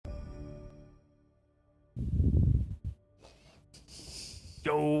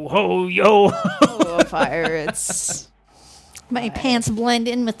Yo ho yo. Oh, pirates. My pants blend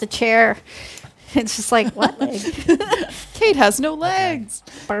in with the chair. It's just like, what leg? Kate has no legs.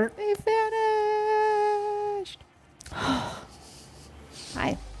 Burp. They vanished.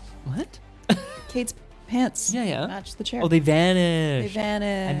 Hi. What? Kate's pants Yeah. match the chair. Oh, they They vanished.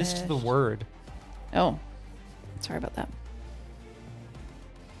 vanished. I missed the word. Oh, sorry about that.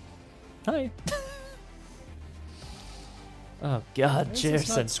 Hi. Oh God, It's chair not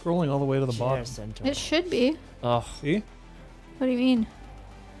center. scrolling all the way to the Chair bottom. center. It should be. Oh, See? What do you mean?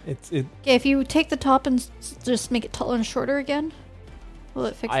 It Okay, if you take the top and just make it taller and shorter again, will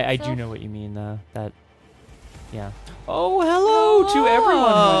it fix I itself? do know what you mean. That. Yeah. Oh, hello to everyone.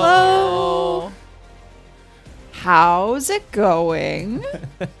 Hello. How's it going?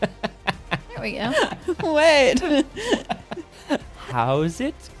 There we go. Wait. How's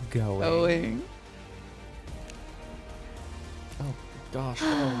it going? Going. Oh gosh.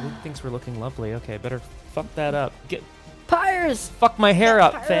 Oh, Luke thinks we're looking lovely. Okay, better fuck that up. Get Pyres! fuck my hair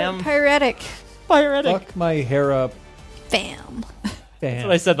up, fam. Pyretic. Pyretic. fuck my hair up. Fam. That's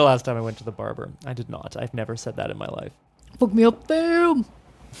what I said the last time I went to the barber. I did not. I've never said that in my life. Fuck me up, fam.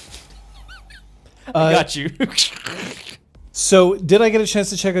 I got you. So, did I get a chance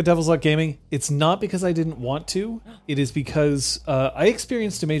to check out Devil's Luck Gaming? It's not because I didn't want to. It is because I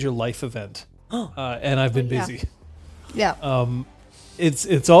experienced a major life event, and I've been yeah. busy. Yeah.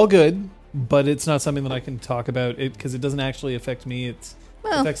 It's all good, but it's not something that I can talk about it because it doesn't actually affect me. It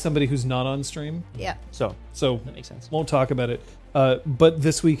Well. affects somebody who's not on stream. Yeah. So So that makes sense. won't talk about it. But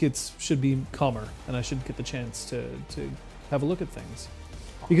this week it should be calmer, and I should get the chance to have a look at things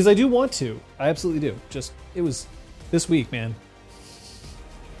because I do want to. I absolutely do. Just it was this week, man.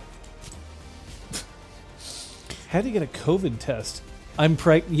 Had to get a COVID test. I'm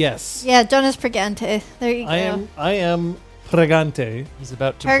Yes. Yeah, Jonas Pregante. There you go. I am pregante. He's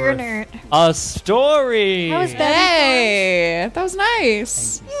about to Tiger birth nerd. a story. How was that? Hey, that was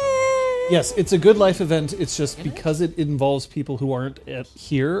nice. Yes, it's a good life event. It's just because it involves people who aren't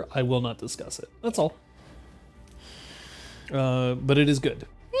here, I will not discuss it. That's all. But it is good.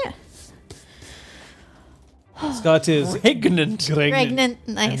 Yeah. Scott is Pregnant. Pregnant.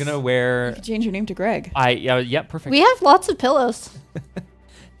 Nice. I'm gonna wear. Change your name to Greg. Yeah, perfect. We have lots of pillows.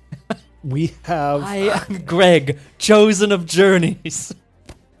 We have. I am Greg, chosen of journeys.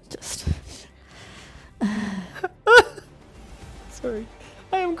 Just. Sorry.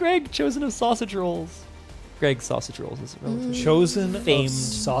 I am Greg, chosen of sausage rolls. Greg sausage rolls is a relatively Chosen famed of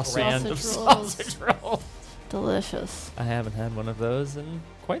sausage. brand of Sausage rolls. sausage rolls. Delicious. I haven't had one of those in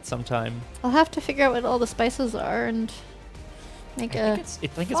quite some time. I'll have to figure out what all the spices are and make I a.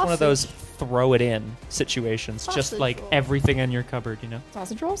 think it's one of those throw it in situations, just Sausage like roll. everything in your cupboard, you know?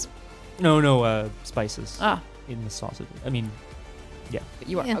 Sausage rolls? No, spices Ah, in the sausage. I mean, yeah.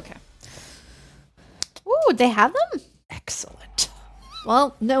 you are. Yeah. Okay. Ooh, they have them? Excellent.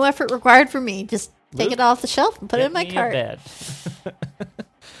 Well, no effort required for me. Just take Luke, it off the shelf and put it Get in my me a cart. bed.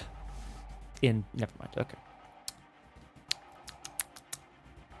 Never mind. Okay.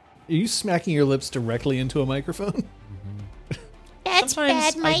 Are you smacking your lips directly into a microphone? That's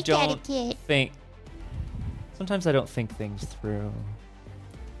Sometimes bad, my I don't etiquette. think. Sometimes I don't think things through.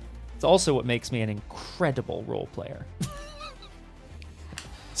 It's also what makes me an incredible role player.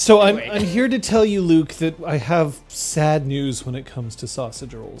 So Anyway. I'm here to tell you, Luke, that I have sad news when it comes to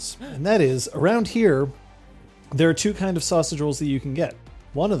sausage rolls. And that is, around here, there are two kinds of sausage rolls that you can get.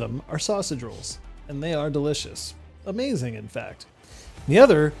 One of them are sausage rolls, and they are delicious. Amazing, in fact. The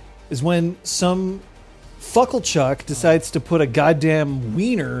other is when some fucklechuck decides to put a goddamn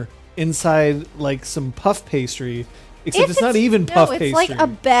wiener inside, like, some puff pastry. Except it's not even puff no, pastry. it's like a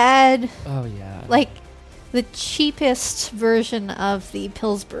bad, Oh yeah. like the cheapest version of the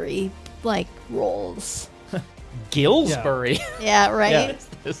Pillsbury like rolls. Gillsbury. Yeah, right.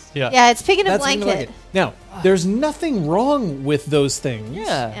 Yeah. Yeah, it's pig in a That's something blanket. like it. Now, there's nothing wrong with those things.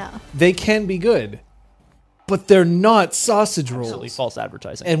 Yeah. Yeah. They can be good, but they're not sausage Absolutely rolls. false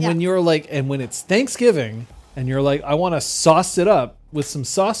advertising. And Yeah. when you're like, and when it's Thanksgiving, and you're like, I want to sauce it up with some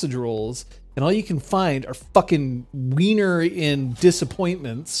sausage rolls, and all you can find are fucking wiener in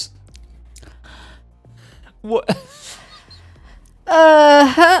disappointments. what?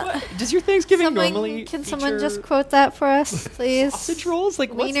 Does your Thanksgiving Someone, normally can someone feature just quote that for us, please? sausage rolls?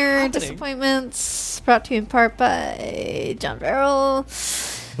 Like what's Wiener happening? disappointments brought to you in part by John Farrell.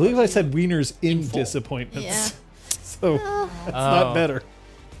 I believe I said wieners in full. disappointments. Yeah. So Oh, that's Oh. not better.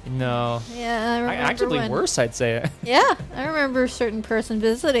 No. yeah, I remember Actually, when, worse, I'd say. Yeah, I remember a certain person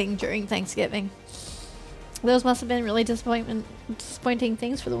visiting during Thanksgiving. Those must have been really disappointing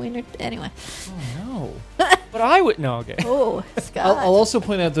things for the wiener. Anyway, Oh no. But I would no. Okay. Oh, Scott. I'll also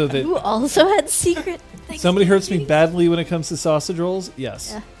point out though Who that also had secret things. somebody hurts me badly when it comes to sausage rolls.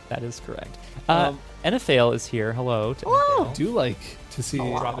 Yes, Yeah. That is correct. Um, Enifale is here. Hello. To Hello. Enifale. I do like to see.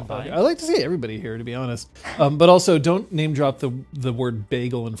 Dropping by. I like to see everybody here, to be honest. But also, don't name drop the word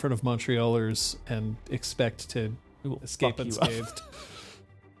bagel in front of Montrealers and expect to We will escape fuck you up. unscathed.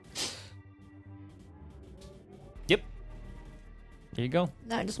 Yep. There you go.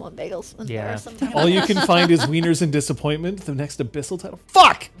 No, I just want bagels. And Yeah. there are sometimes. All you can find is wieners and disappointment. The next abyssal title.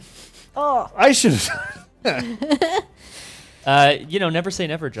 Fuck! Oh. I should have. Never say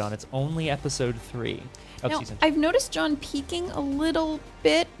never, John. It's only episode 3 of Now, season 2. I've noticed John peeking a little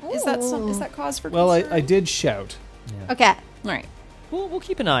bit. Is that cause for Well, concern? I did shout. Yeah. Okay. All right. We'll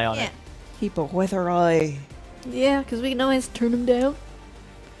keep an eye on Yeah. it. Keep a weather eye. Yeah, because we can always turn them down.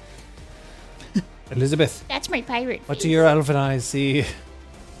 Elizabeth, That's my pirate. what do your elfin eyes see?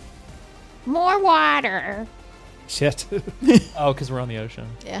 More water. Shit. Oh, because we're on the ocean.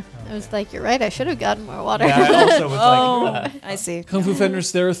 Yeah. I was like, you're right. I should have gotten more water. Yeah, I also was like, I see. Kung Fu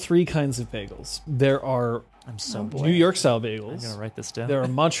Fenders, there are 3 kinds of bagels. There are I'm so New York style I'm bagels. gonna write this down. There are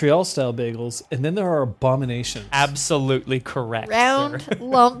Montreal style bagels, and then there are abominations. Absolutely correct. Round sir.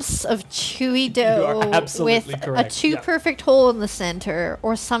 lumps of chewy dough are absolutely with correct. a too Yeah. perfect hole in the center,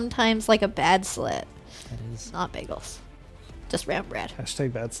 or sometimes like a bad slit. That is. Not bagels. Just round bread.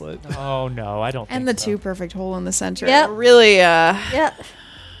 Hashtag bad slit. Oh no, I don't. And think the so. too perfect hole in the center. Yep. Really, Yeah.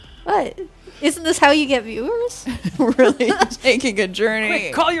 What? Isn't this how you get viewers? really taking a journey.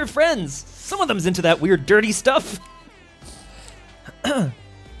 Quick, call your friends. Some of them's into that weird, dirty stuff.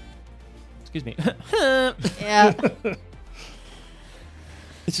 Excuse me. Yeah.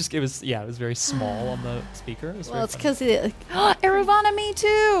 It was very small on the speaker. It was Well, very it's funny. because Eravana, me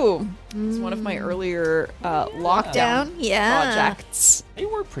too. It's one of my earlier lockdown down. Yeah. projects. They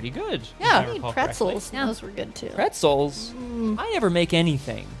were pretty good. if Yeah. I I need recall pretzels. correctly. Those were good too. Pretzels. I never make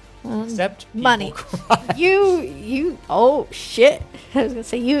anything except people money. cry. You. Oh shit! I was gonna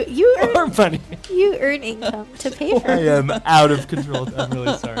say you Or earn money. you earn income to pay for I it. am out of control. I'm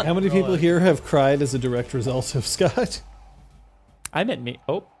really sorry. How many people here have cried as a direct result of Scott? I meant me.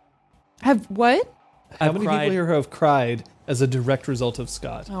 Oh, Have what? How I've many cried. people here have cried as a direct result of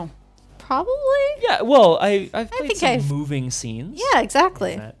Scott? Oh, Probably. Yeah. Well, I've played think some I've- moving scenes. Yeah.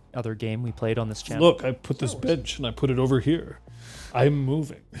 Exactly. in that other game we played on this channel. Look, I put this bench and I put it over here. I'm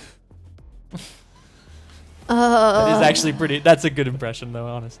moving. That is actually pretty. That's a good impression, though.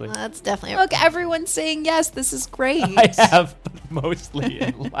 Honestly, That's definitely. look! Everyone's saying yes. This is great. I have, but mostly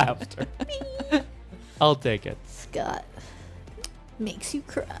in laughter. I'll take it. Scott makes you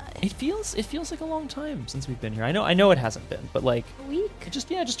cry. It feels like a long time since we've been here. I know it hasn't been, but like A week.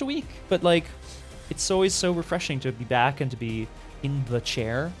 just a week. But like, it's always so refreshing to be back and to be in the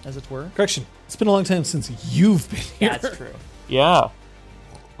chair, as it were. Correction. It's been a long time since you've been here. That's true. Yeah.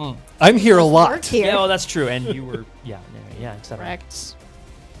 I'm here a Work lot. here. Yeah, well, that's true. And you were, etc. Correct.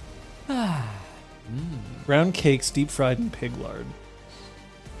 Round cakes, deep fried in pig lard.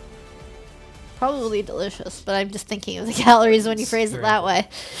 Probably delicious, but I'm just thinking of the calories when you phrase it that way.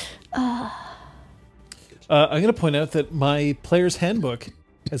 I'm going to point out that my player's handbook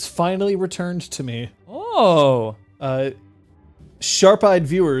has finally returned to me. Oh, Sharp-eyed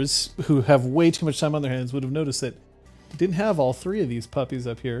viewers who have way too much time on their hands would have noticed that I didn't have all 3 of these puppies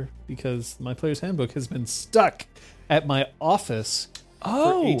up here because my player's handbook has been stuck at my office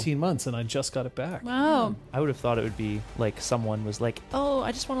for 18 months, and I just got it back. Wow. I would have thought it would be like someone was like, "Oh,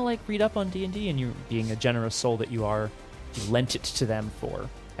 I just want to like read up on D&D," and you, being a generous soul that you are, you lent it to them for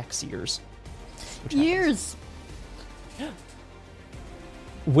X years. Which happens. Years.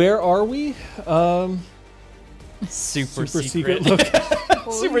 Where are we? Super Super secret. secret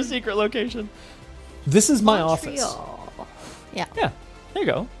look. Super secret location. This is my office. Montreal. Yeah. Yeah, there you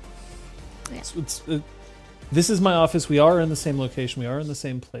go. This is my office. We are in the same location. We are in the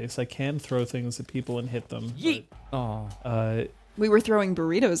same place. I can throw things at people and hit them. Yeet. Oh, We were throwing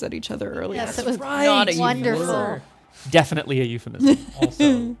burritos at each other earlier. Yes, it was Not a wonderful. euphemism. definitely a euphemism.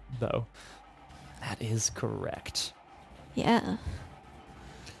 Also, though, that is correct. Yeah.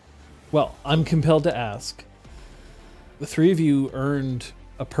 Well, I'm compelled to ask. The 3 of you earned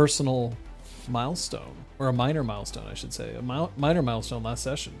a personal milestone, or a minor milestone, I should say. A minor milestone last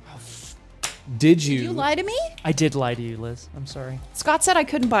session. Did you? Did you lie to me? I did lie to you, Liz. I'm sorry. Scott said I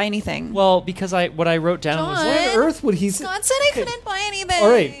couldn't buy anything. Well, because what I wrote down was John. Why on earth would he say? Scott said I couldn't buy anything.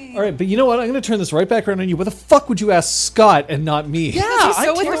 All right, but you know what? I'm going to turn this right back around on you. What the fuck would you ask Scott and not me? Yeah, he's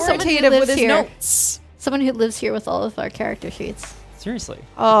so Or someone who authoritative lives with his here. notes. Someone who lives here with all of our character sheets. Seriously.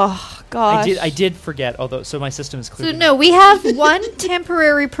 Oh gosh. I did forget, although so my system is So clearly no, we have one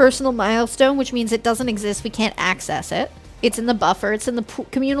temporary personal milestone, which means it doesn't exist. We can't access it. It's in the buffer. It's in the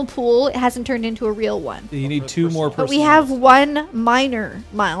communal pool. It hasn't turned into a real one. You need 2 more But personal. we have one minor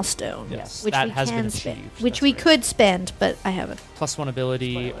milestone, Yes, which that we has can been spend, achieved. which That's we right. could spend, but I haven't. +1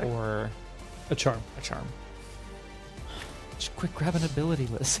 ability or a charm. a charm. Just quick grab an ability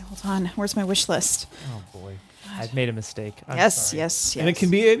list. Hold on. Where's my wish list? Oh boy. I've made a mistake. I'm Yes, sorry. yes, yes. And it can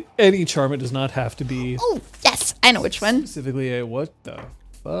be any charm. It does not have to be Oh, yes. I know which one. specifically a what the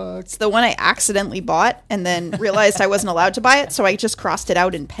fuck. It's the one I accidentally bought and then realized I wasn't allowed to buy it, so I just crossed it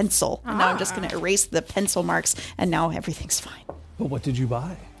out in pencil. And now I'm just going to erase the pencil marks, and now everything's fine. But what did you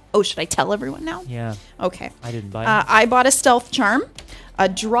buy? Oh, should I tell everyone now? Yeah, Okay. I didn't buy it. I bought a stealth charm, a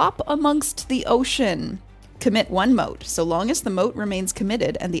drop amongst the ocean. Commit 1 mote. So long as the mote remains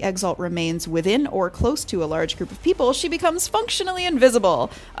committed and the exalt remains within or close to a large group of people, she becomes functionally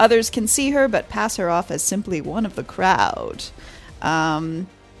invisible. Others can see her but pass her off as simply one of the crowd.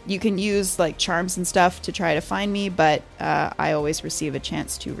 You can use like charms and stuff to try to find me, but I always receive a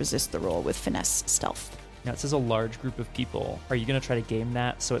chance to resist the roll with finesse stealth. Now it says a large group of people. Are you going to try to game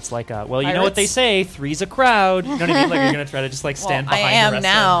that? So it's like, well, you know what they Pirates? say, 3's a crowd. You know what I mean? Like you're going to try to just like stand Well, I behind am the rest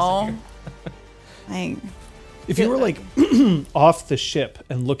now. of them. I If you were like off the ship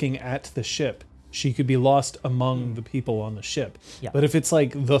and looking at the ship, she could be lost among the people on the ship. Yeah. But if it's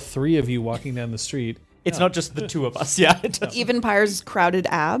like the 3 of you walking down the street, It's not just the 2 of us. Yeah. It does. even Pyre's crowded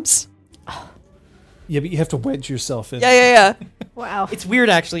abs. yeah, but you have to wedge yourself in. Yeah. Wow. It's weird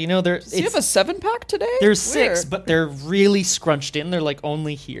actually. You know, Do you have a 7-pack today? there's 6, Weird. but they're really scrunched in. They're like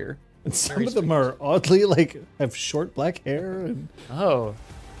only here. And some of them are oddly like have short black hair. And Oh.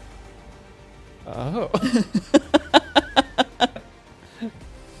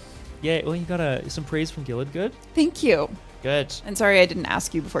 Yeah, well, you got some praise from Gillid. Good. Thank you. Good. And sorry I didn't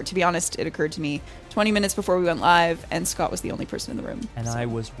ask you before. To be honest, it occurred to me 20 minutes before we went live, and Scott was the only person in the room. And I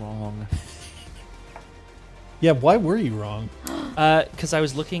was wrong. yeah, why were you wrong? Because I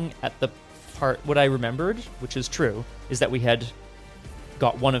was looking at the part, what I remembered, which is true, is that we had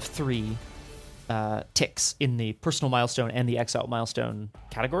got one of 3 ticks in the personal milestone and the exile milestone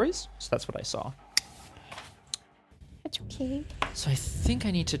categories. So that's what I saw. That's okay. So I think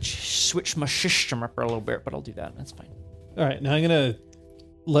I need to switch my system up a little bit, but I'll do that. That's fine. All right, now I'm going to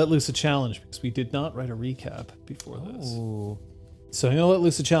let loose a challenge because we did not write a recap before this. Ooh. So I'm going to let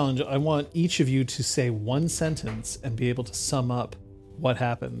loose a challenge. I want each of you to say 1 sentence and be able to sum up what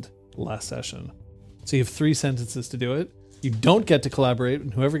happened last session. So you have 3 sentences to do it. You don't get to collaborate,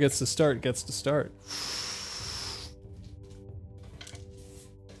 and whoever gets to start gets to start.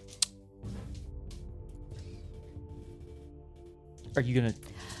 Are you going to...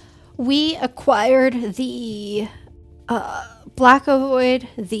 We acquired the Black Ovoid,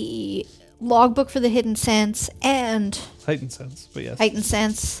 the logbook for the Hidden Sense, and Heightened sense, but yes. Heightened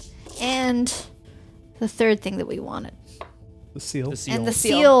Sense, and the third thing that we wanted. The seal. The seal. And the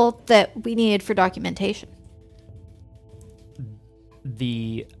Seal. seal that we needed for documentation.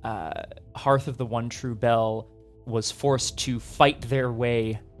 The Hearth of the One True Bell was forced to fight their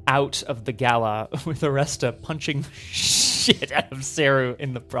way out of the gala, with Aresta punching shit out of Saru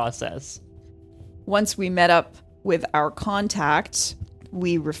in the process. Once we met up with our contact,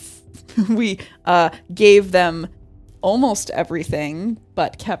 we gave them almost everything,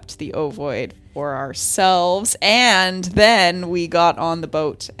 but kept the ovoid for ourselves. And then we got on the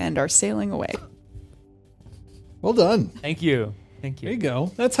boat and are sailing away. Well done. Thank you. Thank you. There you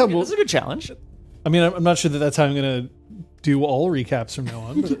go. That's how Yeah, we'll... this is a good challenge. I mean, I'm not sure that that's how I'm going to do all recaps from now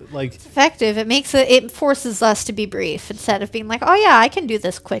on, but like... Effective. It forces us to be brief instead of being like, oh yeah, I can do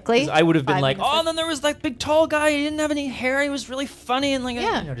this quickly. 'Cause I would have been 5 like, minutes. oh, and then there was that big tall guy. He didn't have any hair. He was really funny and like,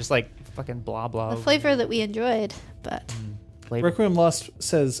 Yeah. you know, just like fucking blah blah. The flavor that we enjoyed, but Flavor. Requiem Lost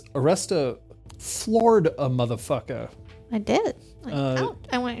says, Aresta floored a motherfucker. I did. Like, Uh, ouch.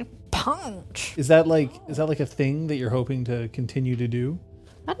 I went punch. Is that like a thing that you're hoping to continue to do?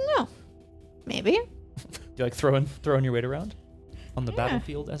 I don't know. Maybe. You like throwing your weight around on the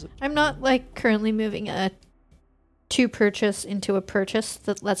battlefield as it. I'm not like currently moving a to purchase into a purchase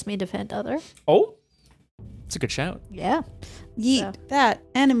that lets me defend other. Oh, it's a good shout. Yeah. Yeet So- that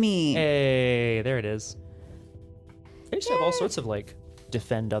enemy. Hey, there it is. They used to have all sorts of like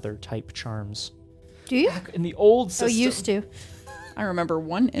defend other type charms Do you? in the old Oh, system. used to. I remember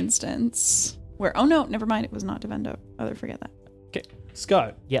one instance where, oh no, never mind. It was not Devendo. Other, forget that. Okay.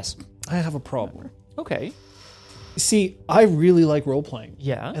 Scott, Yes. I have a problem. Okay. See, I really like role playing.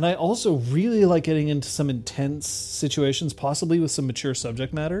 Yeah. And I also really like getting into some intense situations, possibly with some mature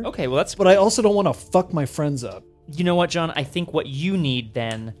subject matter. Okay. Well, that's But I also don't want to fuck my friends up. You know what, John? I think what you need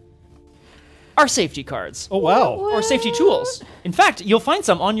then are safety cards. Oh, wow. Or safety tools. In fact, you'll find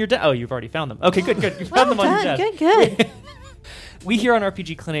some on your desk. Oh, you've already found them. Okay, good. You found them on your desk. Good. We here on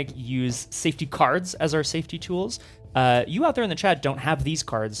RPG Clinic use safety cards as our safety tools. You out there in the chat don't have these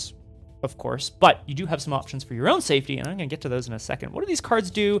cards, of course, but you do have some options for your own safety, and I'm going to get to those in a second. What do these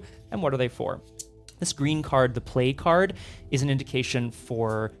cards do, and what are they for? This green card, the play card, is an indication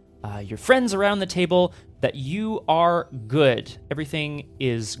for your friends around the table that you are good. Everything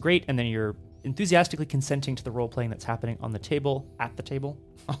is great, and then you're enthusiastically consenting to the role-playing that's happening on the table, at the table,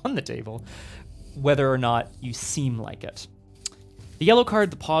 on the table, whether or not you seem like it. The yellow card,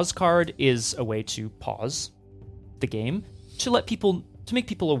 the pause card, is a way to pause the game to make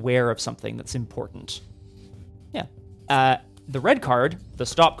people aware of something that's important. Yeah. The red card, the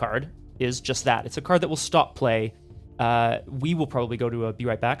stop card, is just that. It's a card that will stop play. We will probably go to a be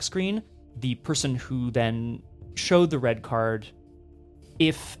right back screen. The person who then showed the red card,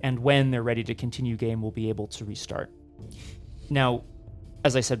 if and when they're ready to continue game, will be able to restart. Now,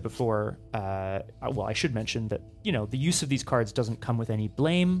 as I said before, I should mention that, the use of these cards doesn't come with any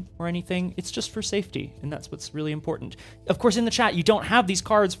blame or anything. It's just for safety, and that's what's really important. Of course, in the chat, you don't have these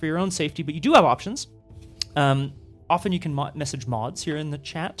cards for your own safety, but you do have options. Often you can message mods here in the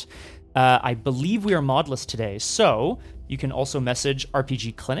chat. I believe we are modless today, so you can also message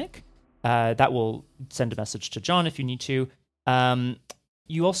RPG Clinic. That will send a message to John if you need to.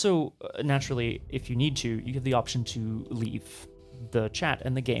 You also, naturally, if you need to, you have the option to leave the chat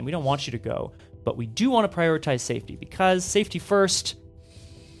and the game. We don't want you to go, but we do want to prioritize safety, because safety first,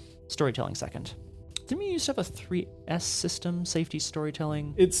 storytelling second. Didn't we used to have a 3S system, safety,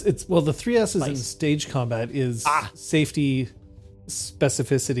 storytelling? The 3S's in stage combat is safety,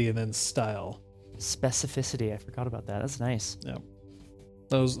 specificity, and then style. Specificity, I forgot about that. That's nice. Yeah.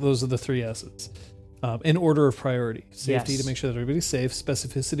 Those are the 3S's. In order of priority. Safety to make sure that everybody's safe,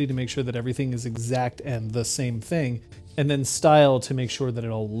 specificity to make sure that everything is exact and the same thing, and then style to make sure that it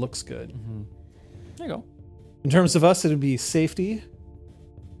all looks good. Mm-hmm. There you go. In terms of us, it would be safety,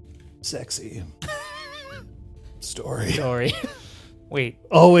 sexy, story. Wait.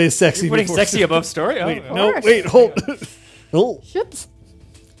 Always sexy. You're putting before sexy above story? Wait, hold. Oh. Ships.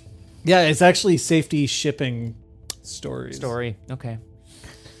 Yeah, it's actually safety, shipping, stories. Story. Okay.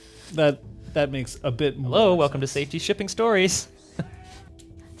 That makes a bit more Hello, welcome to sense. Safety Shipping Stories.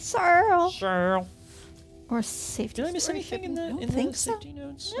 Sir. Sure. Or safety. Did I miss story anything in shipping? the I don't think so. safety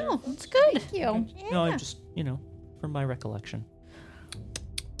notes? No, that's good. Thank you. No, I'm just, from my recollection.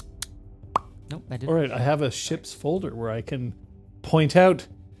 Nope, I didn't. All right, I have a ships folder where I can point out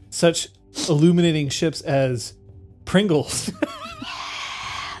such illuminating ships as Pringles.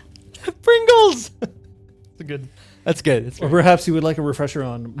 Pringles! That's good. It's Or perhaps you would like a refresher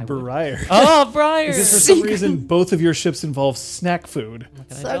on Briar. Oh, Briar! Because for some reason, both of your ships involve snack food.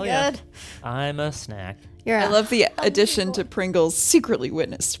 So good. I'm a snack. I love the addition to Pringles, secretly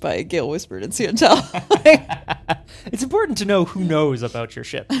witnessed by Gale Whispered and Siantel. It's important to know who knows about your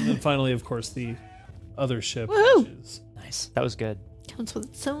ship. And then finally, of course, the other ship, Woo! which is... Nice. That was good. Comes with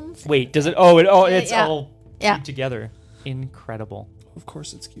its own. Wait, does it? Oh, it's yeah. all Yeah. queued together. Incredible. Of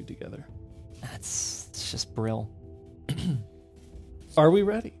course, it's queued together. It's just brill. Are we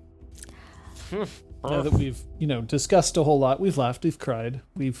ready? Now that we've, discussed a whole lot, we've laughed, we've cried,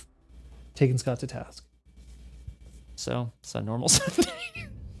 we've taken Scott to task. So it's a normal Sunday.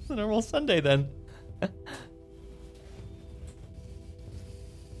 It's a normal Sunday then.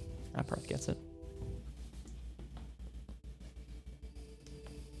 That gets it.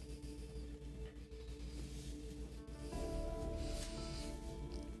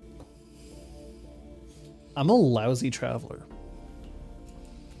 I'm a lousy traveler.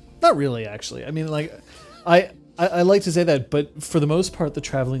 Not really, actually. I mean, I like to say that, but for the most part, the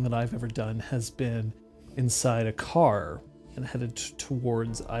traveling that I've ever done has been inside a car and headed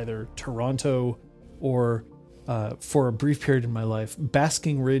towards either Toronto or, for a brief period in my life,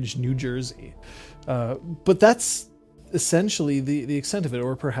 Basking Ridge, New Jersey. But that's essentially the extent of it,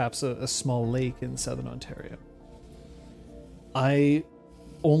 or perhaps a small lake in southern Ontario. I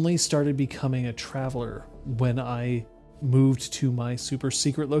only started becoming a traveler when I moved to my super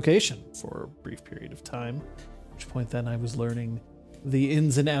secret location for a brief period of time, at which point then I was learning the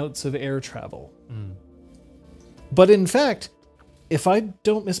ins and outs of air travel. But in fact, if I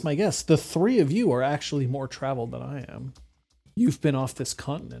don't miss my guess, the three of you are actually more traveled than I am. You've been off this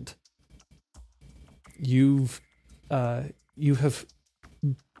continent. You have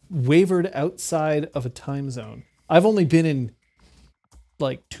wavered outside of a time zone. I've only been in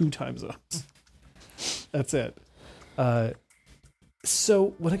like 2 time zones. That's it.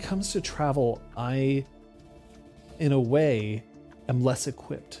 So when it comes to travel, I in a way, am less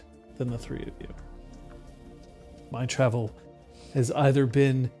equipped than the three of you. My travel has either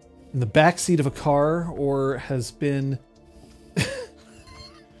been in the backseat of a car or has been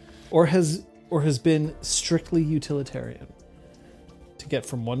or has been strictly utilitarian to get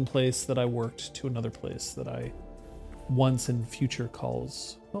from one place that I worked to another place that I once in future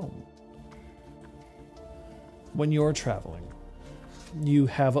calls home. When you're traveling, you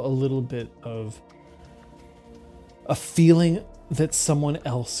have a little bit of a feeling that someone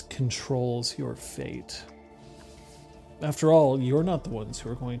else controls your fate. After all, you're not the ones who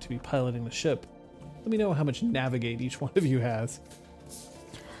are going to be piloting the ship. Let me know how much navigate each one of you has.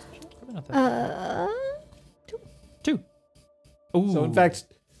 Two. Ooh. So in fact,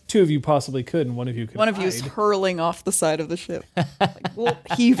 two of you possibly could, and one of you could One of you is hide. hurling off the side of the ship,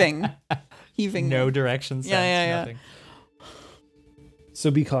 heaving. No direction sense. Yeah. Nothing.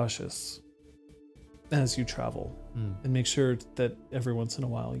 So be cautious as you travel, and make sure that every once in a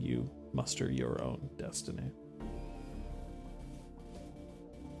while you muster your own destiny.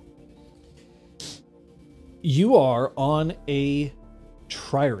 You are on a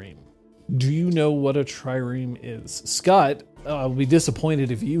trireme. Do you know what a trireme is? Scott, I'll be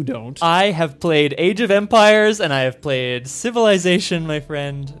disappointed if you don't. I have played Age of Empires and I have played Civilization, my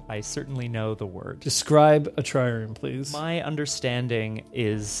friend. I certainly know the word. Describe a trireme, please. My understanding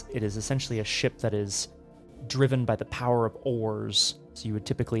is it is essentially a ship that is driven by the power of oars. So you would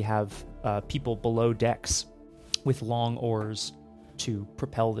typically have people below decks with long oars to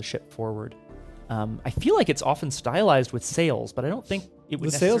propel the ship forward. I feel like it's often stylized with sails, but I don't think it would.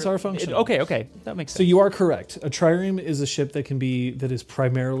 The sails necessarily- are functional. Okay, that makes sense. So you are correct. A trireme is a ship that is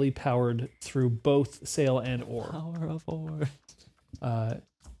primarily powered through both sail and oar. Power of oars.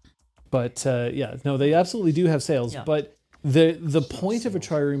 They absolutely do have sails. Yeah. But the point of a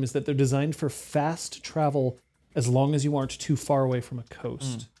trireme is that they're designed for fast travel as long as you aren't too far away from a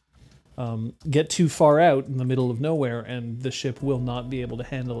coast. Get too far out in the middle of nowhere, and the ship will not be able to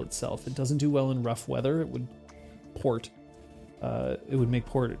handle itself. It doesn't do well in rough weather. It would port. It would make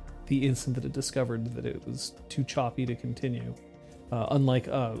port the instant that it discovered that it was too choppy to continue, unlike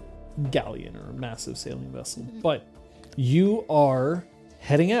a galleon or a massive sailing vessel. But you are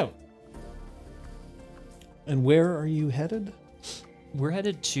heading out. And where are you headed? We're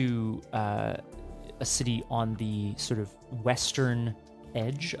headed to a city on the sort of western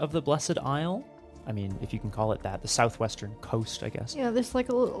edge of the Blessed Isle. I mean, if you can call it that, the southwestern coast, I guess. Yeah, there's like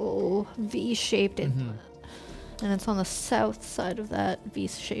a little V-shaped inlet. And it's on the south side of that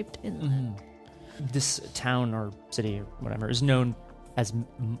V-shaped inlet. This town or city or whatever is known as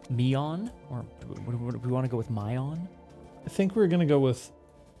Meon, or do we want to go with Myon? I think we're going to go with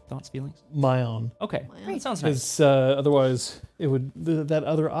Thoughts, feelings? Myon. Okay, Myon. that sounds nice. Because otherwise, it would that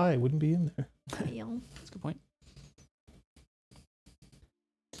other I wouldn't be in there. Yeah. That's a good point.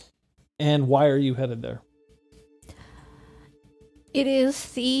 And why are you headed there? It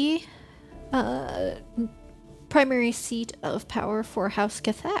is the primary seat of power for House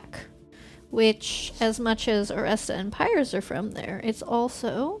Cathak, which, as much as Oresta and Pyres are from there, it's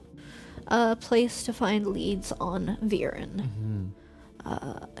also a place to find leads on Viren.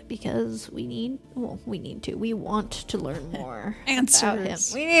 Because we want to learn more about him.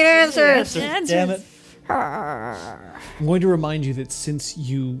 Answers. We need answers. Damn it. I'm going to remind you that since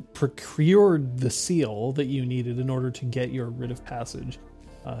you procured the seal that you needed in order to get your writ of passage,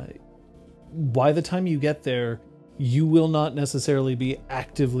 by the time you get there, you will not necessarily be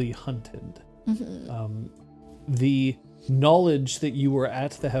actively hunted. The knowledge that you were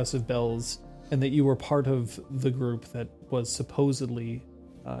at the House of Bells and that you were part of the group that was supposedly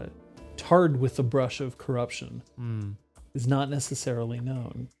tarred with the brush of corruption is not necessarily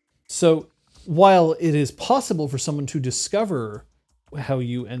known. So while it is possible for someone to discover how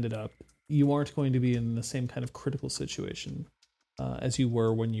you ended up, you aren't going to be in the same kind of critical situation as you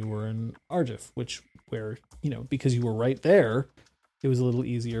were when you were in Argif, where, because you were right there, it was a little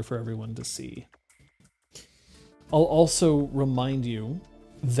easier for everyone to see. I'll also remind you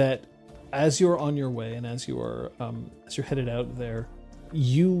that as you're on your way and as you're headed out there,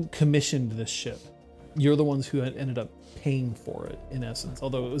 you commissioned this ship. You're the ones who ended up paying for it, in essence.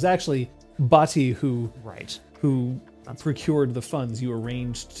 Although it was actually Bati who procured the funds. You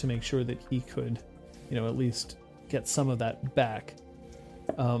arranged to make sure that he could, at least get some of that back.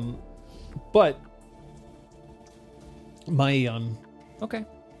 But Myon. Okay.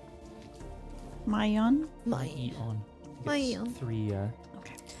 Myon? Myon. Myon. Three.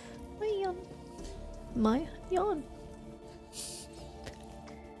 Myon.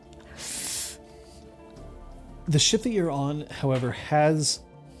 The ship that you're on, however, has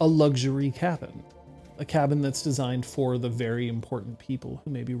a luxury cabin. a cabin that's designed for the very important people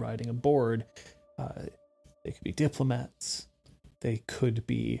who may be riding aboard. They could be diplomats. They could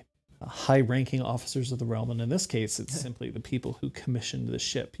be high-ranking officers of the realm, and in this case, it's simply the people who commissioned the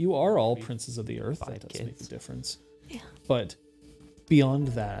ship. You are all princes of the earth. That does make a difference. Yeah. But beyond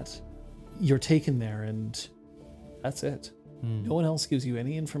that, you're taken there, and that's it. No one else gives you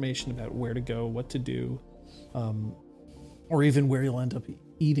any information about where to go, what to do, or even where you'll end up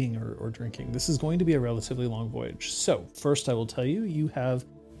eating or drinking. This is going to be a relatively long voyage. So, first I will tell you, you have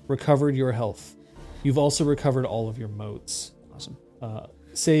recovered your health. You've also recovered all of your motes. Awesome.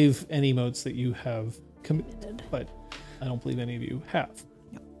 Save any motes that you have committed, but I don't believe any of you have.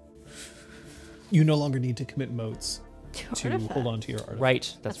 You no longer need to commit motes to hold on to your artifact.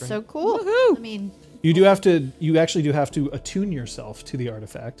 Right. That's right. So cool. I mean, You actually do have to attune yourself to the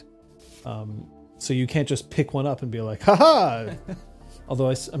artifact. So you can't just pick one up and be like, haha!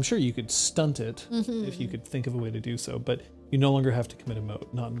 Although I'm sure you could stunt it if you could think of a way to do so, but you no longer have to commit a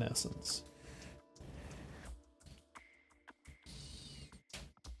mote, not in essence.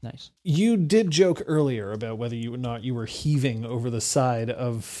 Nice. You did joke earlier about whether you or not you were heaving over the side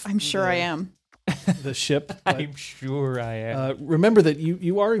of I'm sure I am. the ship. But, I'm sure I am. remember that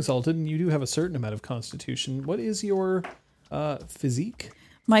you are exalted and you do have a certain amount of constitution. What is your physique?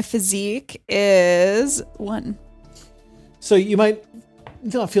 My physique is 1. So you might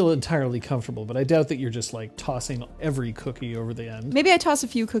not feel entirely comfortable, but I doubt that you're just like tossing every cookie over the end. Maybe I toss a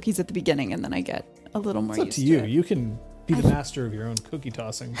few cookies at the beginning and then I get a little more It's up used to you. it. You can be the master of your own cookie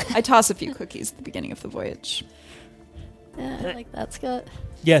tossing. I toss a few cookies at the beginning of the voyage. yeah, I like that, Scott.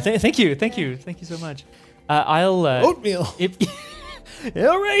 Yeah, thank you so much. I'll Oatmeal. if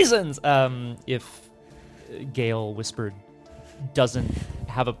raisins. If Gale whispered doesn't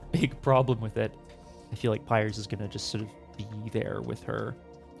have a big problem with it, I feel like Pyres is gonna just sort of be there with her.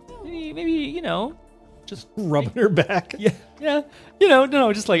 Maybe just Rubbing her back. yeah.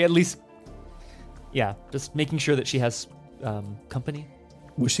 No, just like at least, yeah, just making sure that she has company.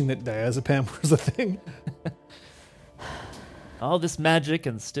 Wishing that diazepam was a thing. All this magic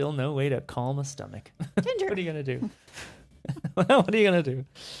and still no way to calm a stomach. Ginger. What are you gonna do? What are you gonna do?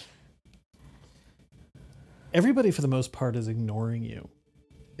 Everybody, for the most part, is ignoring you.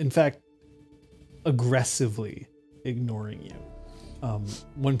 In fact, aggressively ignoring you.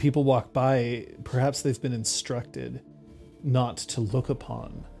 When people walk by, perhaps they've been instructed not to look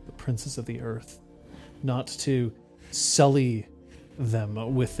upon the princes of the earth, not to sully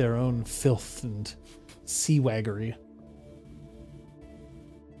them with their own filth and sea-waggery.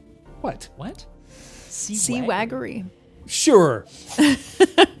 What? What? Sea waggery. Sure.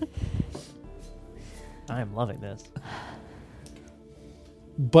 I am loving this.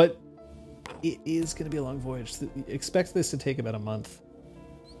 But it is going to be a long voyage. Expect this to take about a month.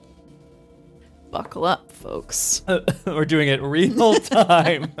 Buckle up, folks. We're doing it real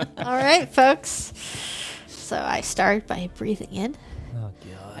time. All right, folks. So I start by breathing in Oh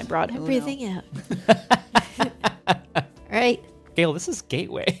I brought and Uno. breathing out. All right. Gale, this is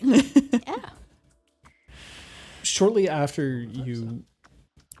Gateway. Yeah. Shortly after you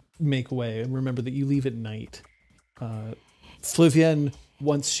make way, and remember that you leave at night, Flavienne,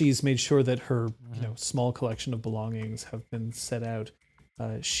 once she's made sure that her small collection of belongings have been set out,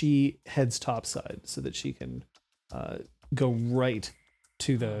 she heads topside so that she can go right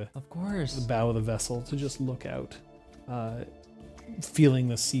to the Of course. bow of the vessel to just look out, feeling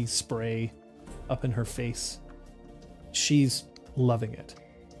the sea spray up in her face. She's loving it.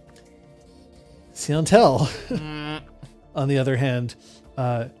 Siantel, on the other hand,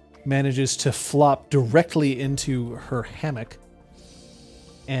 manages to flop directly into her hammock,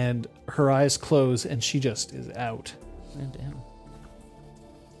 and her eyes close, and she just is out, Man, damn.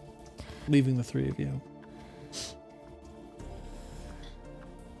 leaving the three of you.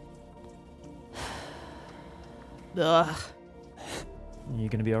 Ugh. You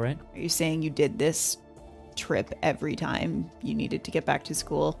gonna be all right? Are you saying you did this trip every time you needed to get back to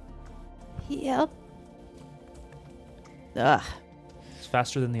school? Yep. Ugh. It's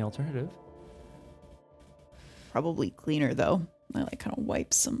faster than the alternative. Probably cleaner, though. I kind of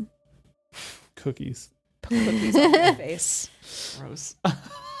wipe some Cookies. cookies on my face. Gross.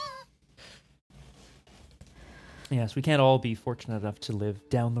 Yes, we can't all be fortunate enough to live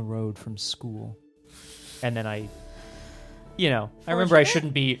down the road from school. And then I remember I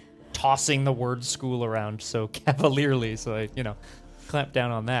shouldn't be tossing the word school around so cavalierly, so I, clamped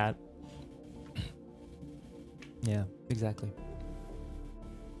down on that. Yeah, exactly.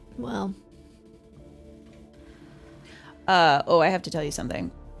 Well, I have to tell you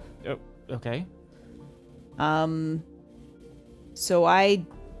something. Oh, okay. So I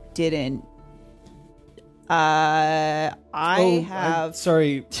didn't I have.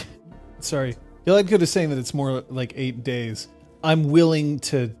 Sorry. Yelidgood is saying that it's more like 8 days. I'm willing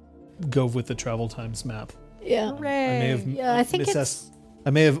to go with the travel times map. Yeah. I think I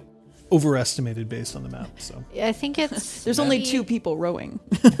may have overestimated based on the map. So Yeah, I think it's. There's only 2 people rowing.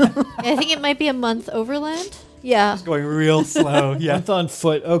 I think it might be a month overland. Yeah. Going real slow. Yeah. month on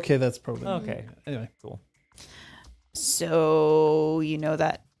foot. Okay, that's probably Okay. Anyway, Cool. So, you know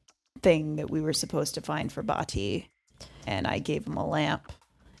that thing that we were supposed to find for Bati, and I gave him a lamp.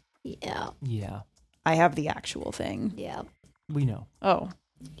 Yeah. Yeah. I have the actual thing. Yeah. We know. Oh,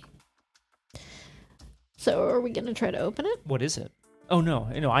 So are we going to try to open it? What is it? Oh no,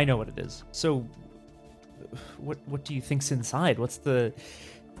 I know what it is. So, what do you think's inside?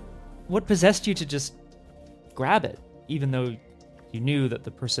 What possessed you to just grab it, even though you knew that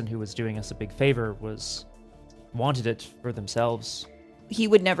the person who was doing us a big favor wanted it for themselves? he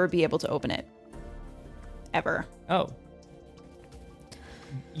would never be able to open it. Ever. Oh,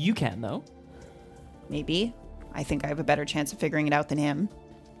 you can though. Maybe. I think I have a better chance of figuring it out than him.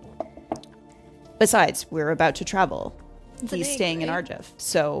 Besides, we're about to travel. It's an He's egg, staying in right? Argif,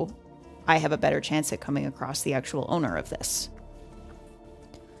 so I have a better chance at coming across the actual owner of this.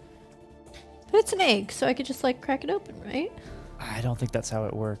 But it's an egg, so I could just crack it open, right? I don't think that's how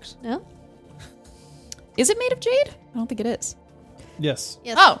it works. No? Is it made of jade? I don't think it is. yes.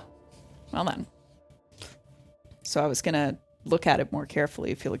 Yes. Oh, well then. So I was gonna look at it more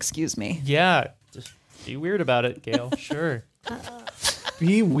carefully, if you'll excuse me. Yeah, just be weird about it, Gail. Sure.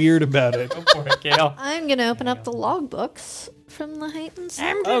 Be weird about it. Go for it, Gail. I'm going to open up the logbooks from the Heightened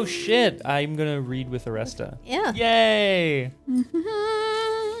Sense. Oh shit! I'm gonna read with Aresta. Yeah. Yay!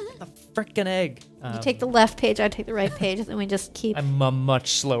 The frickin' egg. You take the left page, I take the right page, and then we just keep. I'm a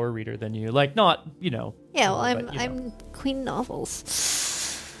much slower reader than you. Not, yeah, well, but, I'm Queen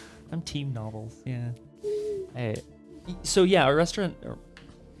Novels. I'm team novels. Yeah. Hey. So yeah, Aresta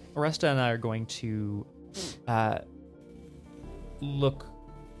and I are going to look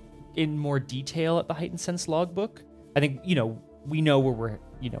in more detail at the Heightened Sense logbook. I think we know where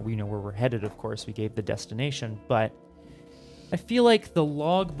we're headed. Of course, we gave the destination, but I feel like the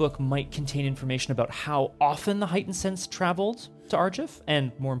logbook might contain information about how often the Heightened Sense traveled to Argif,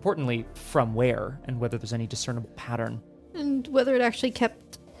 and more importantly, from where, and whether there's any discernible pattern. And whether it actually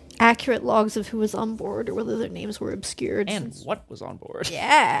kept accurate logs of who was on board or whether their names were obscured. And what was on board.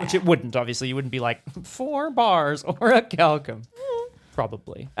 Yeah. Which it wouldn't, obviously. You wouldn't be like, 4 bars or a calcum.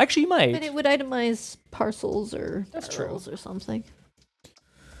 Probably. Actually, you might. But it would itemize parcels or That's true. barrels or something.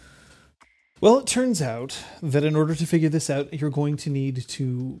 Well, it turns out that in order to figure this out, you're going to need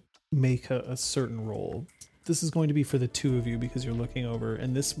to make a certain roll. This is going to be for the 2 of you because you're looking over,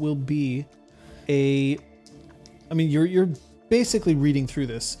 and this will be you're basically reading through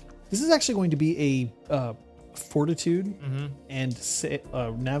this. This is actually going to be a fortitude and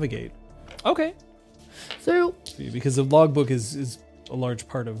navigate Okay. So, for you because the logbook is a large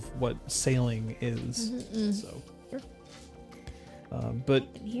part of what sailing is. So, but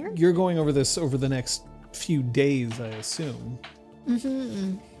in here? you're going over this over the next few days, I assume.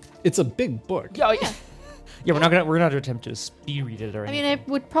 It's a big book. Yeah. Yeah, we're not gonna attempt to speed read it or I anything. mean, I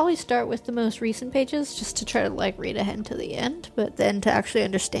would probably start with the most recent pages just to try to read ahead to the end, but then to actually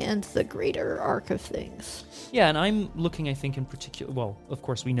understand the greater arc of things. Yeah, and I'm looking, I think, in particular. Well, of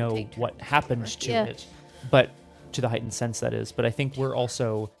course, we know Take what happened to Yeah. it, but to the Heightened Sense, that is. But I think we're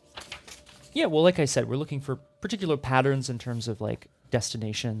also, like I said, we're looking for particular patterns in terms of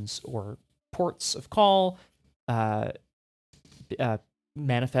destinations or ports of call,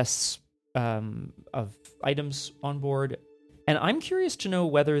 manifests of items on board. And I'm curious to know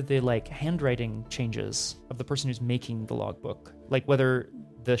whether the handwriting changes of the person who's making the logbook, whether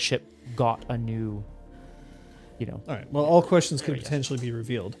the ship got a new, All right. Well, all questions could Yes. potentially be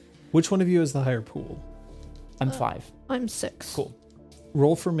revealed. Which one of you is the higher pool? I'm 5. I'm 6. Cool.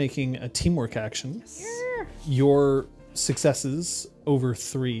 Roll for making a teamwork action. Your successes over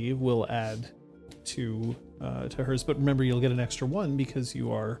 3 will add to hers, but remember you'll get an extra 1 because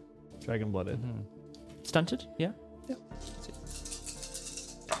you are dragon blooded. Stunted? Yeah. Yeah.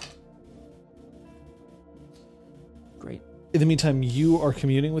 Great. In the meantime, you are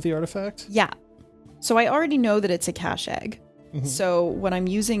communing with the artifact. Yeah. So I already know that it's a cash egg. So what I'm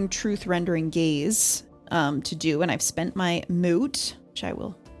using Truth Rendering Gaze to do, and I've spent my moot, which I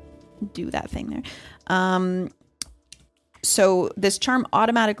will do that thing there. So this charm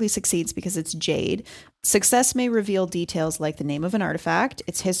automatically succeeds because it's jade. Success may reveal details like the name of an artifact,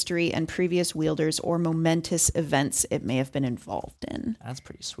 its history, and previous wielders or momentous events it may have been involved in. That's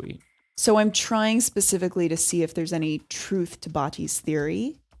pretty sweet. So I'm trying specifically to see if there's any truth to Bati's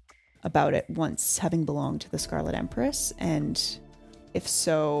theory. about it once having belonged to the Scarlet Empress? And if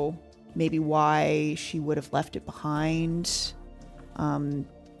so, maybe why she would have left it behind?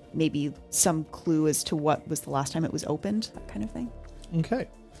 Maybe some clue as to what was the last time it was opened, that kind of thing. Okay.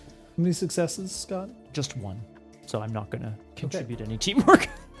 How many successes, Scott? Just one. So I'm not going to contribute any teamwork.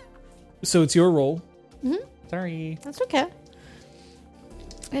 So it's your roll. Sorry. That's okay.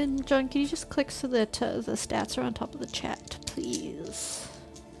 And John, can you just click so that the stats are on top of the chat, please?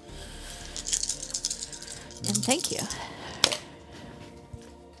 And thank you.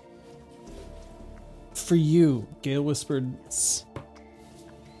 For you, Gale whispered,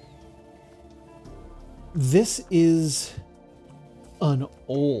 this is an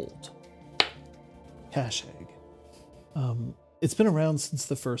old cache egg. It's been around since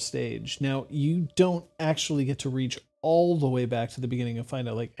the first stage. Now, you don't actually get to reach all the way back to the beginning and find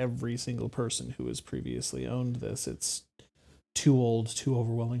out like every single person who has previously owned this. It's too old, too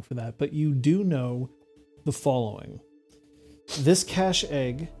overwhelming for that. But you do know the following. This cache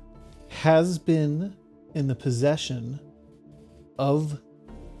egg has been in the possession of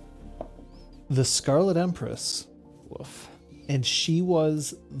the Scarlet Empress. Woof. And she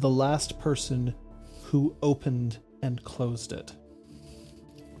was the last person who opened and closed it.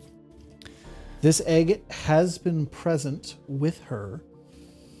 This egg has been present with her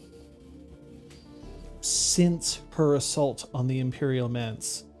since her assault on the Imperial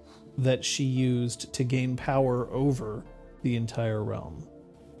Manse that she used to gain power over the entire realm.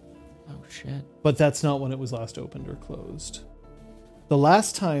 Oh, shit. But that's not when it was last opened or closed. The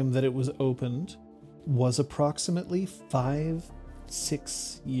last time that it was opened was approximately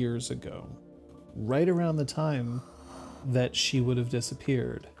 5-6 years ago, right around the time that she would have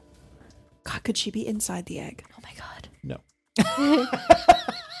disappeared. God, could she be inside the egg? Oh my god. No.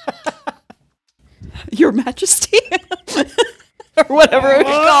 Your Majesty? Or whatever we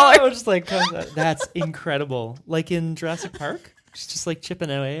call her. Just like, that's incredible. Like in Jurassic Park? She's just like chipping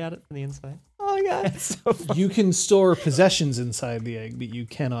away at it from the inside. Oh my god. It's so fun. You can store possessions inside the egg, but you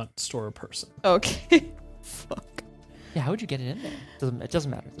cannot store a person. Okay. Fuck. Yeah, how would you get it in there? It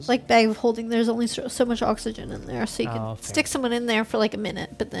doesn't matter. This is- Like bag of holding, there's only so much oxygen in there, so you Oh, can fair. stick someone in there for like a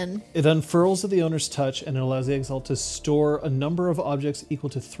minute, but then It unfurls at the owner's touch, and it allows the Exalt to store a number of objects equal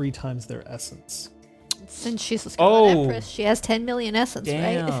to 3 times their essence. since she's a Scarlet Oh. Empress, she has 10 million essence,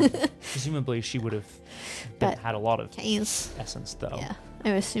 Damn. right? Presumably she would have But- had a lot of Canes. essence, though. Yeah, I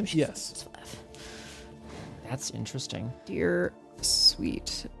would assume she's Yes. 5. That's interesting. Dear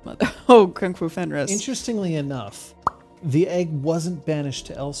sweet mother. Oh, Kung Fu Fenris. Interestingly enough, the egg wasn't banished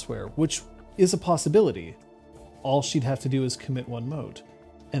to elsewhere, which is a possibility. All she'd have to do is commit one mode,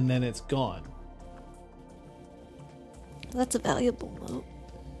 and then it's gone. That's a valuable note.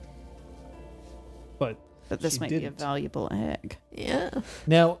 But But this she might be a didn't. valuable egg. Yeah.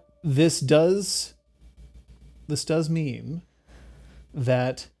 Now, this does mean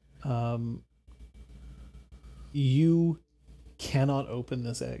that you cannot open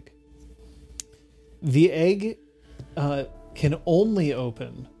this egg. The egg can only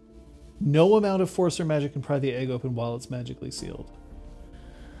open. No amount of force or magic can pry the egg open while it's magically sealed.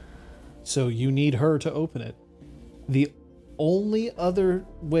 So you need her to open it. The only other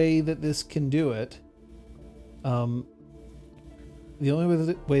way that this can do it, the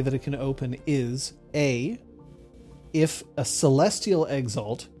only way that it can open is A, if a celestial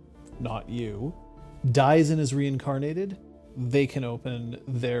exalt, not you, dies and is reincarnated, they can open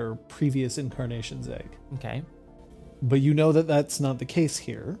their previous incarnation's egg. Okay. But you know that that's not the case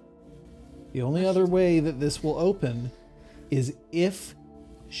here. The only other way that this will open is if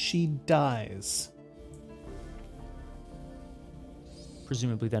she dies.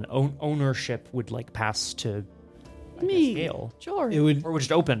 Presumably then ownership would like pass to I Me. guess, Gale. Sure. It would Or would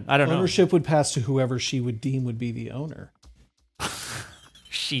just open. I don't ownership would pass to whoever she would deem would be the owner. know.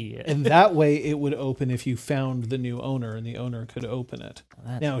 She. And that way it would open if you found the new owner and the owner could open it.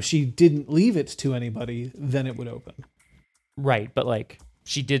 That's- Now, if she didn't leave it to anybody, then it would open. Right, but like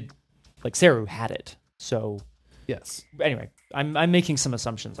she did, like Saru had it. So Yes. anyway, I'm making some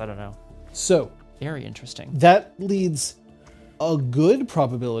assumptions. I don't know. So Very interesting. that leads a good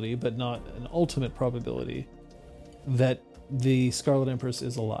probability, but not an ultimate probability, that the Scarlet Empress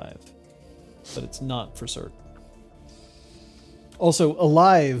is alive. But it's not for certain. Also,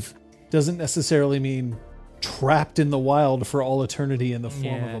 alive doesn't necessarily mean trapped in the wild for all eternity in the form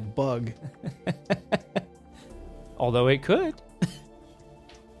of Yeah. a bug. Although it could.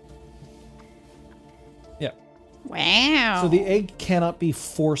 Yeah. Wow. So the egg cannot be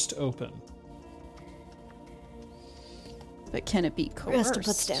forced open. But can it be coerced? Rest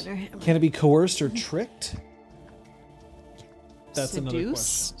puts down her hammer. Can it be coerced or tricked? That's another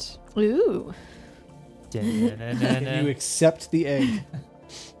question. Seduced? Ooh. And you accept the egg.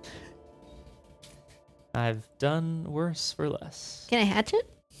 I've done worse for less. Can I hatch it?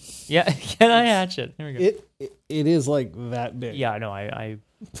 Yeah, can I hatch it? Here we go. It is like that big. Yeah, no, I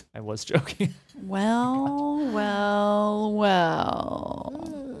was joking. Well.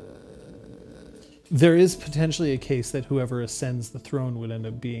 There is potentially a case that whoever ascends the throne would end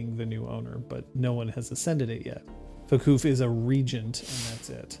up being the new owner, but no one has ascended it yet. Fakuf is a regent, and that's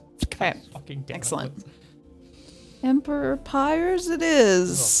it. Okay. Fucking damn it. Excellent. Emperor Pyres it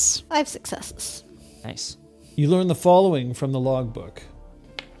is. 5 successes. Nice. You learn the following from the logbook.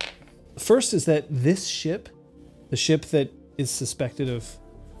 The first is that this ship, the ship that is suspected of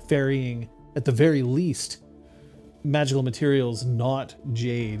ferrying, at the very least, magical materials, not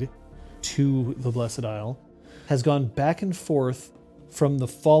jade, to the Blessed Isle, has gone back and forth from the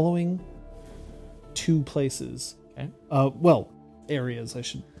following 2 places. Okay. Areas, I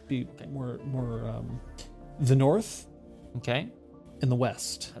should be more the north Okay. and the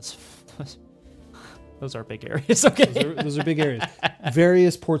west. Those are big areas. Okay. Those are big areas.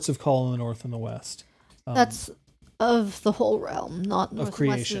 Various ports of call in the north and the west. That's of the whole realm, not north and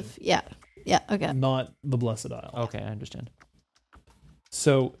creation. west of... Yeah. Yeah, okay. Not the Blessed Isle. Okay, I understand.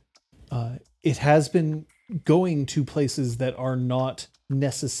 So it has been going to places that are not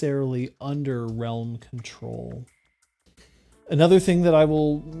necessarily under realm control. Another thing that I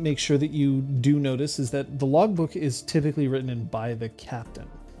will make sure that you do notice is that the logbook is typically written in by the captain.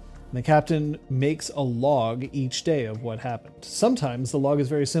 And the captain makes a log each day of what happened. Sometimes the log is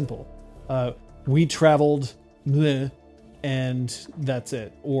very simple. We traveled, and that's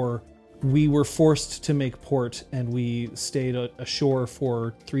it. Or we were forced to make port and we stayed ashore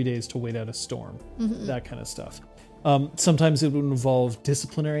for 3 days to wait out a storm. That kind of stuff. Sometimes it would involve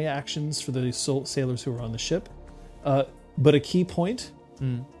disciplinary actions for the sailors who were on the ship. But a key point,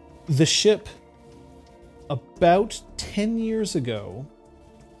 the ship about 10 years ago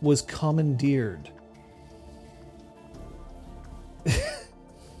was commandeered.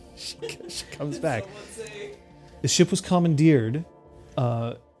 she comes back. The ship was commandeered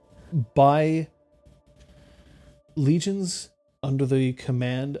by legions under the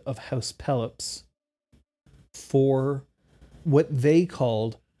command of House Pelops for what they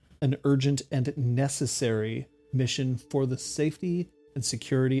called an urgent and necessary mission for the safety and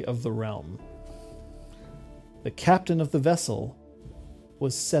security of the realm. The captain of the vessel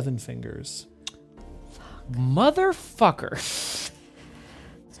was Seven Fingers. Motherfucker.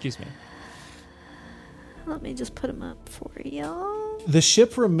 Excuse me. Let me just put him up for y'all. The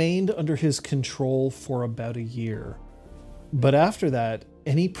ship remained under his control for about a year. But after that,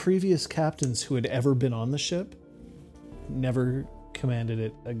 any previous captains who had ever been on the ship never commanded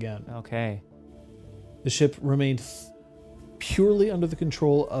it again. Okay. The ship remained purely under the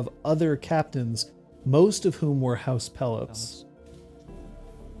control of other captains, most of whom were House Pelops.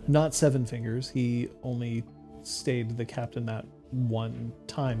 Not Seven Fingers. He only stayed the captain that one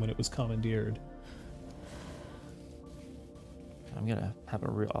time when it was commandeered. I'm gonna have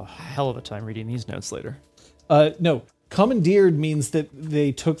a hell of a time reading these notes later. No, commandeered means that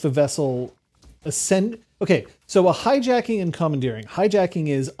they took the vessel Okay, so a hijacking and commandeering. Hijacking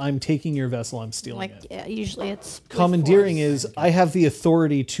is I'm taking your vessel, I'm stealing it. Yeah, usually it's... with Commandeering force. is I have the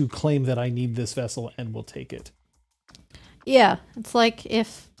authority to claim that I need this vessel and will take it. Yeah, it's like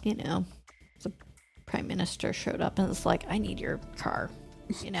if, the prime minister showed up and it's like, I need your car.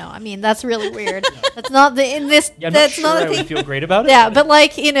 I mean, that's really weird. That's not the, in this, Yeah, I'm that's not sure not I a would thing. feel great about it. Yeah, but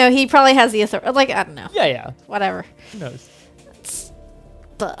he probably has the authority. Like, I don't know. Yeah. Whatever. Who knows?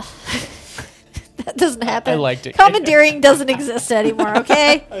 That doesn't happen. I liked it. Commandeering doesn't exist anymore,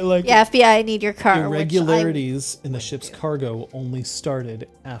 okay? I like Yeah, FBI, I need your car. Irregularities in the ship's cargo only started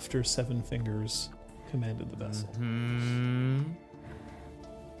after Seven Fingers commanded the vessel.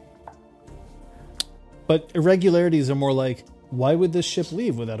 But irregularities are more like, why would this ship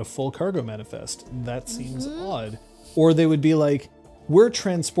leave without a full cargo manifest? That seems odd. Or they would be like, we're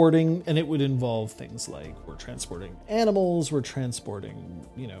transporting, and it would involve things like we're transporting animals, we're transporting,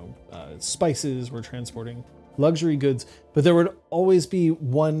 spices, we're transporting luxury goods. But there would always be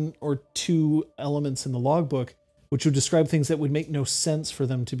 1 or 2 elements in the logbook which would describe things that would make no sense for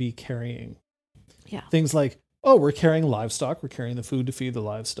them to be carrying. Yeah. Things like, oh, we're carrying livestock, we're carrying the food to feed the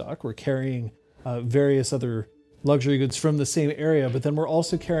livestock, we're carrying various other luxury goods from the same area, but then we're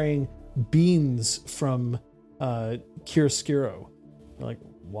also carrying beans from Chiaroscuro. Like,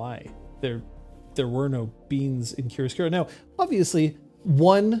 why? There were no beans in Chiaroscuro. Now, obviously,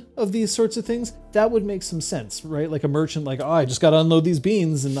 one of these sorts of things, that would make some sense, right? Like a merchant, like, I just got to unload these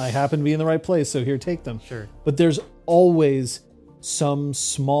beans and I happen to be in the right place, so here, take them. Sure. But there's always some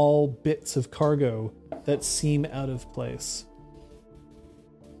small bits of cargo that seem out of place.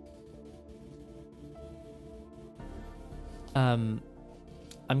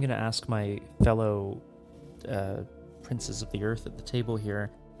 I'm going to ask my fellow princes of the earth at the table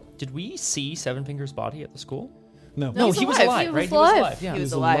here. Did we see Seven Fingers' body at the school? No. No, He's he was alive. alive, He right? was He was alive. alive, yeah. He was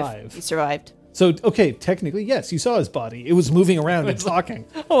was alive. alive. He survived. So, okay, technically, yes, you saw his body. It was moving around and talking.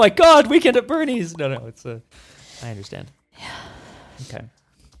 Oh my god, Weekend at Bernie's! No, it's I understand. Okay.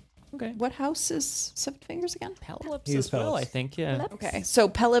 Okay. What house is Seven Fingers again? Pelops He is as well, Pelops. I think, yeah. Okay, so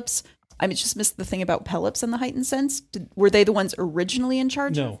Pelops. I just missed the thing about Pelops and the heightened sense. Were they the ones originally in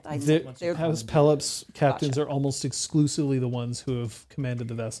charge No, of the heightened the sense? They're- House Pelops captains Gotcha. are almost exclusively the ones who have commanded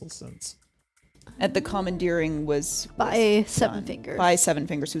the vessel since. And the commandeering was By Seven done Fingers. by Seven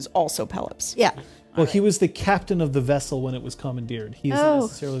Fingers, who's also Pelops. Yeah. Well, he was the captain of the vessel when it was commandeered. He isn't Oh.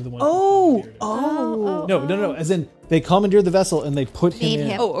 necessarily the one Oh, who commandeered it. oh, No. As in, they commandeered the vessel and they put him Made in.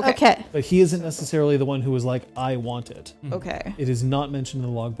 him. Oh, okay. Okay. But he isn't necessarily the one who was like, I want it. okay. It is not mentioned in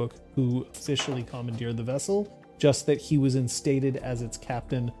the logbook who officially commandeered the vessel, just that he was instated as its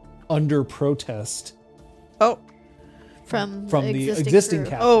captain under protest Oh, From the existing crew.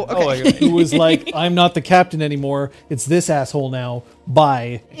 captain. oh, okay. Who was like, I'm not the captain anymore. It's this asshole now.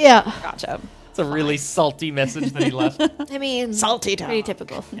 Bye. Yeah. Gotcha. It's a really salty message that he left. I mean, Salty talk. pretty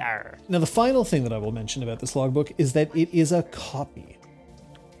typical. Yarr. Now, the final thing that I will mention about this logbook is that it is a copy.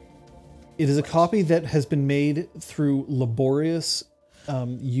 It is a copy that has been made through laborious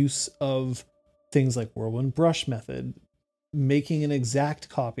use of things like whirlwind brush method, making an exact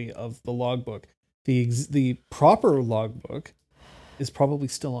copy of the logbook. The proper logbook is probably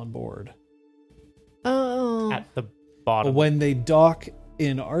still on board. Oh. At the bottom. When they dock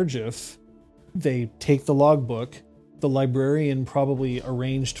in Argif, they take the logbook. The librarian probably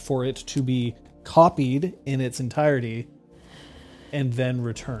arranged for it to be copied in its entirety and then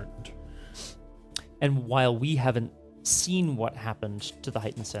returned. And while we haven't seen what happened to the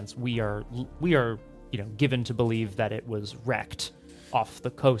heightened sense, we are given to believe that it was wrecked off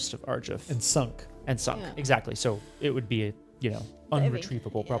the coast of Argif And sunk. and sunk. Yeah. Exactly. So it would be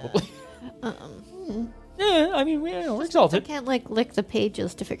unretrievable, probably. Um, Yeah, I mean, we're I exalted. can't lick the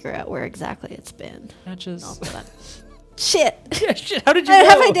pages to figure out where exactly it's been. Matches. Not that I'm- Shit. Yeah, shit. How did you I don't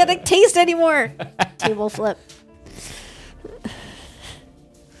have know? eidetic taste anymore. Table flip.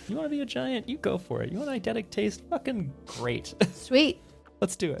 You want to be a giant? You go for it. You want eidetic taste? Fucking great. Sweet.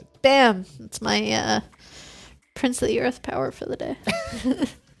 Let's do it. Bam. That's my Prince of the Earth power for the day.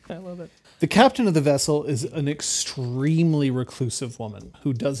 I love it. The captain of the vessel is an extremely reclusive woman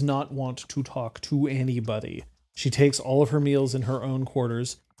who does not want to talk to anybody. She takes all of her meals in her own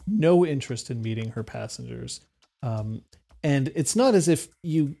quarters, no interest in meeting her passengers. And it's not as if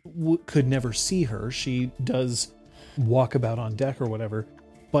you could never see her. She does walk about on deck or whatever,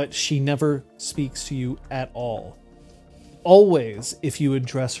 but she never speaks to you at all. Always, if you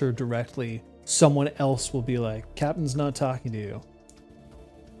address her directly, someone else will be like, Captain's not talking to you.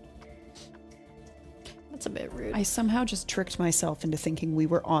 That's a bit rude. I somehow just tricked myself into thinking we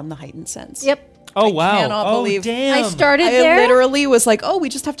were on the heightened sense. Yep. Oh, I wow. cannot Oh, believe- damn. I started I there. literally was like, oh, we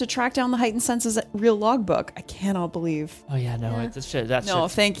just have to track down the heightened senses real logbook. I cannot believe. Oh, yeah, no. Yeah. It's shit. That No,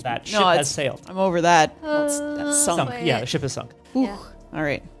 ship, thank you. That No, ship has it's- sailed. I'm over that. That's sunk. Sunk. Wait. Yeah, the ship is sunk. Ooh. Yeah. All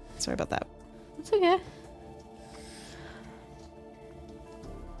right. Sorry about that. It's okay.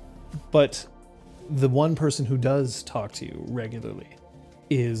 But the one person who does talk to you regularly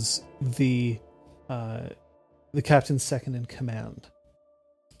is the captain's second in command,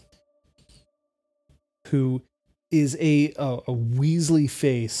 who is a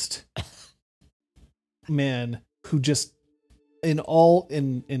Weasley-faced man who just, in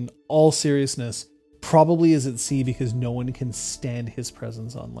all seriousness, probably is at sea because no one can stand his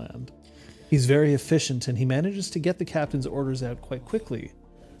presence on land. He's very efficient, and he manages to get the captain's orders out quite quickly,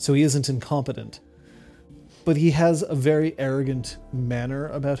 so he isn't incompetent. But he has a very arrogant manner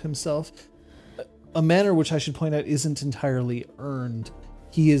about himself, a manner which I should point out isn't entirely earned.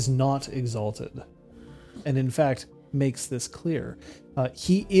 He is not exalted, and in fact makes this clear.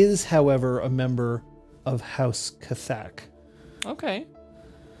 He is, however, a member of House Cathak. Okay.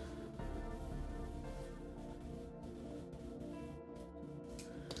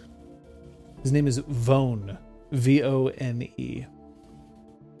 His name is Vone, Vone.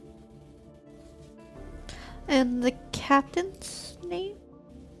 And the captain's name?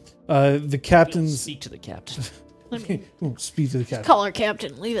 The captain's Speak to the captain. I mean, speak to the captain. call her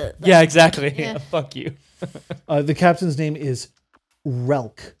captain. Leave it. Yeah, exactly. Yeah. Fuck you. The captain's name is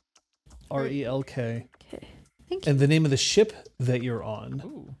Relk, R-E-L-K, Okay. Thank you. and the name of the ship that you're on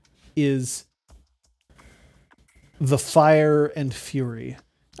Ooh. is the Fire and Fury.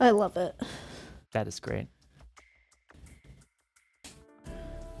 I love it. That is great.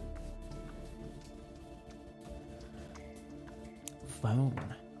 Phone.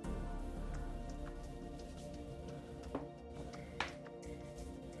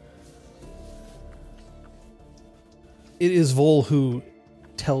 It is Vol who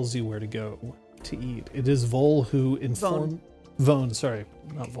tells you where to go to eat. It is Vol who Vone, sorry,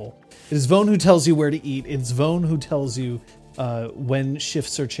 not Vol. It is Vone who tells you where to eat. It's Vone who tells you when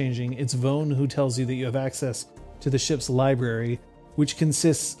shifts are changing. It's Vone who tells you that you have access to the ship's library, which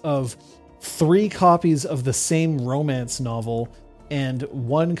consists of 3 copies of the same romance novel and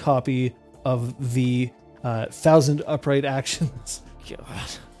 1 copy of the 1,000 Upright Actions. God.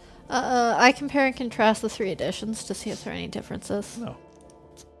 I compare and contrast the 3 editions to see if there are any differences. No.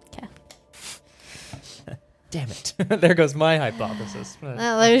 Okay. Damn it. There goes my hypothesis.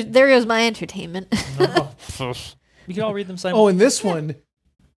 Well, there goes my entertainment. We can all read them Oh, and this one.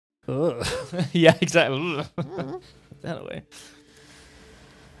 Ugh. Yeah, exactly. Put that away.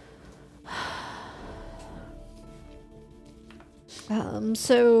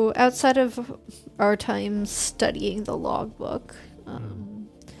 So outside of our time studying the logbook,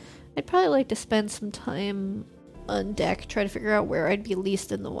 I'd probably like to spend some time on deck trying to figure out where I'd be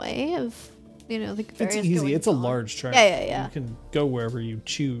least in the way of, the various It's easy. goings It's a on. large track. Yeah. You can go wherever you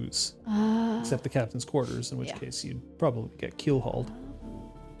choose, except the captain's quarters, in which Yeah. case you'd probably get keel hauled.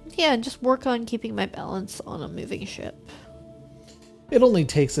 Yeah, and just work on keeping my balance on a moving ship. It only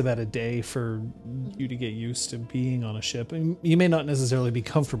takes about a day for you to get used to being on a ship. And you may not necessarily be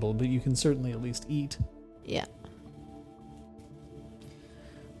comfortable, but you can certainly at least eat. Yeah.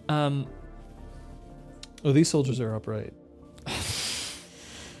 Oh, these soldiers are upright.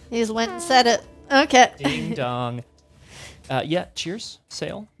 He just went and said it. Okay. Ding dong. Yeah, cheers,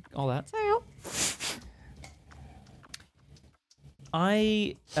 sail, all that.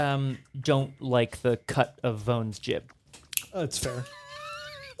 I don't like the cut of Vone's jib. That's fair.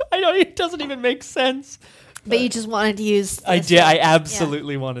 I know, it doesn't even make sense. But you just wanted to use I this did. I one.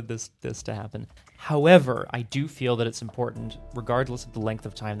 absolutely wanted this to happen. However, I do feel that it's important, regardless of the length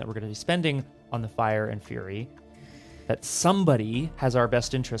of time that we're going to be spending on the Fire and Fury, that somebody has our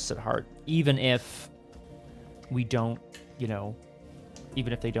best interests at heart, even if we don't,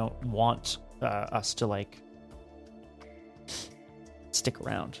 even if they don't want us to stick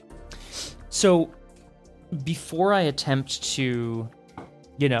around. So before I attempt to,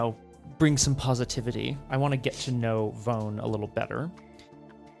 bring some positivity, I want to get to know Vone a little better.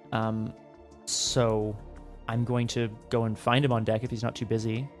 So I'm going to go and find him on deck if he's not too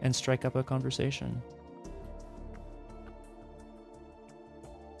busy and strike up a conversation.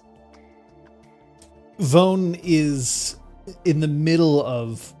 Vone is in the middle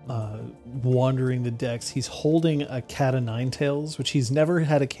of wandering the decks. He's holding a cat o' nine tails, which he's never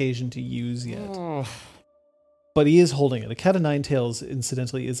had occasion to use yet. But he is holding it. A cat o' nine tails,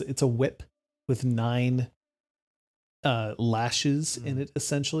 incidentally, it's a whip with 9 lashes in it,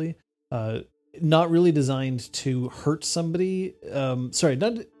 essentially. Not really designed to hurt somebody. Sorry,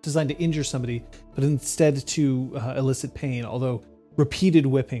 not designed to injure somebody, but instead to elicit pain, although repeated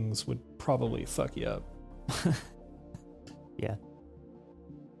whippings would probably fuck you up. Yeah.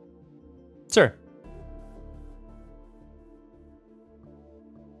 Sir.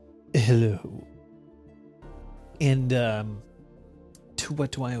 Hello. And to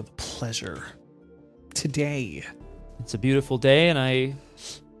what do I owe the pleasure today? It's a beautiful day, and I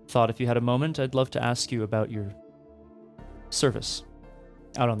thought if you had a moment, I'd love to ask you about your service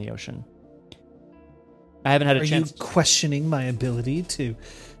out on the ocean. I haven't had a Are chance. you questioning my ability to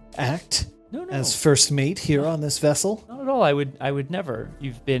act No. as first mate here on this vessel? Not at all. I would never.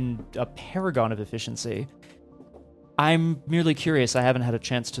 You've been a paragon of efficiency. I'm merely curious. I haven't had a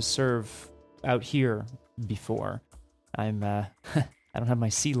chance to serve out here before. I don't have my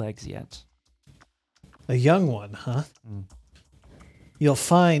sea legs yet. A young one, huh? Mm. You'll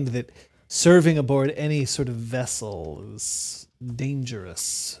find that serving aboard any sort of vessel is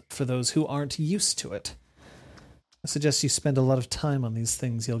dangerous for those who aren't used to it. I suggest you spend a lot of time on these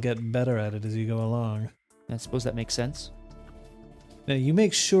things. You'll get better at it as you go along. I suppose that makes sense. Now, you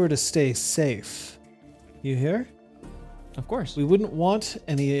make sure to stay safe. You hear? Of course. We wouldn't want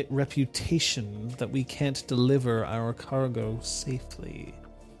any reputation that we can't deliver our cargo safely.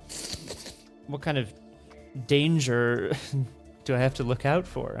 What kind of danger do I have to look out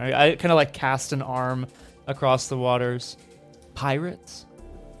for? I kind of cast an arm across the waters. Pirates?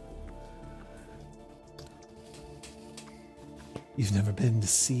 You've never been to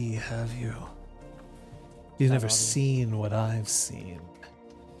sea, have you? You've Not never obvious. seen what I've seen.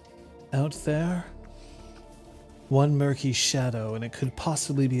 Out there, One murky shadow, and it could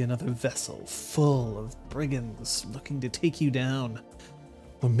possibly be another vessel full of brigands looking to take you down.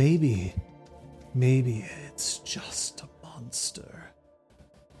 Or maybe it's just a monster.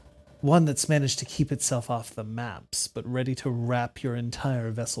 One that's managed to keep itself off the maps, but ready to wrap your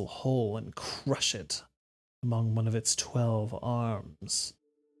entire vessel whole and crush it among one of its 12 arms.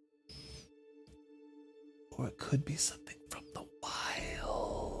 Or it could be something from the wild.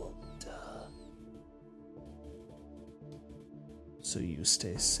 So you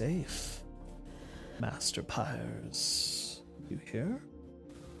stay safe, Master Pyres. You hear?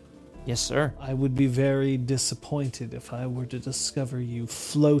 Yes, sir. I would be very disappointed if I were to discover you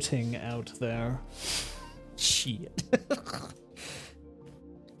floating out there. Shit.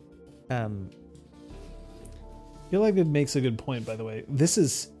 I feel like it makes a good point, by the way. This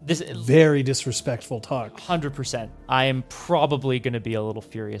is This very disrespectful talk. 100%. I am probably going to be a little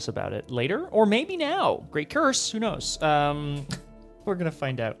furious about it later, or maybe now. Great curse. Who knows? We're going to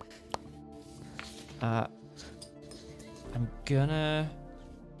find out. I'm gonna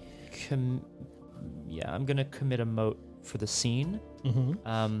I'm gonna commit a mote for the scene.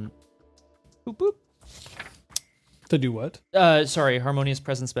 Mm-hmm. Boop boop. To do what? Sorry, harmonious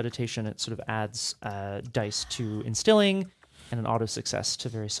presence meditation. It sort of adds dice to instilling and an auto success to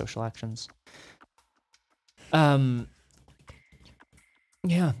various social actions.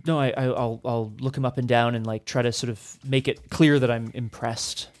 Yeah, no, I'll look him up and down and like try to sort of make it clear that I'm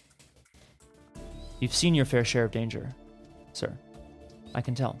impressed. You've seen your fair share of danger, sir. I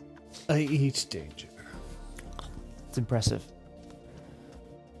can tell. I eat danger. It's impressive.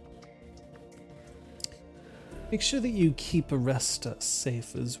 Make sure that you keep Aresta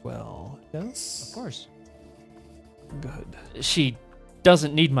safe as well. Yes? Of course. Good. She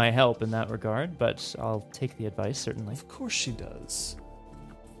doesn't need my help in that regard, but I'll take the advice, certainly. Of course she does.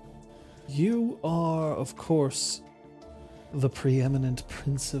 You are, of course, the preeminent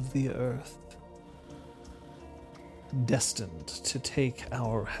prince of the earth, destined to take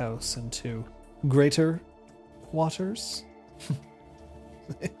our house into greater waters.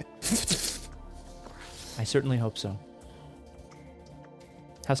 I certainly hope so.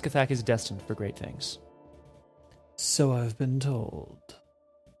 House Cathak is destined for great things. So I've been told.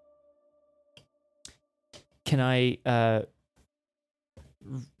 Can I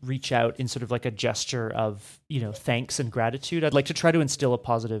reach out in sort of like a gesture of, thanks and gratitude? I'd like to try to instill a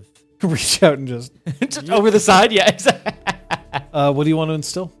positive... Reach out and just... over the side? Yeah, exactly. What do you want to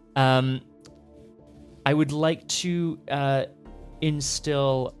instill? I would like to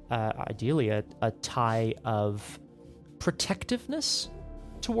instill, ideally, a tie of protectiveness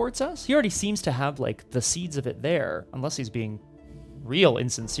towards us. He already seems to have, the seeds of it there, unless he's being real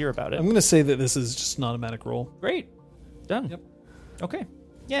insincere about it. I'm going to say that this is just an automatic roll. Great. Done. Yep. Okay.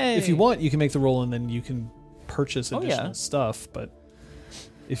 Yay. If you want, you can make the roll and then you can purchase additional yeah. stuff, but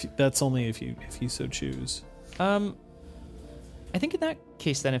that's only if you so choose. I think in that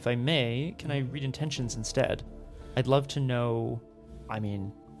case, then, if I may, can I read intentions instead? I'd love to know... I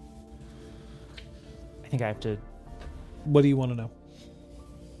think I have to... What do you want to know?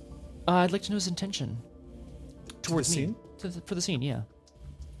 I'd like to know his intention. Towards the me. scene? For the scene, yeah.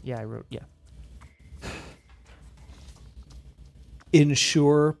 Yeah, I wrote, yeah.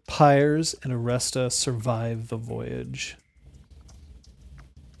 Ensure Pyres and Aresta survive the voyage.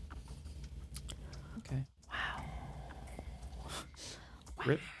 Okay. Wow.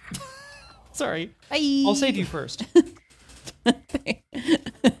 Rip. Sorry. Bye. I'll save you first.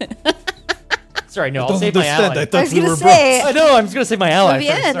 Sorry, no, I'll save my ally. I was gonna say, I know, I'm just going to save my ally first.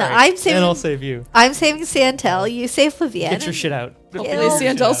 Lavienne, Sorry. I'm saving- And I'll save you. I'm saving Santel. You save Lavienne. Get your shit out. Hopefully Ew.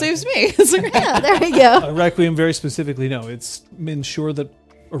 Sandel saves me. Yeah, there we go. Requiem very specifically, no. It's ensure that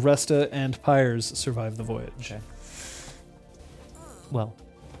Aresta and Pyres survive the voyage. Okay. Well,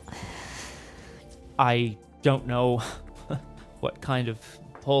 I don't know what kind of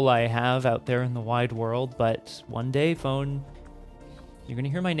pull I have out there in the wide world, but one day, Phone, you're going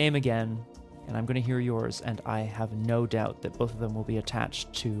to hear my name again, and I'm going to hear yours, and I have no doubt that both of them will be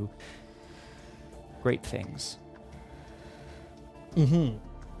attached to great things. Mm-hmm.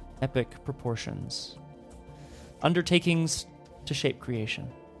 Epic proportions. Undertakings to shape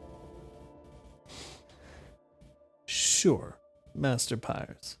creation. Sure, Master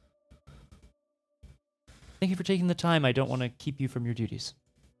Pyres. Thank you for taking the time. I don't want to keep you from your duties,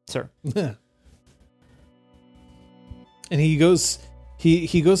 sir. And he goes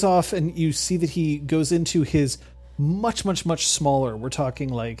off, and you see that he goes into his much, much, much smaller. We're talking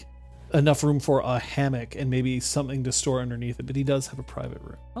like enough room for a hammock and maybe something to store underneath it, but he does have a private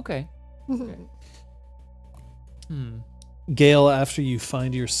room. Okay. Gale, after you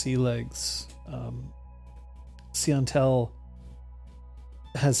find your sea legs, Siantel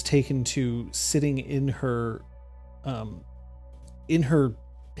has taken to sitting in her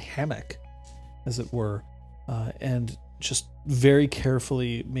hammock, as it were, and just very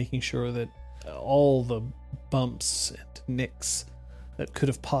carefully making sure that all the bumps and nicks that could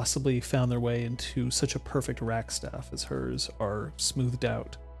have possibly found their way into such a perfect rack staff as hers are smoothed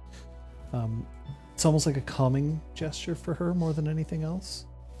out. It's almost like a calming gesture for her more than anything else.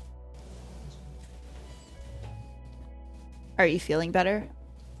 Are you feeling better?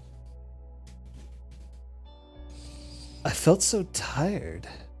 I felt so tired.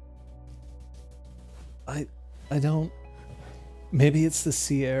 I don't... Maybe it's the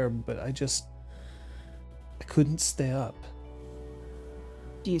sea air, but I couldn't stay up.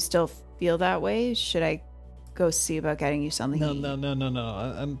 Do you still feel that way? Should I go see about getting you something?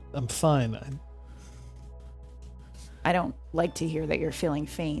 No. I'm fine. I don't like to hear that you're feeling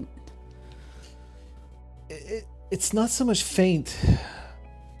faint. It's not so much faint.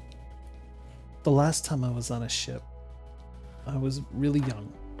 The last time I was on a ship, I was really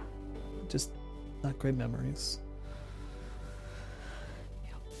young. Just not great memories.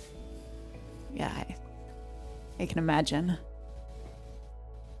 Yeah, I can imagine.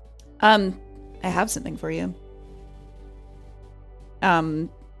 I have something for you. I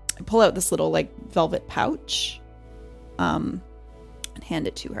pull out this little like velvet pouch, and hand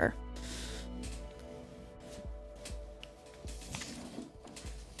it to her.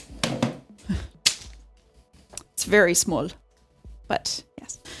 It's very small, but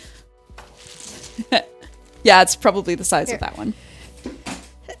yes. Yeah, it's probably the size of that one.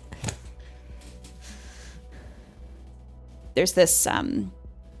 There's this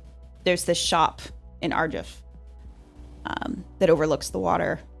shop in Argif that overlooks the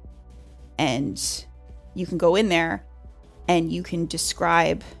water, and you can go in there and you can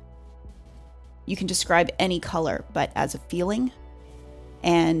describe any color but as a feeling,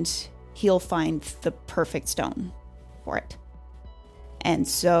 and he'll find the perfect stone for it. And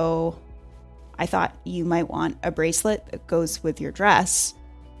so I thought you might want a bracelet that goes with your dress.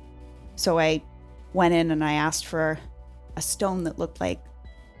 So I went in and I asked for a stone that looked like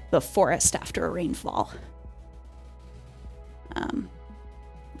the forest after a rainfall.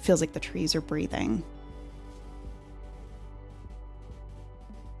 Feels like the trees are breathing.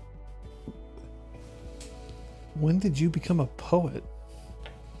 When did you become a poet?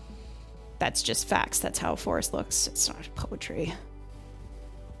 That's just facts. That's how a forest looks. It's not poetry.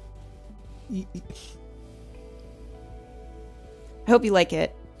 I hope you like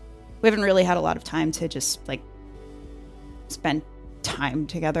it. We haven't really had a lot of time to just like spend time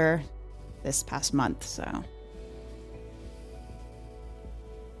together this past month, so.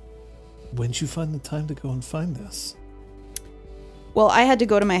 When'd you find the time to go and find this? Well, I had to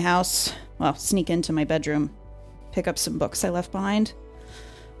go to my house, sneak into my bedroom, pick up some books I left behind.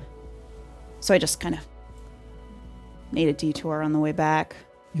 So I just kind of made a detour on the way back.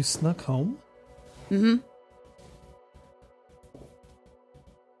 You snuck home? Mm-hmm.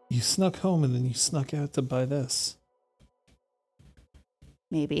 You snuck home and then you snuck out to buy this.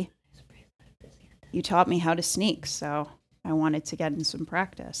 Maybe. You taught me how to sneak, so I wanted to get in some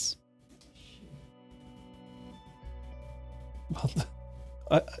practice. Well,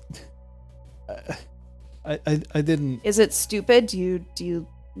 I didn't. Is it stupid? Do you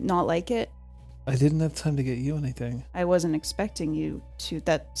not like it? I didn't have time to get you anything. I wasn't expecting you to.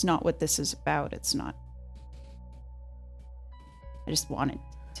 That's not what this is about. It's not. I just wanted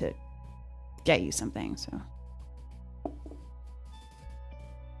to get you something, so.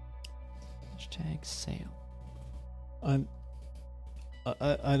 #sale. I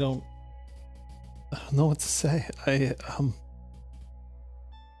don't know what to say.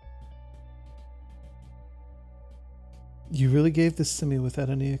 You really gave this to me without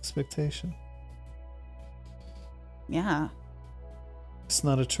any expectation. Yeah. It's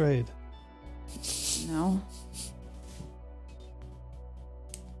not a trade. No.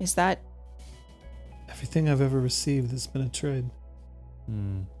 Is that? Everything I've ever received has been a trade.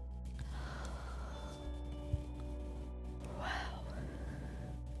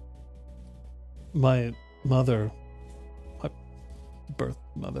 My mother, my birth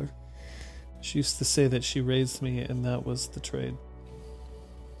mother, she used to say that she raised me and that was the trade.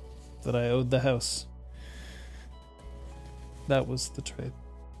 That I owed the house. That was the trade.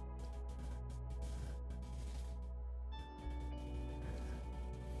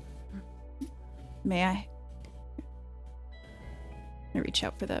 May I? I reach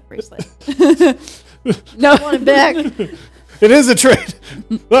out for that bracelet. No. I want it back. It is a trade!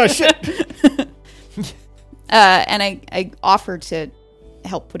 Oh, shit! And I offer to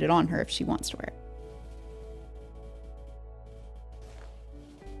help put it on her if she wants to wear it.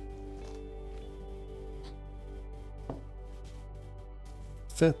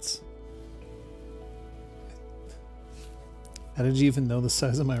 fits. How did you even know the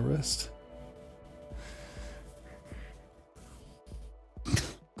size of my wrist? Come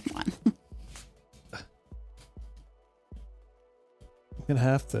on. I'm gonna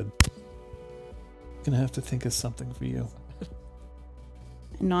have to think of something for you.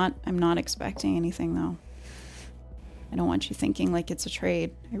 I'm not expecting anything though. I don't want you thinking like it's a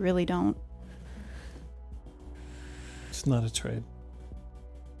trade. I really don't. It's not a trade.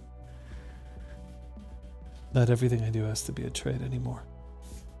 Not everything I do has to be a trade anymore.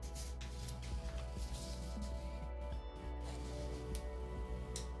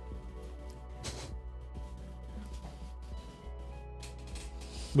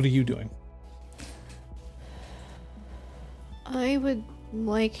 What are you doing? I would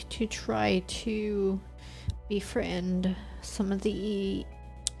like to try to befriend some of the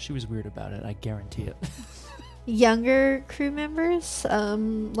She was weird about it, I guarantee it. younger crew members,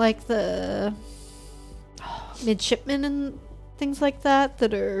 like the midshipmen and things like that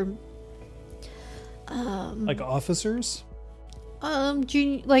are Like officers?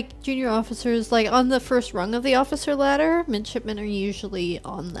 junior officers, like on the first rung of the officer ladder. Midshipmen are usually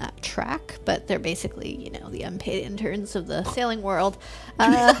on that track, but they're basically, the unpaid interns of the sailing world.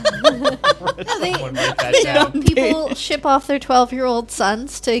 Someone write that down. People ship off their 12-year-old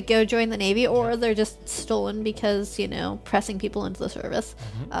sons to go join the Navy, or they're just stolen because, pressing people into the service.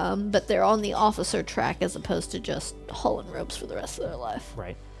 But they're on the officer track as opposed to just hauling ropes for the rest of their life.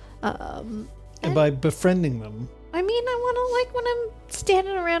 Right. And by befriending them, I mean, I want to, when I'm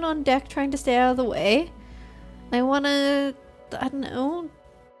standing around on deck trying to stay out of the way, I want to, I don't know,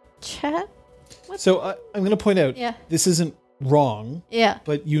 chat. so I'm going to point out, Yeah. this isn't wrong, Yeah.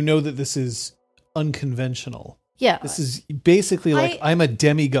 but you know that this is unconventional. Yeah. This is basically like I'm a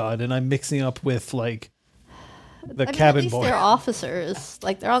demigod and I'm mixing up with like the cabin at least boy. they're officers.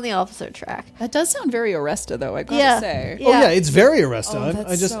 They're on the officer track. That does sound very Arresta though, I gotta Yeah. say. Oh yeah, it's very Arresta. Oh,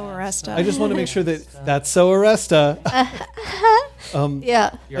 that's I just so Arresta. I just want to make sure that that's so Arresta.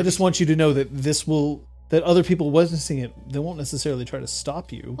 Yeah. I just want you to know that that other people witnessing it, they won't necessarily try to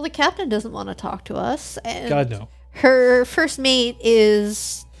stop you. Well, the captain doesn't want to talk to us, and God no. her first mate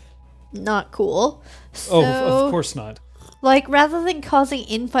is not cool. So, Oh, of course not. rather than causing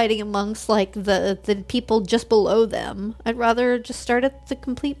infighting amongst the people just below them, I'd rather just start at the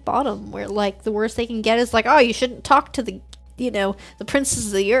complete bottom, where the worst they can get is oh, you shouldn't talk to the the princes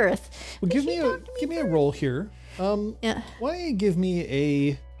of the earth. Well, give me a roll here. Yeah. Why don't you give me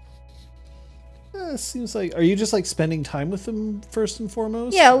a? Seems like, are you just spending time with them first and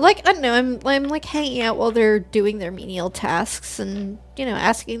foremost? Yeah, I don't know. I'm hanging out while they're doing their menial tasks, and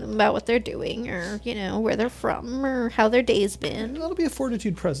asking them about what they're doing, or where they're from, or how their day's been. That'll be a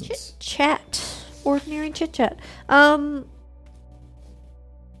fortitude presence. Chat, ordinary chit chat.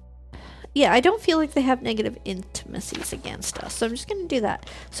 Yeah, I don't feel like they have negative intimacies against us, so I'm just gonna do that.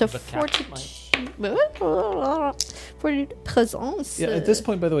 So The captain fortitude presence. Yeah. At this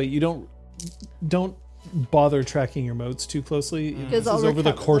point, by the way, you don't bother tracking your motes too closely. This I'll is over the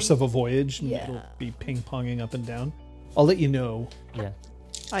recover course them. of a voyage, and Yeah. it'll be ping-ponging up and down. I'll let you know. Yeah.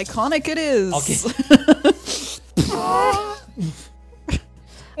 Iconic it is.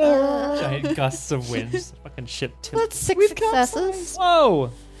 Giant gusts of wind. Just fucking ship tilt. That's 6 We've successes.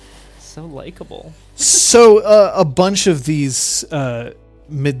 Whoa! So likable. So a bunch of these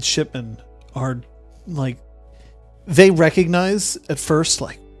midshipmen are they recognize at first,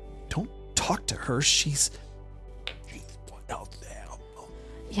 don't talk to her. She's out there.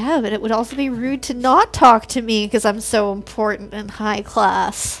 Yeah, but it would also be rude to not talk to me because I'm so important and high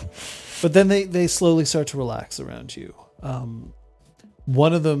class. But then they slowly start to relax around you.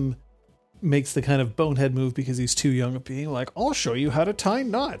 One of them makes the kind of bonehead move because he's too young of being I'll show you how to tie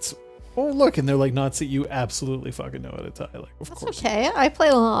knots. Oh, look, and they're knots that you absolutely fucking know how to tie. Of That's course. okay. I play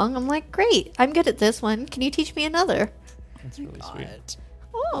along. I'm great. I'm good at this one. Can you teach me another? That's really sweet.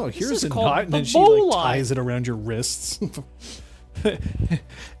 Oh, This here's is a called knot, and the then she bowline. ties it around your wrists.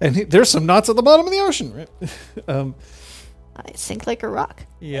 And there's some knots at the bottom of the ocean, right? I sink like a rock.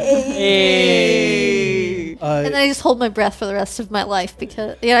 Yeah. Hey. And then I just hold my breath for the rest of my life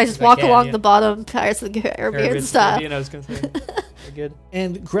because I just I walk can, along yeah. the bottom, Pirates of the Caribbean style. I was gonna say. Very good.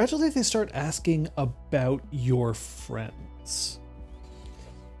 And gradually they start asking about your friends.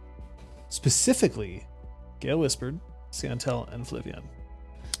 Specifically, Gale Whispered, Santel, and Flivian.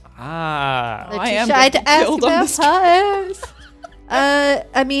 Ah. They're I too am shy getting to ask killed on about this pirates.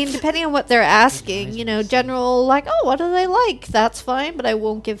 I mean, depending on what they're asking, general, oh, what do they like? That's fine, but I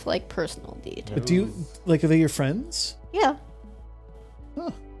won't give, personal details. But do you, are they your friends? Yeah.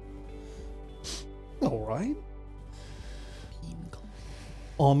 All right.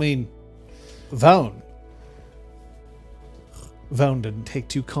 I mean, Vaughn. Vaughn didn't take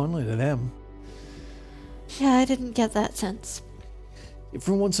too kindly to them. Yeah, I didn't get that sense.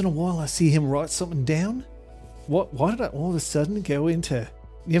 Every once in a while I see him write something down. Why did I all of a sudden go into...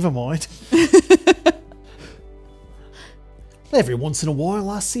 Never mind. Every once in a while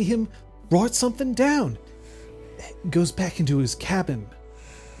I see him write something down. Goes back into his cabin.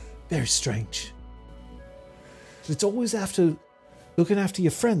 Very strange. It's always after looking after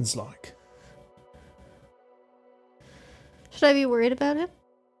your friends, like. Should I be worried about him?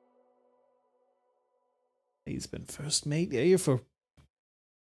 He's been first mate here for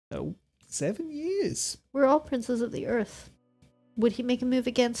 7 years. We're all princes of the earth. Would he make a move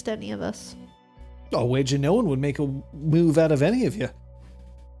against any of us? I'll wager no one would make a move out of any of you.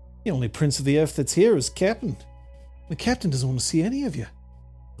 The only prince of the earth that's here is Captain. The captain doesn't want to see any of you.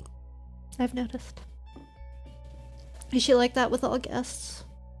 I've noticed. Is she like that with all guests?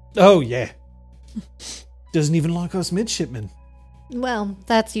 Oh, yeah. Doesn't even like us midshipmen. Well,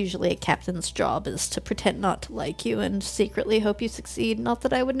 that's usually a captain's job, is to pretend not to like you and secretly hope you succeed. Not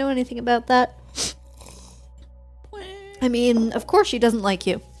that I would know anything about that. I mean, of course she doesn't like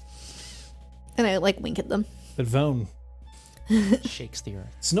you. And I, wink at them. But Vaughn, Shakes the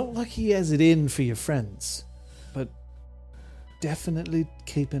earth. it's not like he has it in for your friends. But definitely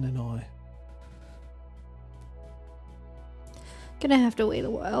keeping an eye. Gonna have to wait a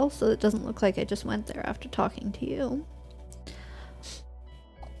while, so it doesn't look like I just went there after talking to you.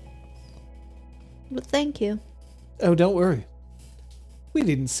 But thank you. Oh, don't worry. We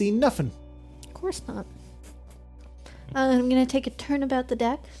didn't see nothing. Of course not. I'm gonna take a turn about the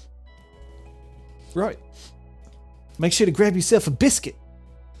deck. Right. Make sure to grab yourself a biscuit.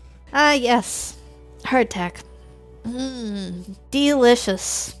 Ah, yes. Hardtack.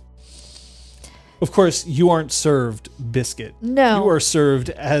 Delicious. Of course, you aren't served biscuit. No. You are served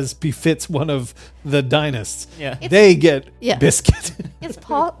as befits one of the dynasts. Yeah. They get Yeah. biscuit. It's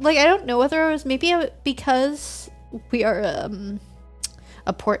I don't know whether it was because we are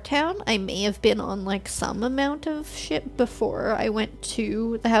a port town. I may have been on some amount of ship before I went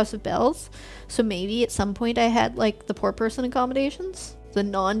to the House of Bells. So maybe at some point I had the poor person accommodations, the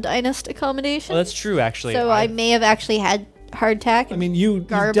non-dynast accommodations. Well, that's true, actually. So I may have actually had hardtack. I mean, you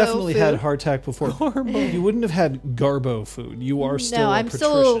Garbo definitely had food. hardtack before. You wouldn't have had Garbo food. You are still no, a I'm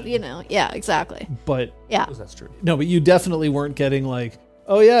patrician. still, yeah, exactly. But Yeah. that's true. no, but you definitely weren't getting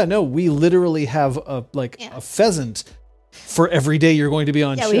oh yeah, no, we literally have a Yeah. a pheasant for every day you're going to be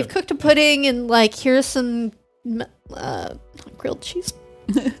on Yeah, ship. we've cooked a pudding and here's some grilled cheese.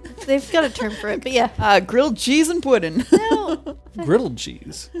 They've got a term for it, but yeah. Grilled cheese and pudding. No, Griddled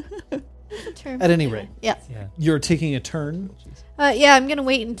cheese. there's a term At for any it. rate. Yeah. Yeah. You're taking a turn. Yeah, I'm gonna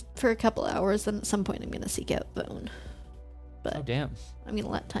wait for a couple hours, and at some point I'm gonna seek out Bone. But Oh, damn. I'm gonna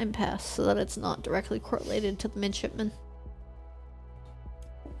let time pass so that it's not directly correlated to the midshipman.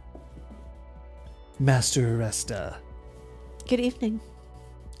 Master Aresta. Good evening.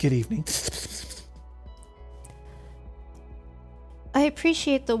 Good evening. I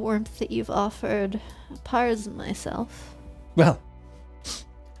appreciate the warmth that you've offered Pars and myself. Well,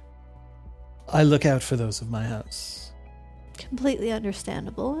 I look out for those of my house. Completely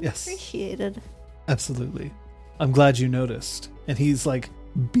understandable and Yes. appreciated. Absolutely. I'm glad you noticed. And he's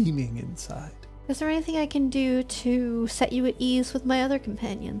beaming inside. Is there anything I can do to set you at ease with my other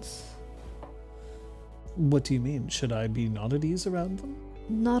companions? What do you mean? Should I be not at ease around them?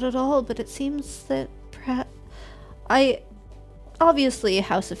 Not at all, but it seems that perhaps obviously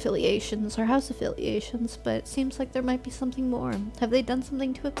house affiliations are house affiliations, but it seems like there might be something more. Have they done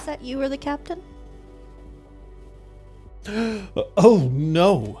something to upset you or the captain? Oh,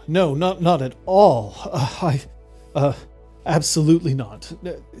 no. No, not at all. Absolutely not.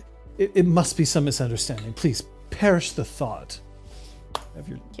 It must be some misunderstanding. Please, perish the thought. Have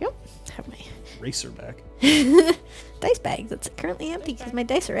your Yep. Have my racer back. dice bag that's currently empty because my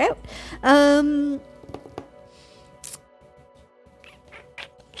dice are out.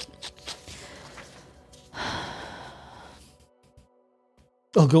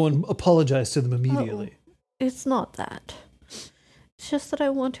 I'll go and apologize to them immediately. It's not that. It's just that I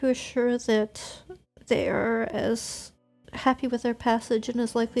want to assure that they are as happy with their passage and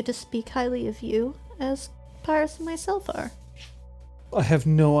as likely to speak highly of you as Pyrus and myself are. I have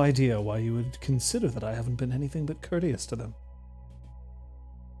no idea why you would consider that I haven't been anything but courteous to them.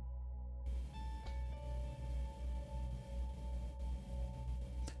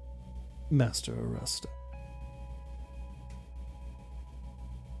 Master Aresta.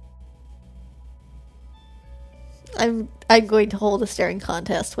 I'm going to hold a staring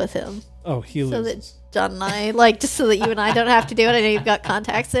contest with him. Oh, he So loses. John and I, like, just so that you and I don't have to do it. I know you've got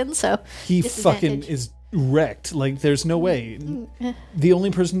contacts in, so He fucking disadvantage. is wrecked. Like, there's no way. The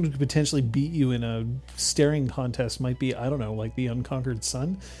only person who could potentially beat you in a staring contest might be, I don't know, like the Unconquered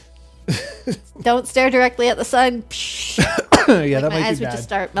Sun. Don't stare directly at the sun. Yeah, Like, that my might eyes be would bad. just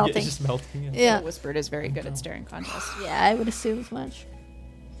start Yeah, melting. it's just melting. Yeah. Yeah, Whispered is very good at staring contests. yeah, I would assume as much.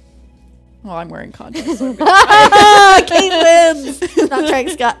 Well, I'm wearing contacts. So Kate wins. Not trying,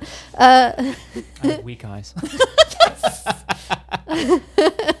 Scott. I have weak eyes.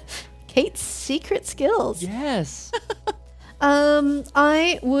 Kate's secret skills. Yes.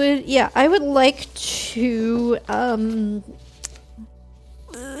 I would like to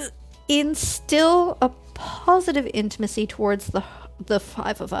instill a positive intimacy towards the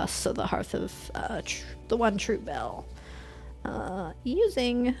five of us, so the hearth of the one true bell,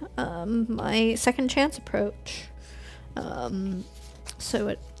 using my second chance approach. So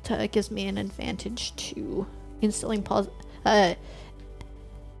it gives me an advantage to instilling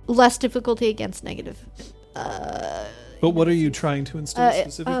less difficulty against negative. But what are you trying to instill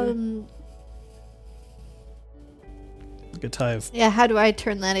specifically? Like a tie of Yeah, how do I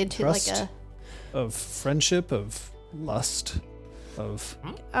turn that into Trust? like a? of friendship, of lust, of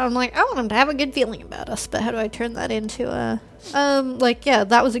I'm like, I want him to have a good feeling about us, but how do I turn that into a? Like, yeah,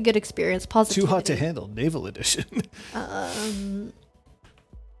 that was a good experience. Positivity. too hot to handle, naval edition. They're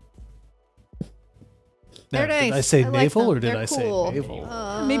Now, did nice. I say I like naval them. or did They're I cool. say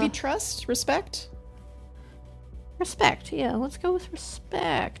naval? maybe trust, respect. Respect. Yeah, let's go with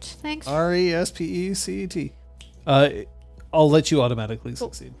respect. Thanks. RESPECT. I'll let you automatically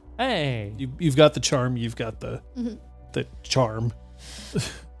succeed. Hey. You've got the charm. You've got the charm.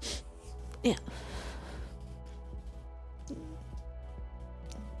 Yeah.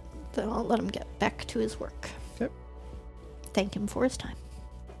 Then I'll let him get back to his work. Okay. Thank him for his time.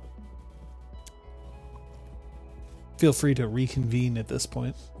 Feel free to reconvene at this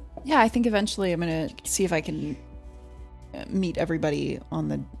point. Yeah, I think eventually I'm gonna see if I can meet everybody on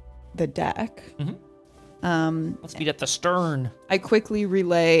the deck. Let's meet at the stern. I quickly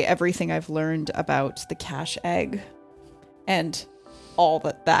relay everything I've learned about the cache egg and all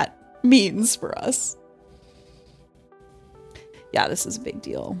that means for us. Yeah, this is a big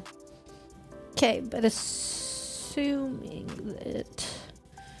deal. Okay, but assuming that.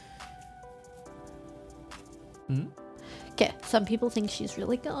 Okay, some people think she's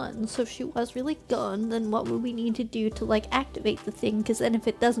really gone. So if she was really gone, then what would we need to do to like activate the thing? Because then if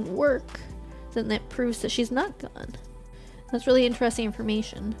it doesn't work, then that proves that she's not gone. That's really interesting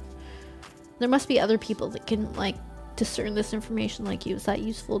information. There must be other people that can like discern this information like you. Is that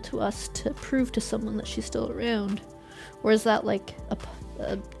useful to us to prove to someone that she's still around? Or is that like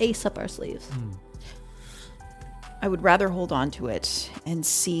a ace up our sleeves? I would rather hold on to it and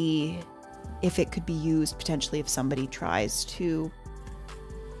see if it could be used potentially if somebody tries to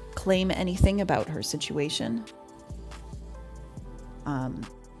claim anything about her situation.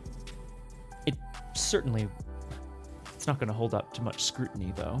 It certainly. It's not going to hold up to much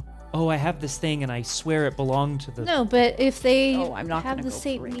scrutiny, though. Oh, I have this thing, and I swear it belonged to the. No, but if they Oh, I'm not have gonna the go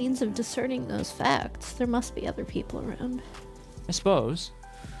same crazy. means of discerning those facts, there must be other people around. I suppose.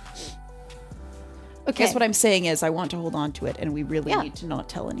 I guess what I'm saying is I want to hold on to it, and we really Yeah. need to not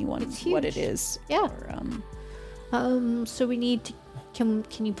tell anyone It's what it huge. is. Yeah. Or, So we need to. Can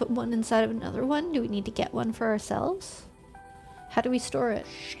you put one inside of another one? Do we need to get one for ourselves? How do we store it?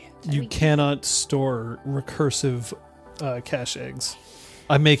 You cannot store recursive cache eggs.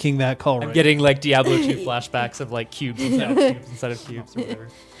 I'm making that call right. I'm getting like Diablo 2 flashbacks of like cubes inside of cubes inside of cubes or whatever.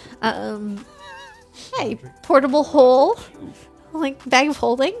 Hey, portable hole, like bag of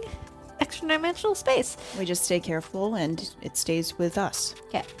holding, extra dimensional space. we just stay careful, and it stays with us.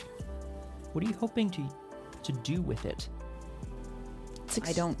 Okay. What are you hoping to do with it?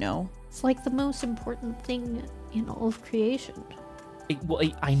 I don't know. It's like the most important thing in all of creation.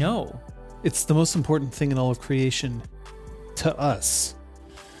 I know. It's the most important thing in all of creation to us.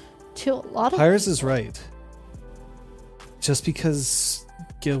 To a lot of Pyres is right. Just because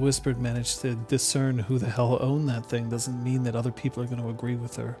Gil Whispered managed to discern who the hell owned that thing doesn't mean that other people are going to agree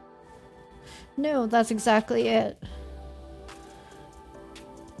with her. No, that's exactly it.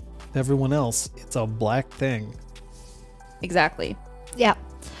 Everyone else, it's a black thing. Exactly. Yeah.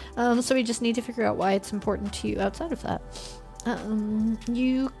 So we just need to figure out why it's important to you outside of that.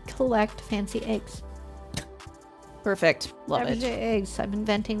 You collect fancy eggs. Perfect. Love Everyday it. eggs. I'm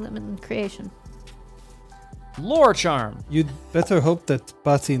inventing them in creation. Lore charm. You'd better hope that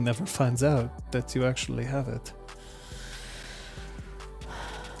Bati never finds out that you actually have it.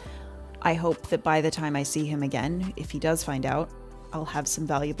 I hope that by the time I see him again, if he does find out, I'll have some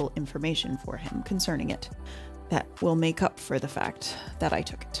valuable information for him concerning it that will make up for the fact that I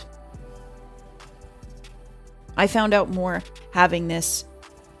took it. I found out more having this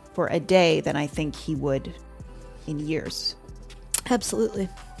for a day than I think he would in years. Absolutely.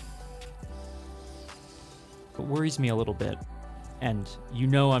 What worries me a little bit, and you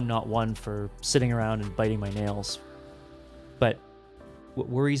know I'm not one for sitting around and biting my nails, but what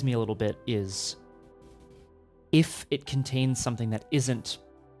worries me a little bit is if it contains something that isn't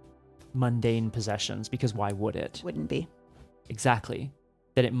mundane possessions, because why would it? Wouldn't be. Exactly.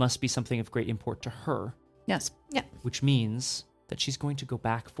 That it must be something of great import to her, Yes. Yeah. which means that she's going to go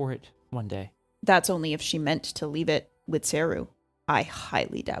back for it one day. That's only if she meant to leave it with Seru. I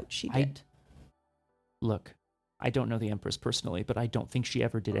highly doubt she did. Look, I don't know the Empress personally, but I don't think she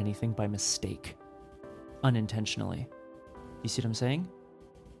ever did anything by mistake. Unintentionally. You see what I'm saying?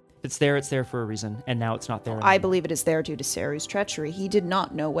 If it's there for a reason, and now it's not there I anymore. believe it is there due to Seru's treachery. He did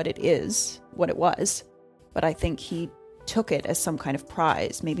not know what it was, but I think he took it as some kind of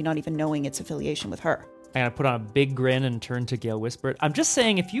prize, maybe not even knowing its affiliation with her. I'm gonna put on a big grin and turn to Gale Whisper. I'm just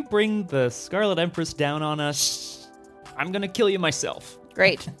saying, if you bring the Scarlet Empress down on us, I'm gonna kill you myself.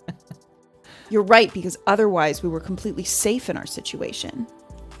 Great. You're right, because otherwise we were completely safe in our situation.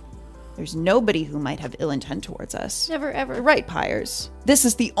 There's nobody who might have ill intent towards us. Never ever. You're right, Pyres. This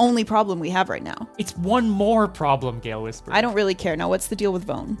is the only problem we have right now. It's one more problem, Gale Whisper. I don't really care. Now, what's the deal with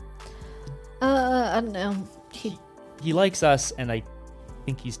Vone? I don't know. He likes us, and I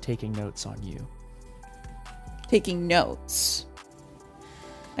think he's taking notes on you. Taking notes.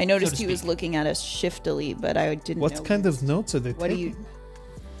 I noticed So to he was speak. looking at us shiftily, but I didn't know. What kind of notes are they What do taking? you...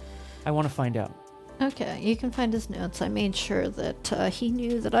 I want to find out. Okay, you can find his notes. I made sure that he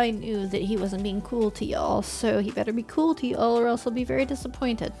knew that I knew that he wasn't being cool to y'all, so he better be cool to y'all or else he'll be very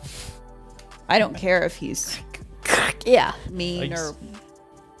disappointed. I don't care if he's Yeah. mean Nice. or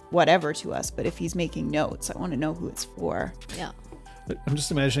whatever to us, but if he's making notes, I want to know who it's for. Yeah. I'm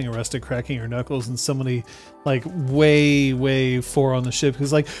just imagining Arrested cracking her knuckles and somebody like way far on the ship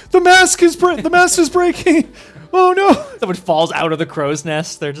who's like, the mask is breaking. Oh no! Someone falls out of the crow's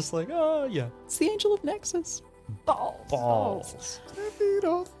nest. They're just like, oh, yeah. It's the Angel of Nexus. Balls.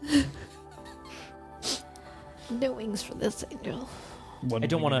 No wings for this angel. One I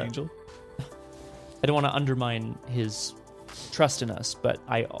don't winged wanna- angel. I don't want to undermine his trust in us, but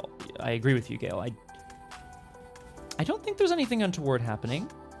I agree with you, Gale. I don't think there's anything untoward happening.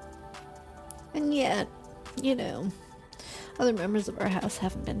 And yet, you know, other members of our house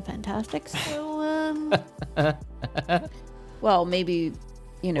haven't been fantastic, so, Well, maybe,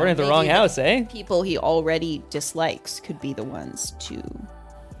 you know, We're in the maybe wrong house, eh? people he already dislikes could be the ones to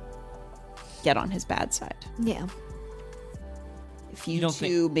get on his bad side. yeah. If You you, don't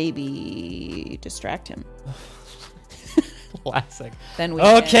two maybe distract him, Classic. then we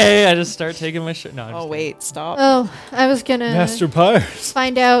Okay, I just start taking my shirt. No, I'm Can... just Oh kidding. wait, stop. Oh, I was gonna Master Pyres.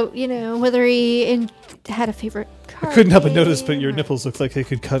 find out, you know, whether he had a favorite card. I couldn't help but notice, but game your or- nipples look like they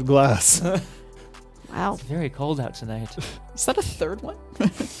could cut glass. Wow. It's very cold out tonight. Is that a third one?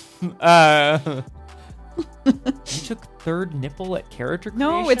 You took third nipple at character creation?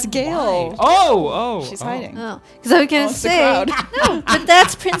 No, it's Gale. Why? Oh. She's oh. hiding. Oh, because I was gonna Oh, it's the say crowd. no, but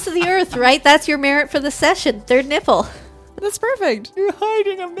that's Prince of the Earth, right? That's your merit for the session. Third nipple. That's perfect. You're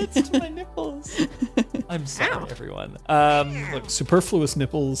hiding amidst my nipples. I'm sorry, everyone. Look, Superfluous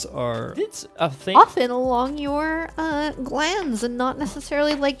nipples are. it's a thing. Often along your glands, and not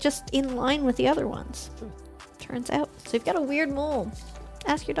necessarily like just in line with the other ones. Turns out, so you've got a weird mole.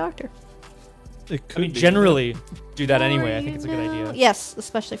 Ask your doctor. It I could mean, be. generally do that Or, anyway. I you think it's a good know- idea. Yes,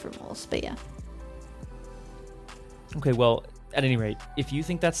 especially for moles. But yeah. Okay, well, at any rate, if you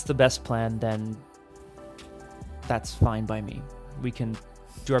think that's the best plan, then that's fine by me. We can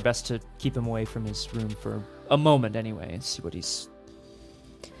do our best to keep him away from his room for a moment anyway, and see what he's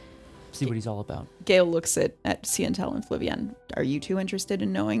all about. Gale looks at Ciantel and Flavian. Are you two interested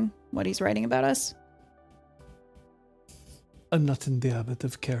in knowing what he's writing about us? I'm not in the habit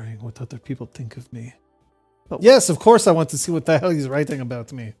of caring what other people think of me. But Yes, of course I want to see what the hell he's writing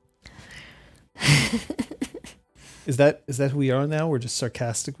about me. Is that who we are now? We're just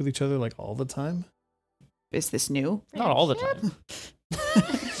sarcastic with each other like all the time? is this new? Not all the time.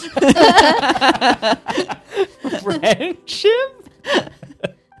 Friendship?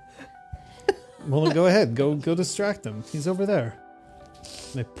 Well, then go ahead. Go distract him. He's over there.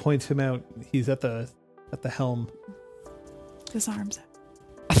 And I point him out. He's at the helm. His arms.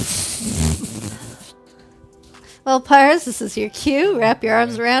 Well, Pyres, this is your cue. Wrap your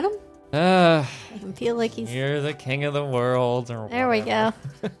arms around him. Uh, Make him feel like he's. you're the king of the world. Or There we whatever.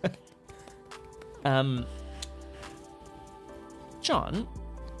 go. John.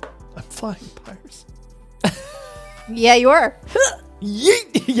 I'm flying pyres. Yeah, you are.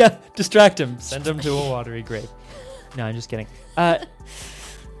 Yeet! Yeah, distract him. Send him to a watery grave. No, I'm just kidding.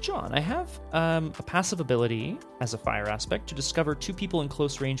 John, I have a passive ability as a fire aspect to discover two people in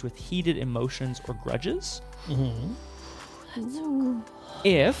close range with heated emotions or grudges.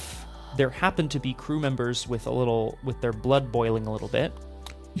 If there happen to be crew members with their blood boiling a little bit.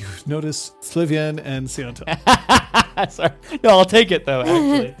 You've noticed Slivian and Sianta. Sorry. No, I'll take it though,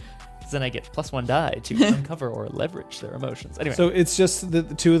 actually. 'Cause then I get +1 die to uncover or leverage their emotions. Anyway. So it's just that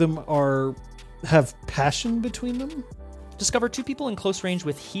the two of them have passion between them? Discover two people in close range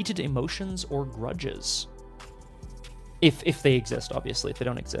with heated emotions or grudges. If they exist, obviously. If they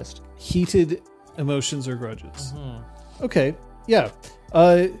don't exist. Heated emotions or grudges. Mm-hmm. Okay, yeah.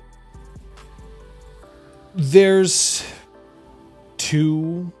 There's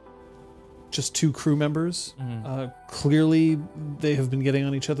two crew members. Clearly, they have been getting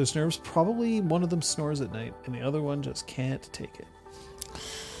on each other's nerves. Probably one of them snores at night, and the other one just can't take it.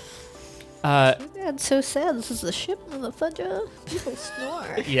 That's so sad. This is the ship of the Fudger. People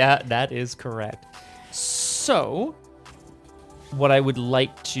snore. Yeah, that is correct. So, what I would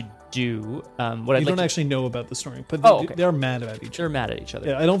like to do, You don't actually know about the snoring, but okay. they're mad about each They're other. mad at each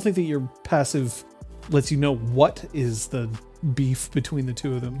other. Yeah, I don't think that your passive lets you know what is the beef between the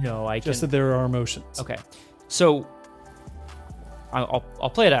two of them. No, I Just can. that there are emotions. Okay, so I'll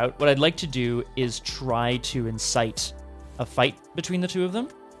play it out. What I'd like to do is try to incite a fight between the two of them,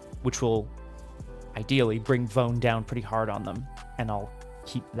 which will ideally bring Vone down pretty hard on them, and I'll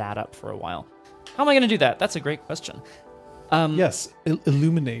keep that up for a while. How am I going to do that? That's a great question. Yes,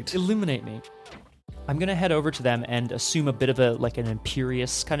 illuminate. Illuminate me. I'm going to head over to them and assume a bit of an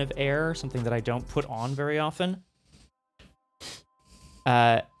imperious kind of air, something that I don't put on very often.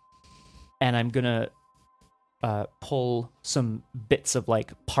 And I'm going to pull some bits of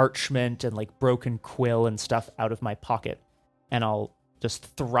parchment and broken quill and stuff out of my pocket, and I'll just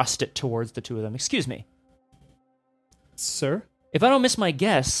thrust it towards the two of them. Excuse me. Sir? If I don't miss my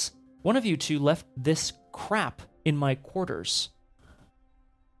guess, one of you two left this crap in my quarters.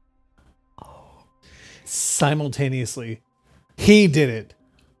 Simultaneously. He did it.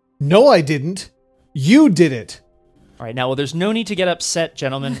 No, I didn't. You did it. All right, now, well, there's no need to get upset,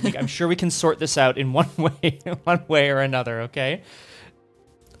 gentlemen. I'm sure we can sort this out in one way or another, okay?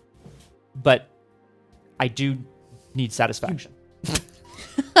 But I do need satisfaction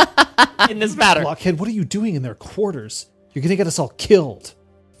in this matter. Blockhead, what are you doing in their quarters? You're going to get us all killed.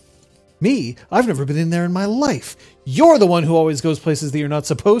 Me? I've never been in there in my life. You're the one who always goes places that you're not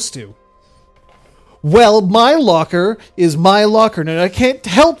supposed to. Well, my locker is my locker, and I can't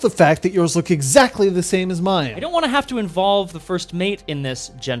help the fact that yours look exactly the same as mine. I don't want to have to involve the first mate in this,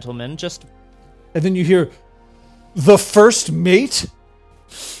 gentlemen. Just And then you hear, the first mate?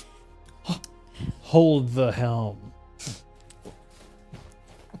 Hold the helm.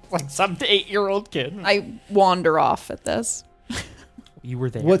 like some 8-year-old kid. I wander off at this. You were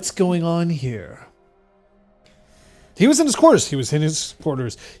there. What's going on here? He was in his quarters. He was in his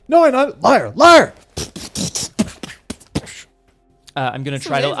quarters. No, I'm not. Liar, liar. I'm gonna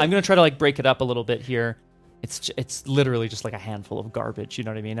try to break it up a little bit here. It's literally just like a handful of garbage. You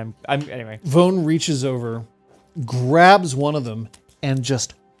know what I mean? I'm anyway. Vone reaches over, grabs one of them, and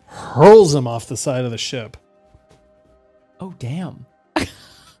just hurls him off the side of the ship. Oh damn!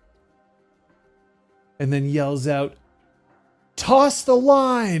 And then yells out, "Toss the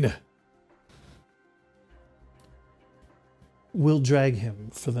line!" We'll drag him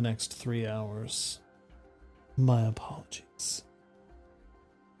for the next 3 hours. My apologies.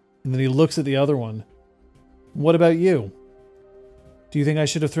 And then he looks at the other one. What about you? Do you think I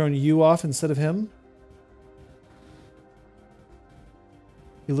should have thrown you off instead of him?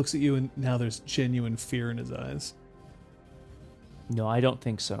 He looks at you and now there's genuine fear in his eyes. No, I don't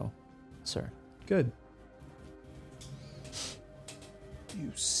think so, sir. Good.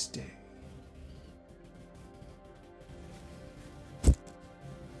 You stay.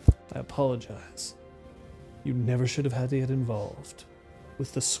 I apologize. You never should have had to get involved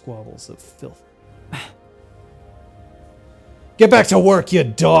with the squabbles of filth. Get back to work, you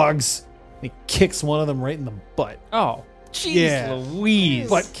dogs! And he kicks one of them right in the butt. Oh, jeez, Yeah. Louise!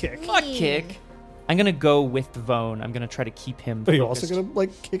 Butt kick. Butt kick. I'm gonna go with Vone. I'm gonna try to keep him. Are you also focused. gonna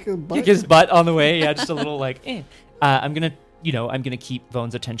kick his butt? Kick his butt on the way? Yeah, just a little I'm gonna keep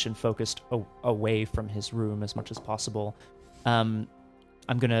Vone's attention focused away from his room as much as possible.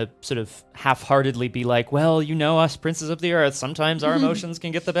 I'm gonna sort of half-heartedly be like, well, us princes of the earth, sometimes our emotions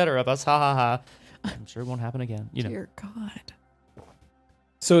can get the better of us. Ha ha ha. I'm sure it won't happen again. Dear God.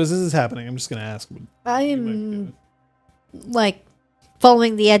 So as this is happening, I'm just gonna ask him. I'm like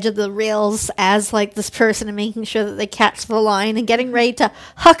following the edge of the rails as like this person and making sure that they catch the line and getting ready to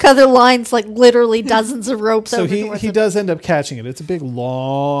huck other lines like literally dozens of ropes So over he towards them. does end up catching it. It's a big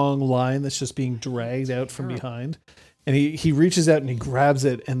long line that's just being dragged out from behind. And he reaches out and he grabs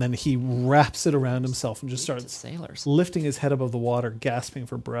it and then he wraps it around himself and just starts Sailors. lifting his head above the water, gasping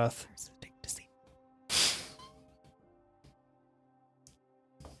for breath.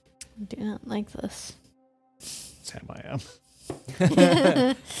 I do not like this. Sam I am.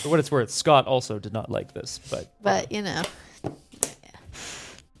 For what it's worth, Scott also did not like this, but But, you know,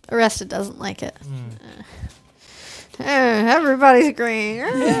 Arrested doesn't like it. Everybody's agreeing.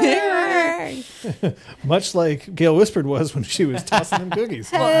 Much like Gail Whispered was when she was tossing them cookies.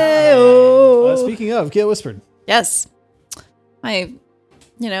 Speaking of, Gail Whispered. Yes. I,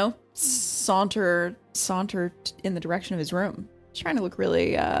 saunter in the direction of his room. Trying to look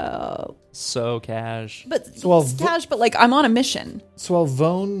really, so cash. but Well, cash, but like I'm on a mission. So while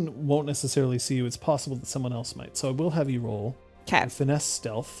Vone won't necessarily see you, it's possible that someone else might. So I will have you roll Okay. finesse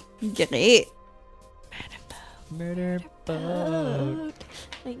stealth. Great. Murder boat.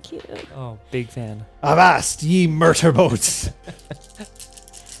 Thank you. Oh, big fan. Avast, ye murder boats!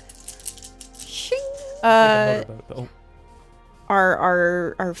 Motorboat. Oh,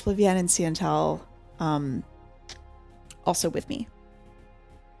 Are Flavienne and Ciantel also with me?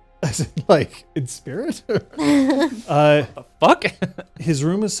 As in, like, in spirit? fuck. His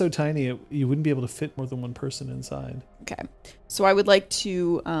room is so tiny, you wouldn't be able to fit more than one person inside. Okay. So I would like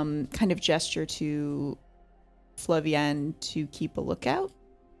to kind of gesture to Flavienne to keep a lookout.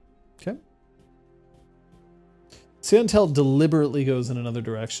 Okay. Ciantel deliberately goes in another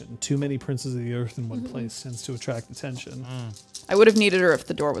direction. Too many princes of the earth in one place tends to attract attention. I would have needed her if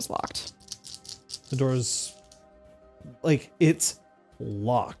the door was locked. The door's like it's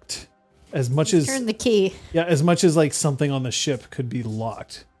locked. As much as Turn the key. as much as like something on the ship could be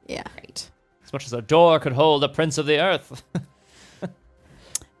locked. Yeah. Right. As much as a door could hold a prince of the earth.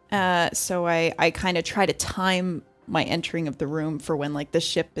 So I kind of try to time my entering of the room for when like the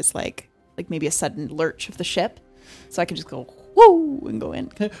ship is like maybe a sudden lurch of the ship, so I can just go whoo and go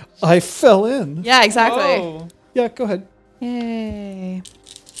in. I fell in. Yeah, exactly. Oh. Yeah, go ahead. Yay!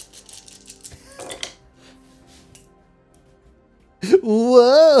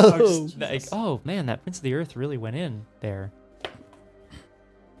 Whoa! Like, oh man, that prince of the earth really went in there.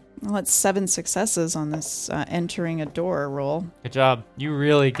 Well, that's 7 successes on this entering a door roll. Good job. You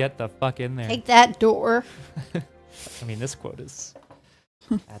really get the fuck in there. Take that door. I mean, this quote is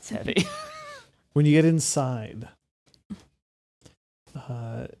that's heavy. When you get inside,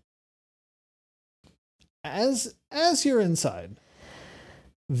 as you're inside,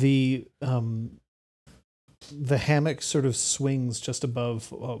 the hammock sort of swings just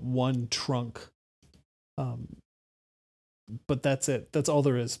above one trunk, but that's it. That's all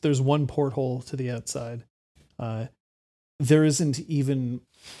there is. There's one porthole to the outside. There isn't even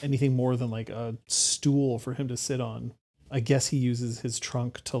anything more than like a stool for him to sit on. I guess he uses his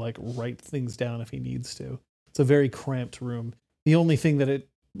trunk to like write things down if he needs to. It's a very cramped room. The only thing that it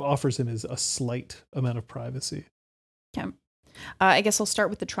offers him is a slight amount of privacy. Okay. I guess I'll start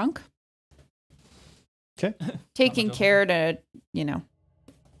with the trunk. Okay. Taking care to,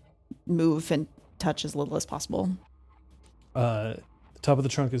 move and touch as little as possible. The top of the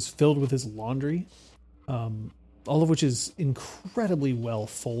trunk is filled with his laundry, all of which is incredibly well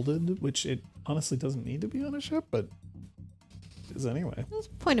folded, which it honestly doesn't need to be on a ship, but it is anyway. That's a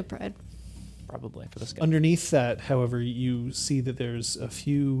point of pride. Probably for this guy. Underneath that, however, you see that there's a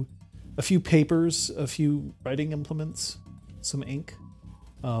few papers, a few writing implements, some ink,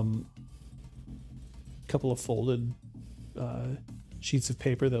 couple of folded sheets of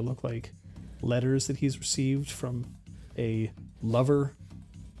paper that look like letters that he's received from a lover.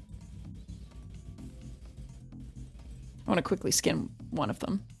 I want to quickly skim one of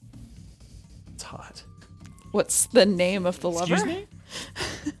them. It's hot. What's the name of the lover? Excuse me?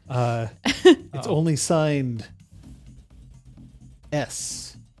 It's only signed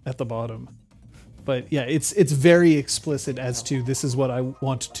S at the bottom. But yeah, it's very explicit as to this is what I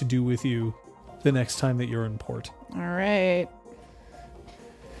want to do with you the next time that you're in port. All right.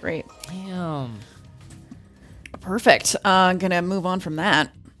 Great. Damn. Perfect. I'm going to move on from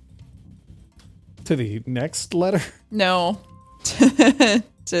that. To the next letter. No.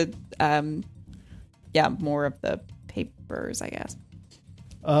 to more of the papers, I guess.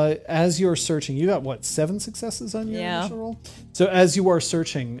 As you're searching, you got 7 successes on your Yeah. initial roll? So as you are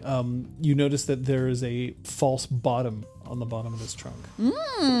searching, you notice that there is a false bottom on the bottom of this trunk.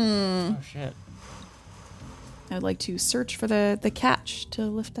 Oh shit. I'd like to search for the catch to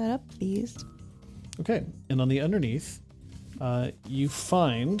lift that up, please. Okay. And on the underneath, You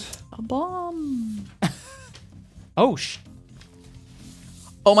find A bomb. Oh,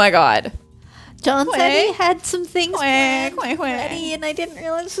 Oh my god. John said he Quack. had some things Quack, planned quack, quack. ready, and I didn't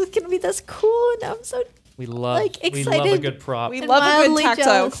realize it was going to be this cool, and I'm so... we love Like, we love a excited. good prop. We And love a good mildly tactile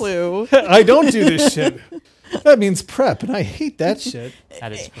jealous. clue. I don't do this shit. That means prep, and I hate that shit.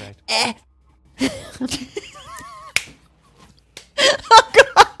 That is correct.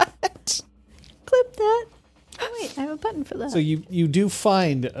 Clip that. Oh, wait, I have a button for that. So you do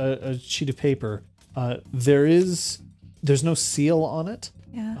find a sheet of paper. There's no seal on it,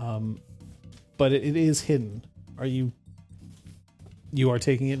 Yeah. but it is hidden. Are you are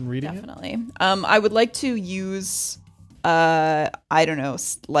taking it and reading Definitely. I would like to use I don't know,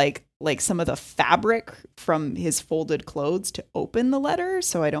 like some of the fabric from his folded clothes to open the letter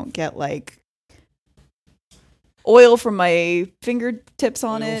so I don't get like oil from my fingertips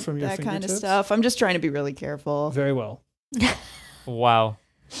on Oil it, from your that kind of fingertips? stuff. I'm just trying to be really careful. it? Very well. Wow.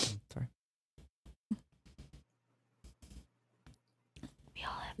 Sorry.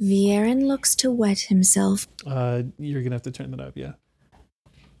 Viren looks to wet himself. You're gonna have to turn that up. Yeah.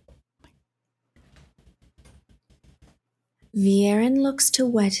 Viren looks to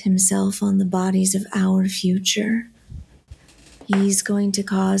wet himself on the bodies of our future. He's going to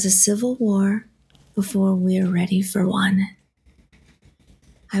cause a civil war before we're ready for one.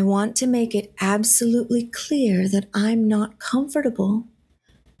 I want to make it absolutely clear that I'm not comfortable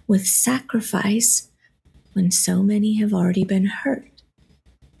with sacrifice when so many have already been hurt.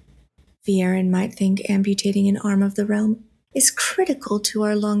 Viren might think amputating an arm of the realm is critical to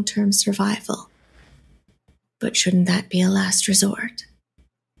our long-term survival. But shouldn't that be a last resort?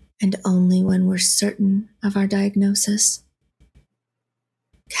 And only when we're certain of our diagnosis?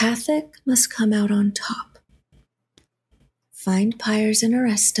 Catholic must come out on top. Find Pyres and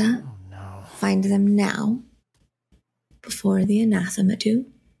Aresta. Oh no. Find them now, before the anathema do,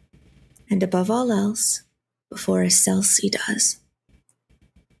 and above all else, before Excelsi does.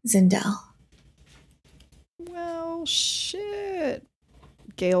 Zindel. Well, shit.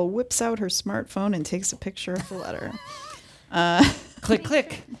 Gail whips out her smartphone and takes a picture of the letter. Click,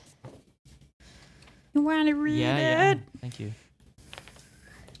 click. You want to read Yeah. it? Thank you.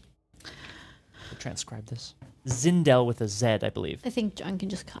 We'll transcribe this. Zindel with a Z, I believe. I think John can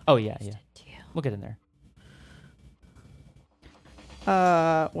just copy Oh yeah. to you. We'll get in there.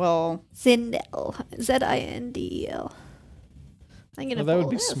 Well, Zindel. Zindel. I'm going to Well, that would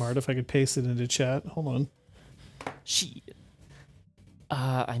be smart if I could paste it into chat. Hold on. She.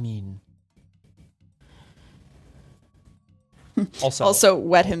 I mean. also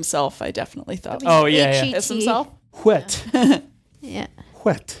wet himself, I definitely thought. Oh yeah, yeah. Piss himself? Wet. Yeah.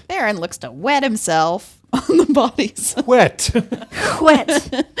 Wet. Baron looks to wet himself on the bodies. Wet. Wet.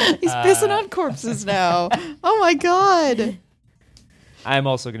 He's pissing on corpses now. Oh my god. I'm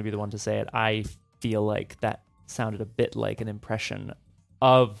also going to be the one to say it. I feel like that sounded a bit like an impression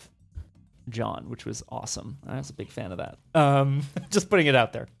of John, which was awesome. I was a big fan of that. Just putting it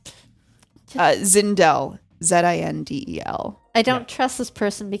out there. Zindel. Zindel. I don't trust this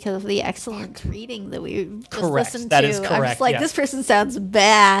person because of the excellent reading that we just Correct. listened That to. is I'm correct, just like, yeah. this person sounds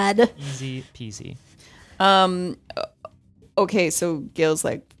bad. Easy peasy. Okay, so Gail's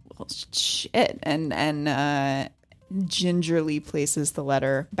like, well, shit, and gingerly places the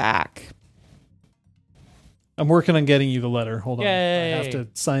letter back. I'm working on getting you the letter. Hold on. Yay. I have to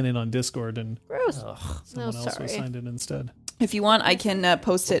sign in on Discord, and Gross. someone else sorry. was signed in instead. If you want, I can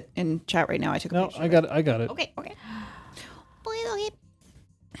post it in chat right now. I took a No, picture. I got it. Okay.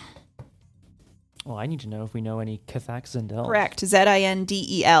 Well, I need to know if we know any Cathak Zindel. Correct.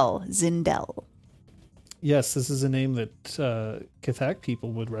 Zindel. Zindel. Yes, this is a name that Cathak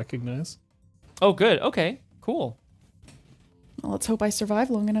people would recognize. Oh, good. Okay. Cool. Well, let's hope I survive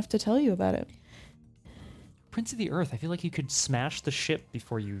long enough to tell you about it. Prince of the Earth. I feel like you could smash the ship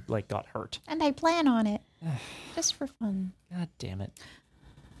before you got hurt. And I plan on it. Just for fun. God damn it.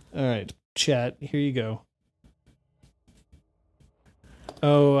 All right, chat. Here you go.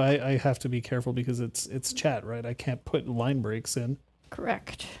 Oh, I have to be careful because it's chat, right? I can't put line breaks in.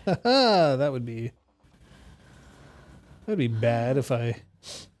 Correct. That'd be bad if I.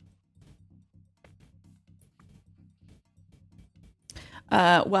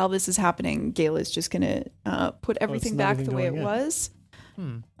 While this is happening, Gail is just gonna put everything not back even the way it going in. was.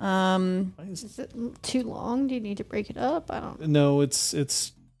 Why Is it too long? Do you need to break it up? I don't know. No, it's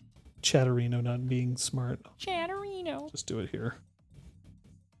Chatterino not being smart. Chatterino. Just do it here.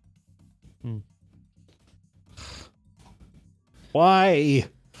 Why?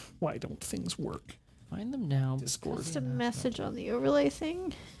 Why don't things work? Find them now. Discord. Just a message on the overlay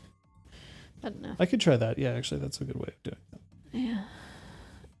thing. I don't know. I could try that. Yeah, actually, that's a good way of doing it. Yeah.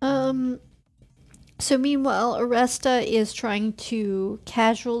 So meanwhile, Aresta is trying to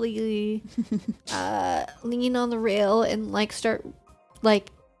casually lean on the rail and like start like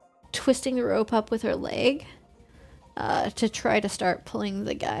twisting the rope up with her leg to try to start pulling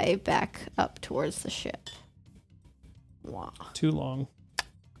the guy back up towards the ship. Wow. Too long.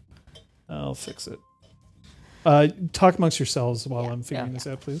 I'll fix it. Talk amongst yourselves while I'm figuring this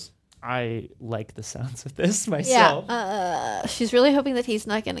out, please. I like the sounds of this myself. Yeah. She's really hoping that he's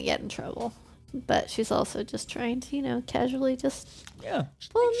not going to get in trouble. But she's also just trying to, casually just Make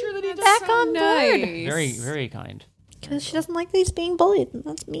sure that he back on board. Very, very kind. Because she doesn't like that he's being bullied, and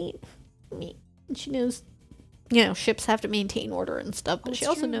that's mean. And she knows, ships have to maintain order and stuff, but she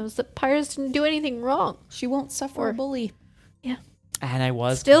also knows that pirates didn't do anything wrong. She won't suffer a bully. Yeah. And I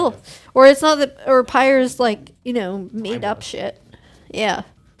was Still. Or it's not that, or pirates, made up shit. Yeah.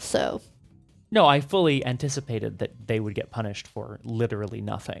 So. No, I fully anticipated that they would get punished for literally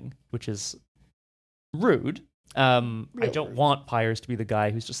nothing, which is rude. I don't want Pyres to be the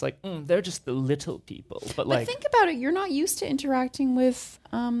guy who's just like, they're just the little people. But think about it. You're not used to interacting with,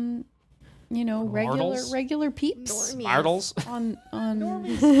 Mortals? regular peeps. Martles. On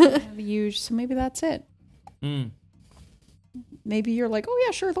you. So maybe that's it. Maybe you're like, oh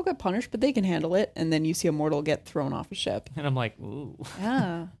yeah, sure, they'll get punished, but they can handle it. And then you see a mortal get thrown off a ship. And I'm like, ooh.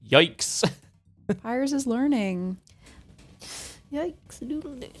 Yeah. Yikes. Pyres is learning. Yikes.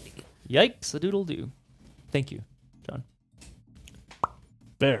 Doodle dandy. Yikes, a doodle do. Thank you, John.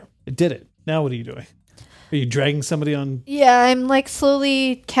 There. It did it. Now what are you doing? Are you dragging somebody on? Yeah, I'm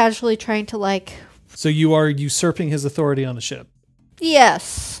slowly, casually trying to So you are usurping his authority on the ship.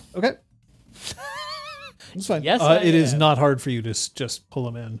 Yes. Okay. That's fine. Yes, it is not hard for you to just pull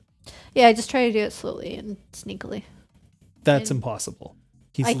him in. Yeah, I just try to do it slowly and sneakily. That's impossible.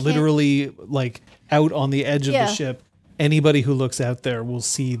 He's I can't- literally out on the edge of Yeah. the ship. Anybody who looks out there will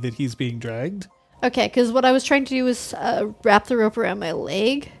see that he's being dragged. Okay, because what I was trying to do was wrap the rope around my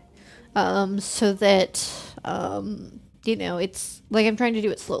leg, so that it's I'm trying to do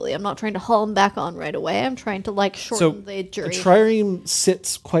it slowly. I'm not trying to haul him back on right away. I'm trying to shorten the A duration. trireme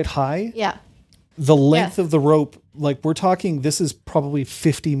sits quite high. Yeah. The length of the rope, we're talking, this is probably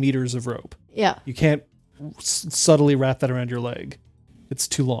 50 meters of rope. Yeah. You can't subtly wrap that around your leg. It's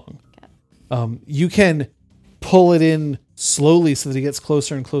too long. You can pull it in slowly so that he gets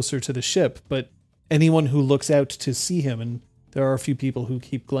closer and closer to the ship, but anyone who looks out to see him, and there are a few people who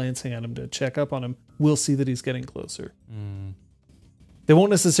keep glancing at him to check up on him, will see that he's getting closer. They won't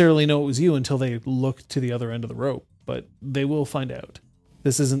necessarily know it was you until they look to the other end of the rope, but they will find out.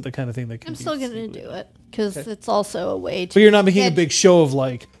 This isn't the kind of thing that can I'm be still going to sneakily do done. it, because it's also a way to... But you're not making a get- big show of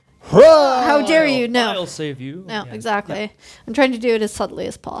How dare you? No. I'll save you. No, Yeah. exactly. I'm trying to do it as subtly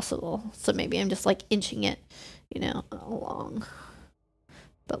as possible. So maybe I'm just inching it, along.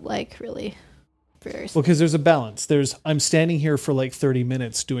 But really very Well, because there's a balance. I'm standing here for 30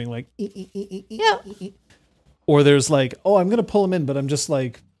 minutes doing Yeah. or there's I'm going to pull him in, but I'm just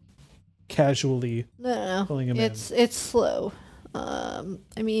casually. No. Pulling him it's slow. I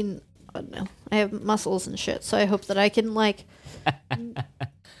don't know. I have muscles and shit, so I hope that I can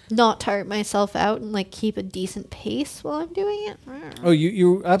not tire myself out and keep a decent pace while I'm doing it. Oh,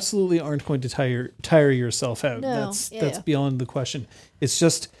 you absolutely aren't going to tire yourself out. No. That's Yeah. beyond the question. It's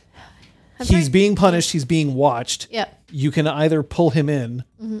just I'm he's trying- being punished, he's being watched. Yeah. You can either pull him in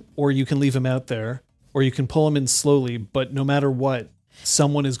or you can leave him out there, or you can pull him in slowly, but no matter what,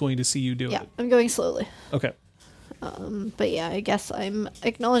 someone is going to see you do Yeah, it. I'm going slowly. Okay. But yeah, I guess I'm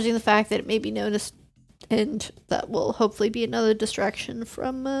acknowledging the fact that it may be noticed, and that will hopefully be another distraction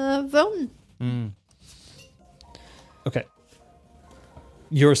from Vone. Okay.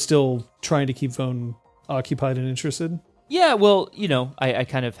 You're still trying to keep Vone occupied and interested? Yeah, well, I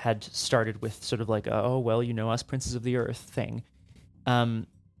kind of had started with sort of us princes of the earth thing. I'm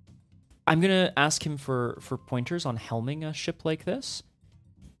going to ask him for pointers on helming a ship like this.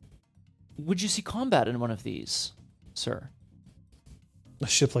 Would you see combat in one of these, sir? A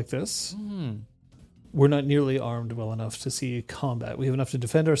ship like this? We're not nearly armed well enough to see combat. We have enough to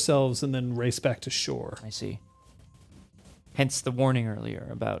defend ourselves and then race back to shore. I see. Hence the warning earlier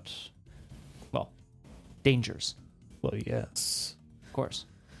about, dangers. Well, yes. Of course.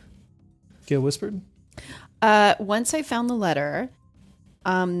 Gail whispered? Once I found the letter,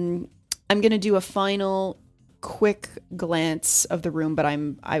 I'm going to do a final quick glance of the room, but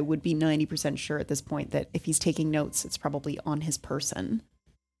I would be 90% sure at this point that if he's taking notes, it's probably on his person.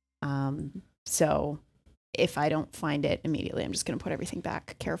 So if I don't find it immediately, I'm just going to put everything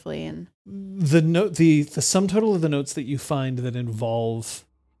back carefully. And The sum total of the notes that you find that involve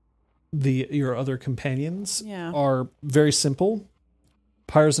your other companions Yeah. are very simple.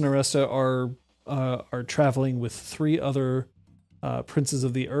 Pyres and Aresta are traveling with 3 other princes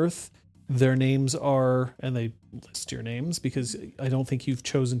of the earth. Their names are, and they list your names because I don't think you've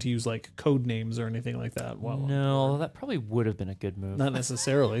chosen to use like code names or anything like that. Well, No, that probably would have been a good move. not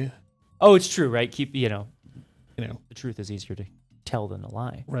necessarily. Oh, it's true, right? Keep You know, the truth is easier to tell than a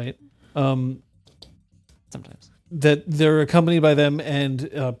lie right? sometimes. That they're accompanied by them, and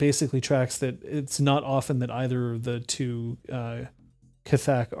basically tracks that it's not often that either of the 2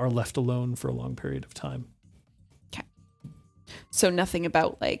 Cathak are left alone for a long period of time. So nothing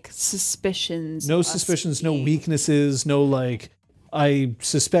about like suspicions. No must suspicions, no be- weaknesses, no like, I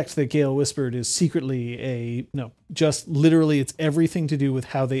suspect that Gale Whispered is secretly no, just literally it's everything to do with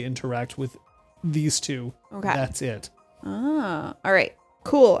how they interact with these 2. Okay. That's it. Ah, all right,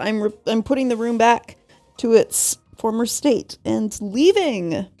 cool. I'm putting the room back to its former state and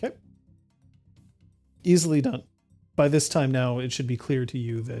leaving. Okay. Easily done. By this time now, it should be clear to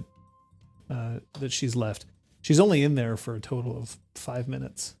you that that she's left. She's only in there for a total of 5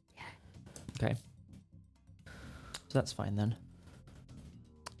 minutes. Okay. So that's fine then.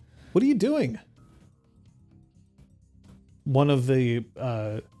 What are you doing? One of the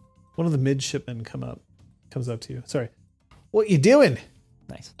midshipmen comes up to you. Sorry. What you doing?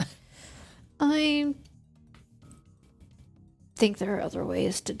 Nice. I think there are other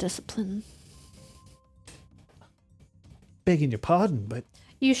ways to discipline. Begging your pardon, but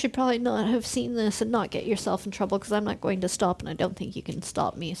You should probably not have seen this and not get yourself in trouble because I'm not going to stop and I don't think you can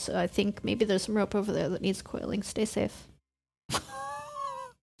stop me. So I think maybe there's some rope over there that needs coiling. Stay safe.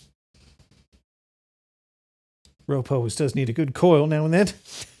 rope always does need a good coil now and then.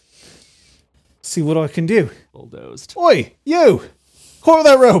 See what I can do. Bulldozed. Oi, you! Coil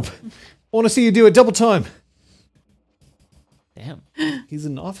that rope! I want to see you do it double time. Damn. He's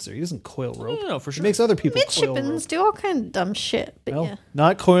an officer. He doesn't coil rope. No, for He sure. makes other people coil rope. Midshippins do all kind of dumb shit, but Well, yeah.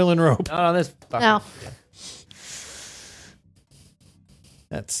 not coiling rope. Oh, this. No.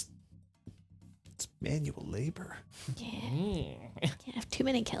 It's manual labor. Can't have too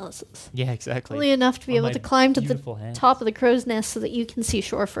many calluses. Yeah, exactly. Only enough to be On able my to climb to the beautiful hands. top of the crow's nest so that you can see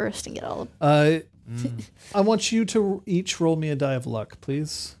shore first and get all of I want you to each roll me a die of luck,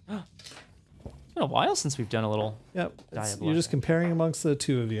 please. It's been a while since we've done a little. Yep. Die of You're luck. just comparing amongst the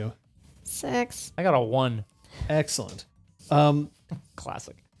 2 of you. 6. I got a 1. Excellent.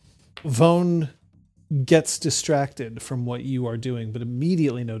 Classic. Vone gets distracted from what you are doing, but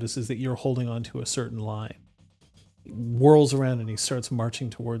immediately notices that you're holding on to a certain line. He whirls around and he starts marching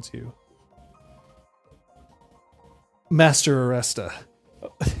towards you. Master Aresta,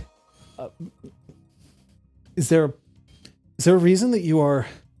 is there a reason that you are...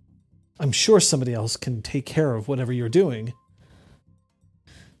 I'm sure somebody else can take care of whatever you're doing.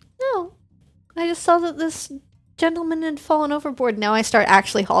 No. I just saw that this gentleman had fallen overboard. Now I start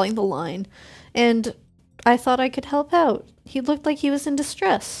actually hauling the line. And I thought I could help out. He looked like he was in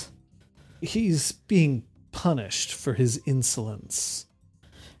distress. He's being punished for his insolence.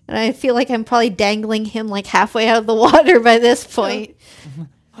 And I feel like I'm probably dangling him like halfway out of the water by this point.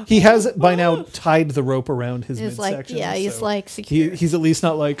 He has by now tied the rope around his He's like, midsection. yeah, he's so like secure. he's at least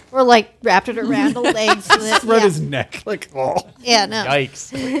not like Or like wrapped it around the legs. So that, around yeah. his neck. Like, oh, Yeah, no.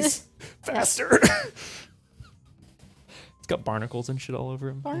 Yikes. faster. It's got barnacles and shit all over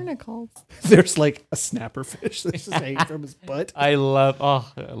him. Barnacles. There's like a snapper fish that's just hanging from his butt. I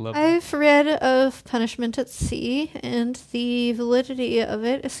love it. I've read of punishment at sea, and the validity of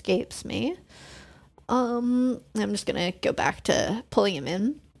it escapes me. I'm just gonna go back to pulling him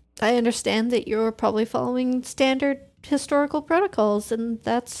in. I understand that you're probably following standard historical protocols, and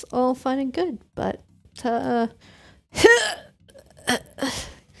that's all fine and good, but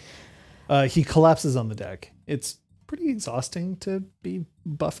He collapses on the deck. It's pretty exhausting to be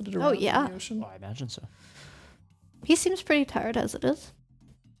buffeted around yeah. in the ocean. Oh, I imagine so. he seems pretty tired as it is.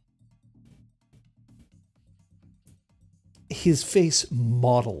 His face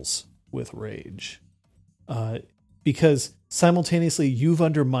models with rage. Because simultaneously you've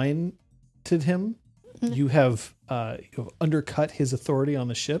undermined him, you have undercut his authority on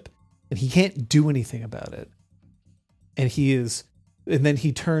the ship, and he can't do anything about it. And then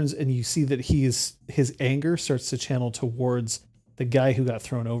he turns and you see that his anger starts to channel towards the guy who got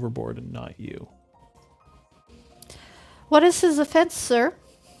thrown overboard and not you. What is his offense, sir?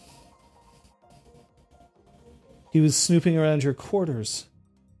 He was snooping around your quarters.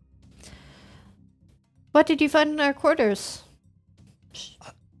 What did you find in our quarters?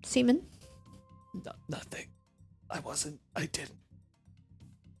 Seaman? Nothing. I didn't.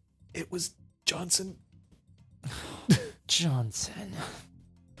 It was Johnson. Johnson.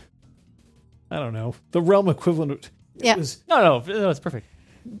 I don't know, the realm equivalent. Yeah. It was No, it's perfect.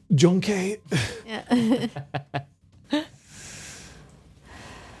 Junke. Yeah.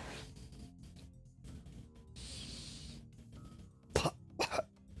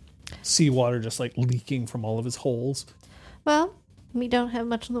 Seawater just like leaking from all of his holes. Well, we don't have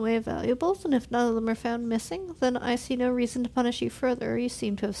much in the way of valuables, and if none of them are found missing, then I see no reason to punish you further. You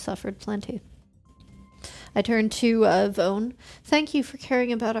seem to have suffered plenty. I turn to Vone. Thank you for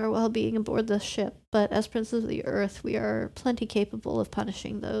caring about our well-being aboard this ship, but as princes of the earth, we are plenty capable of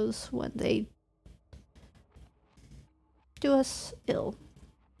punishing those when they do us ill.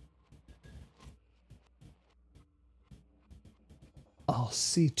 I'll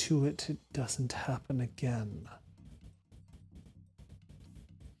see to it doesn't happen again.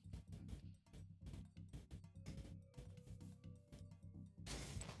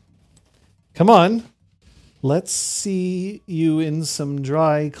 Come on. Let's see you in some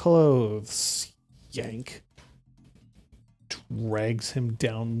dry clothes. Yank. Drags him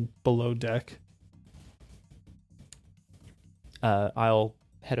down below deck. I'll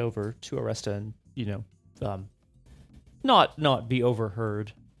head over to Aresta and, not be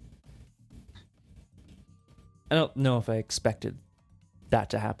overheard. I don't know if I expected that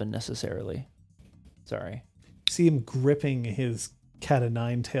to happen necessarily. Sorry. See him gripping his cat o'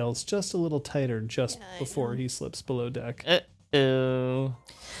 nine tails just a little tighter just before he slips below deck. Oh.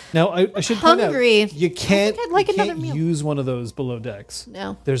 Now, I should point out, Hungry. you can't, I'd like you another can't meal. use one of those below decks.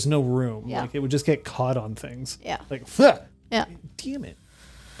 No. There's no room. Yeah. Like, it would just get caught on things. Yeah. Like, Yeah. damn it.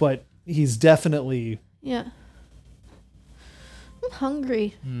 But he's definitely... Yeah. I'm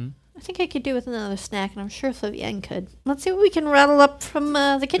hungry. Mm. I think I could do with another snack, and I'm sure Flavienne could. Let's see what we can rattle up from the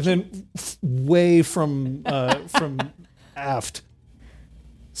And kitchen. then way from aft.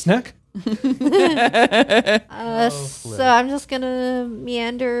 Snack? So I'm just gonna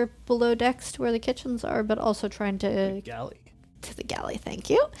meander below decks to where the kitchens are, but also trying to Galley. the galley. Thank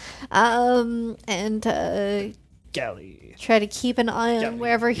you. And Galley. try to keep an eye on Galley.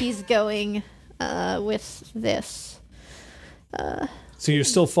 wherever he's going with this. So you're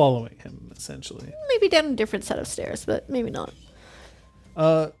still following him, essentially. Maybe down a different set of stairs, but maybe not.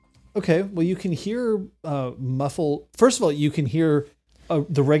 Okay, well, you can hear muffle. First of all, you can hear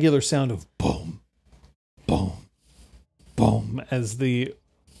the regular sound of boom, boom, boom, as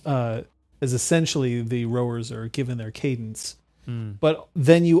essentially the rowers are given their cadence. Mm. But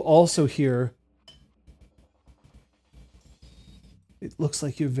then you also hear. It looks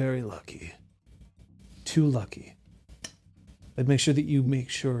like you're very lucky. Too lucky. I'd make sure that you make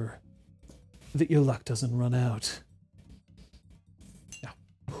sure that your luck doesn't run out. Now,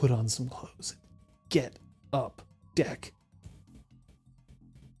 put on some clothes. Get up deck.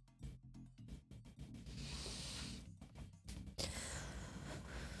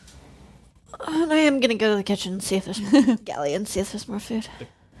 And I am gonna go to the kitchen and see if there's galley and see if there's more food.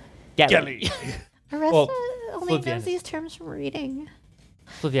 Galley. Aresta Well, only Flavienne knows these terms from reading.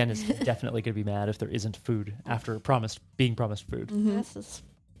 Flavienne is definitely going to be mad if there isn't food after being promised food. This is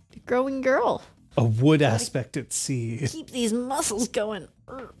a growing girl. A wood aspect at sea. Keep these muscles going.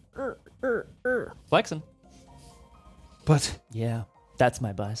 Flexing. But Yeah, that's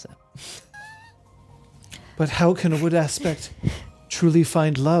my bicep. how can a wood aspect truly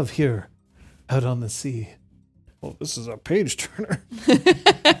find love here out on the sea? Well, this is a page turner.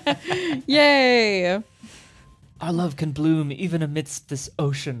 Yay! Our love can bloom even amidst this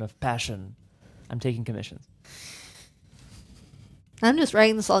ocean of passion. I'm taking commissions. I'm just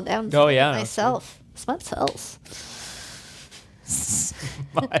writing this all down Oh, yeah, myself. Smut cells.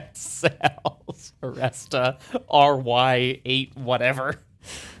 My cells. Aresta. RY8 whatever.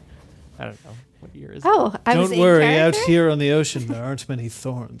 I don't know. What year is it? Oh, I was Don't in worry, out character? here on the ocean there aren't many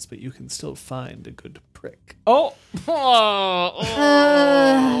thorns, but you can still find a good prick. Oh!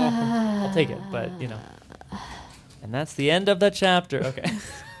 I'll take it, but, And that's the end of the chapter. Okay.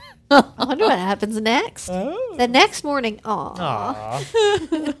 I wonder what happens next. Oh. The next morning, aw,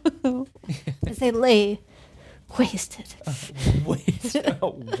 Aw. as they lay wasted.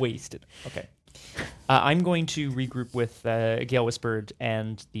 Wasted. Okay. I'm going to regroup with Gale Whispered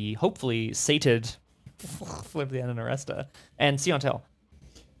and the hopefully sated Flavienne and Aresta and Siontel.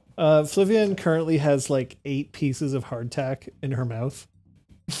 Flavienne currently has like 8 pieces of hardtack in her mouth.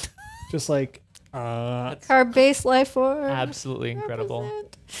 Just like, Carb-based life form. Absolutely incredible.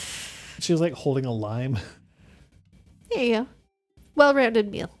 Represent. she was like holding a lime. There you go.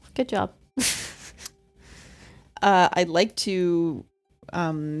 Well-rounded meal. Good job. I'd like to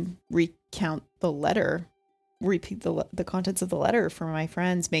recount the letter, repeat the contents of the letter for my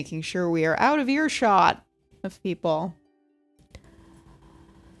friends, making sure we are out of earshot of people.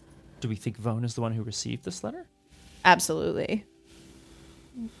 Do we think Vone is the one who received this letter? Absolutely.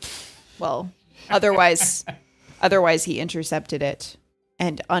 Well, otherwise he intercepted it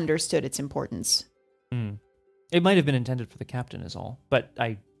and understood its importance. It might have been intended for the captain is all, but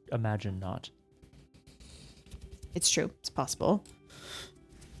I imagine not. It's true. It's possible.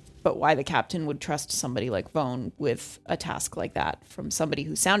 But why the captain would trust somebody like Vone with a task like that from somebody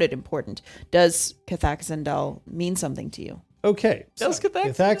who sounded important? Does Kathak Zendal mean something to you? Okay. Does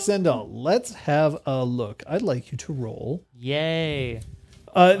Kathak Zendal, let's have a look. I'd like you to roll. Yay.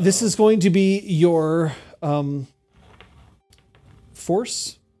 This is going to be your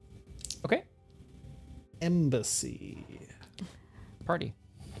force Okay. embassy, Party.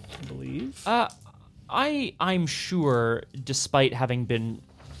 I believe. I'm sure, despite having been,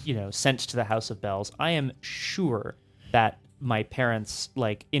 sent to the House of Bells, I am sure that my parents,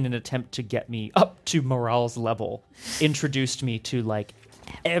 like, in an attempt to get me up to Morale's level, introduced me to, like,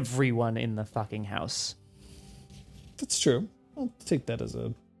 everyone in the fucking house. That's true. I'll take that as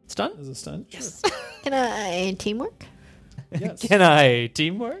a Stunt? stunt. Yes. Can I teamwork? Sure. Yes. Can I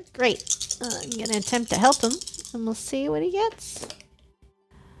teamwork? Great. I'm gonna attempt to help him, and we'll see what he gets.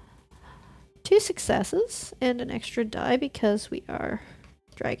 2 successes and an extra die because we are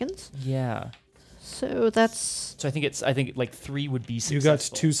dragons. Yeah. So that's So I think like 3 would be successful. You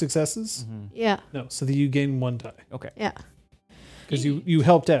got 2 successes? yeah, No, so that you gain 1 die. Okay. yeah, Because you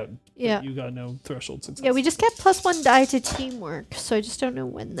helped out. but yeah. You got no threshold success. Yeah, we just get +1 die to teamwork, so I just don't know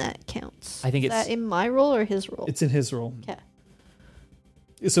when that counts. I think Is it's- that in my roll or his roll? It's in his roll. Okay.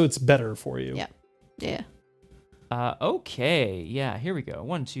 So it's better for you. Yeah. Yeah. Okay. Yeah, here we go.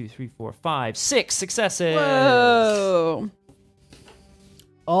 1, 2, 3, 4, 5, 6 successes. Whoa.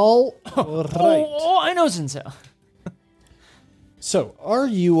 All right. Oh, I know Zinzel. So, are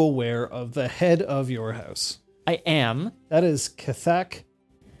you aware of the head of your house? I am That is Kathak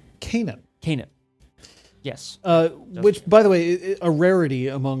Kanan. Kanan. Yes. Which, by the way, a rarity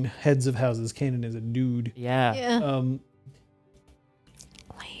among heads of houses. Kanan is a dude. Yeah. Yeah. Um,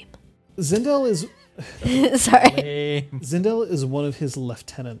 Lame. Zindel is Sorry. Zindel is one of his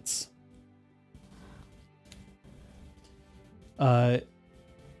lieutenants.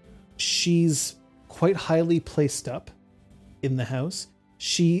 She's quite highly placed up in the house.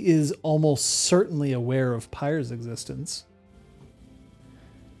 She is almost certainly aware of Pyre's existence.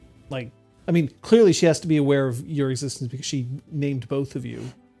 Like, I mean, clearly she has to be aware of your existence because she named both of you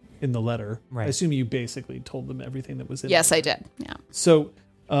in the letter. Right. I assume you basically told them everything that was in Yes, it. I did. Yeah. So,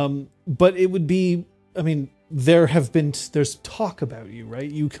 but it would be, I mean, there's talk about you, right?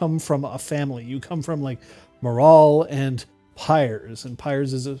 You come from a family. You come from like Morale and Pyres, and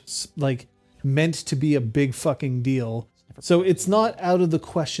Pyres is meant to be a big fucking deal. So it's not out of the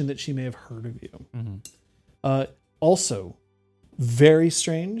question that she may have heard of you. Mm-hmm. Also, very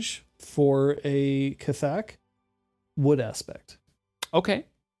strange for a Kathak, wood aspect. Okay.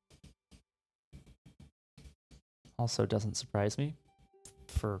 Also doesn't surprise me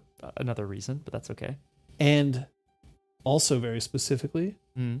for another reason, but that's okay. And also very specifically,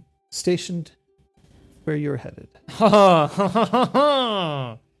 stationed where you're headed.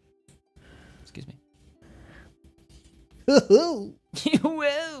 Excuse me. Well,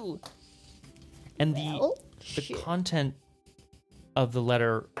 Whoa. And the content of the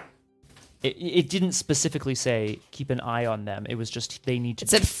letter, it didn't specifically say keep an eye on them. It was just they need to. It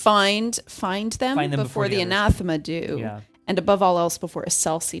said find them, Find them before before the the others. anathema do. Yeah. And above all else, before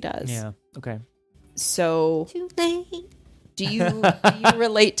Acelsi does. Yeah. Okay. So Too late. do you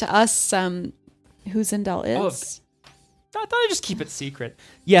relate to us who Zindel is? I thought I'd just keep it secret.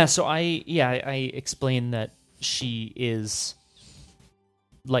 Yeah, so I explained that she is,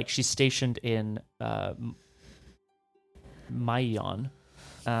 like, she's stationed in Mayon.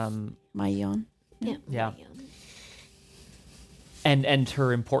 Mayon. Yeah. Yeah. And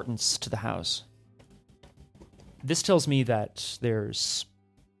her importance to the house. This tells me that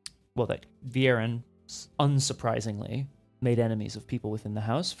that Viren, unsurprisingly, made enemies of people within the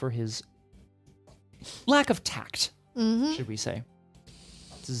house for his lack of tact, should we say.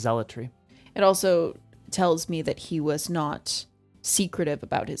 It's zealotry. It also tells me that he was not secretive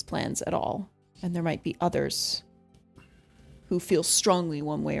about his plans at all. And there might be others who feel strongly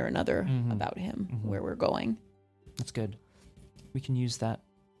one way or another about him, where we're going. That's good. We can use that.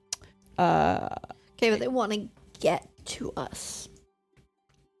 Okay, but they want to get to us.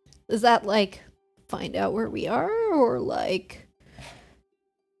 Is that like find out where we are, or like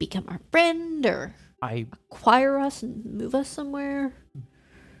become our friend, or I acquire us and move us somewhere?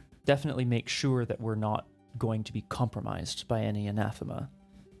 definitely make sure that we're not going to be compromised by any anathema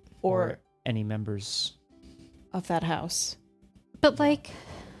Or any members. of that house. But like,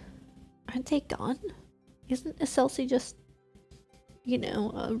 Aren't they gone? Isn't Esselsi just,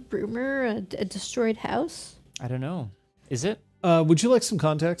 a rumor, a destroyed house? I don't know. Is it? Would you like some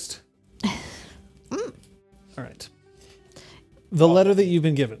context? All right. The letter that you've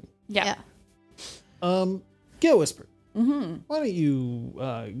been given. Yeah. Gale Whisper. Why don't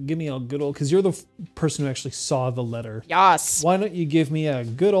you give me a good old, because you're the person who actually saw the letter. Yes. Why don't you give me a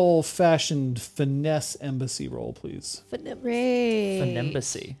good old fashioned finesse embassy roll, please?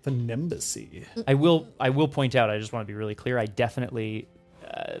 Embassy. Finembassy. I will point out, I just want to be really clear, I definitely,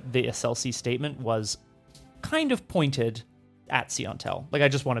 the Esselsi statement was kind of pointed at Siontel. Like, I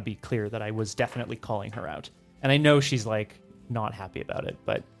just want to be clear that I was definitely calling her out. And I know she's, like, not happy about it,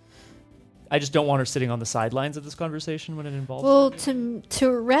 but I just don't want her sitting on the sidelines of this conversation when it involves Well, to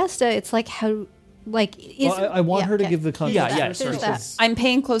Resta, it's like how, like, I want her to give the context. Yeah, There's sorry. that. I'm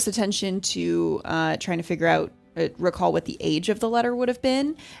paying close attention to trying to figure out, recall what the age of the letter would have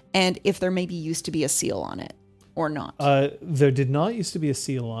been, and if there maybe used to be a seal on it or not. There did not used to be a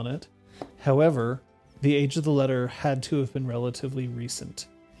seal on it. However, the age of the letter had to have been relatively recent.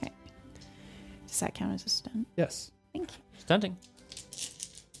 Okay. Does that count as a stunt? Yes. Thank you. stunting.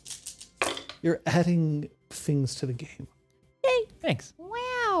 You're adding things to the game. Thanks.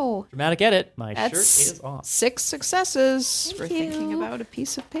 Wow. Dramatic edit. My shirt That's is off. 6 successes for Thank thinking you. about a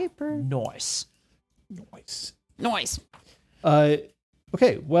piece of paper. Nice. Nice. Noise.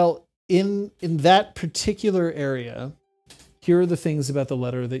 Okay, well, in that particular area, here are the things about the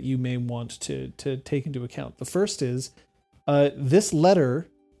letter that you may want to take into account. The first is, this letter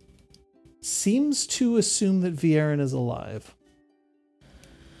seems to assume that Viren is alive.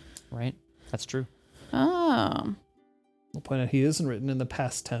 Right? That's true. Oh. I'll point out he isn't written in the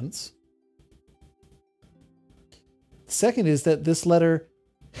past tense. The second is that this letter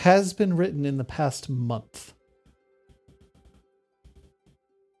has been written in the past month.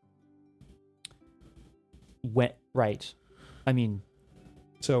 Right. I mean,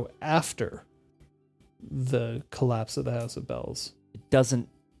 So after the collapse of the House of Bells. it doesn't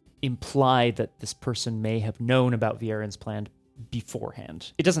imply that this person may have known about Viren's plan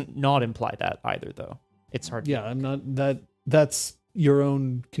beforehand. It doesn't not imply that either, though. It's hard Yeah, I'm not that's your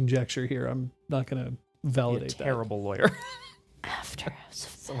own conjecture here. I'm not going to to be validate a terrible lawyer. After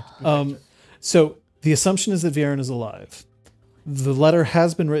House of that. So the assumption is that Viren is alive. The letter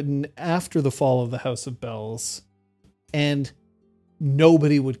has been written after the fall of the House of Bells, and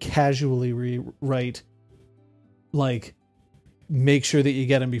nobody would casually rewrite, like, make sure that you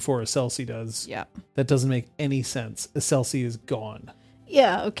get him before Esselsi does. Yeah. That doesn't make any sense. Esselsi is gone.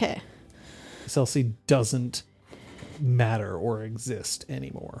 Yeah, okay. Esselsi doesn't matter or exist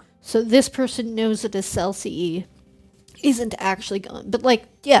anymore. So this person knows that Esselsi isn't actually gone. But, like,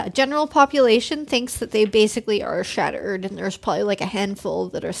 yeah, general population thinks that they basically are shattered, and there's probably, like, a handful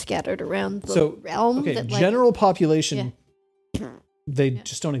that are scattered around the So, realm. okay, that, like, general population, they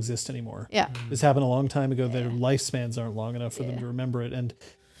just don't exist anymore. Yeah. This happened a long time ago. Their lifespans aren't long enough for them to remember it. And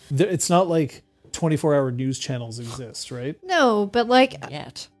it's not like 24-hour news channels exist, right? No, but, like,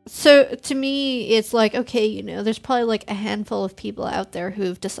 Yet. so to me, it's like, okay, there's probably, like, a handful of people out there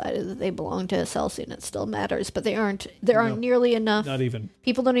who've decided that they belong to Esselsi and it still matters, but there aren't nearly enough. Not even.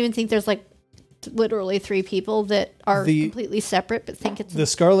 People don't even think there's, like, literally 3 people that are completely separate but think it's The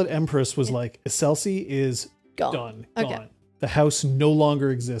Scarlet Empress was like, Esselsi is Gone. done. Okay. Gone. The house no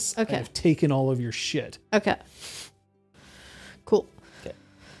longer exists. Okay. I have taken all of your shit. Okay. Cool. Okay.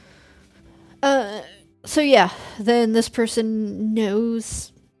 So yeah, then this person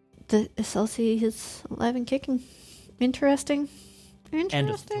knows that Esselsi is alive and kicking. Interesting. And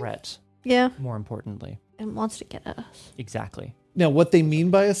a threat, Yeah, more importantly. and wants to get at us. Exactly. Now, what they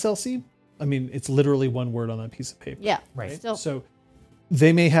mean by Esselsi, I mean, it's literally one word on that piece of paper. Yeah. Right. Still. So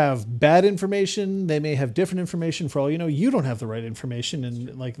they may have bad information. They may have different information. For all you know, you don't have the right information.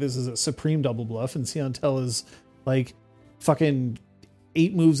 And like, this is a supreme double bluff. And Siontel is like fucking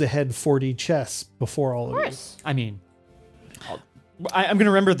 8 moves ahead 4D chess before all of it. course. I mean, I'm going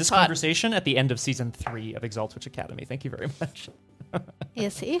to remember this conversation at the end of season 3 of Exalt Witch Academy. Thank you very much.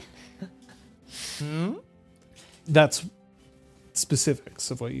 Is he? That's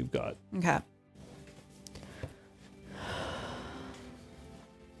specifics of what you've got. Okay.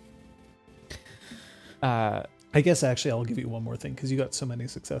 I guess actually I'll give you one more thing because you got so many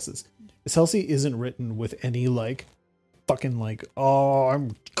successes. Esselsi isn't written with any like fucking like, oh,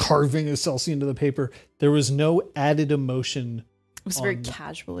 I'm carving Esselsi into the paper. There was no added emotion. It was very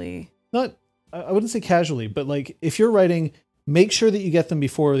casually. Not, I wouldn't say casually, but like if you're writing, make sure that you get them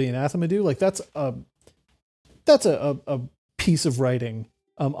before the anathema do. Like that's a piece of writing.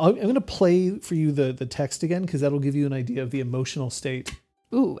 I'm going to play for you the text again because that'll give you an idea of the emotional state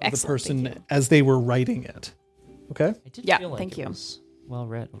Ooh, the excellent. person Thank you. as they were writing it. Okay? I did Yeah, feel like thank it you. was well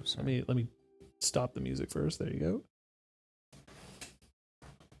read. Oh, sorry. Let me stop the music first. There you go.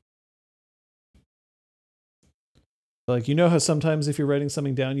 Like, you know how sometimes if you're writing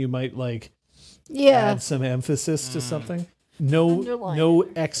something down, you might like Yeah. add some emphasis to something? No Underline no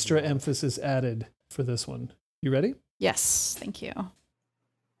it. extra emphasis added for this one. You ready? Yes, thank you.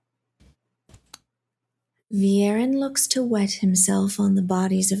 Viren looks to wet himself on the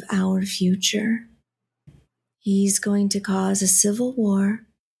bodies of our future. He's going to cause a civil war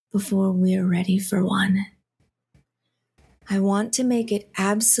before we're ready for one. I want to make it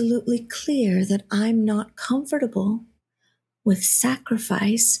absolutely clear that I'm not comfortable with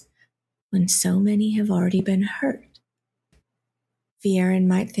sacrifice when so many have already been hurt. Viren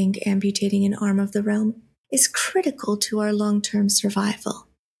might think amputating an arm of the realm is critical to our long-term survival.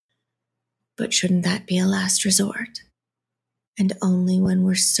 But shouldn't that be a last resort? And only when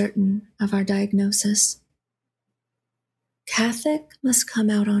we're certain of our diagnosis. Catholic must come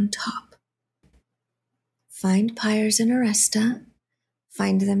out on top. Find Pyres and Aresta.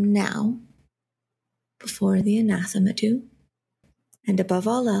 Find them now, before the anathema do. And above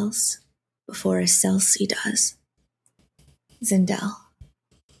all else, before Acelsi does. Zindel.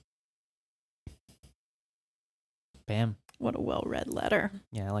 Bam. What a well-read letter.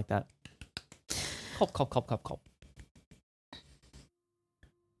 Yeah, I like that. Culp.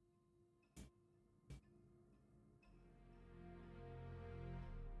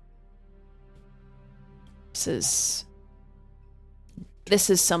 This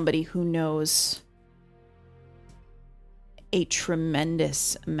is somebody who knows a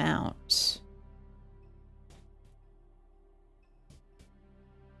tremendous amount.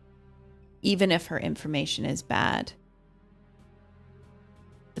 Even if her information is bad,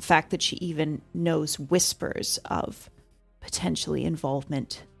 the fact that she even knows whispers of potentially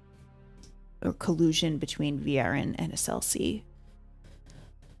involvement or collusion between Viren and Acelsi,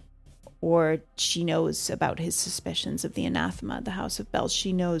 or she knows about his suspicions of the anathema, the House of Bells.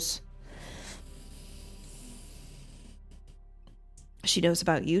 She knows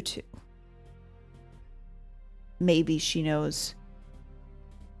about you two. Maybe she knows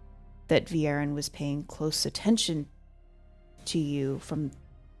that Viren was paying close attention to you from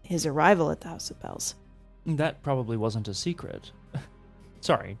his arrival at the House of Bells. That probably wasn't a secret.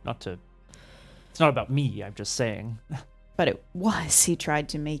 Sorry, it's not about me, I'm just saying. But it was. He tried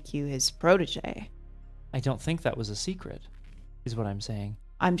to make you his protege. I don't think that was a secret, is what I'm saying.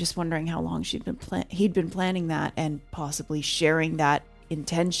 I'm just wondering how long he'd been planning that and possibly sharing that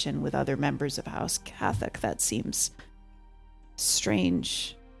intention with other members of House Catholic. That seems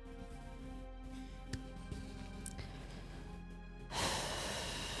strange.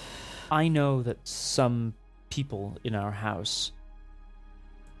 I know that some people in our house,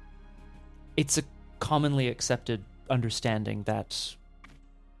 it's a commonly accepted understanding that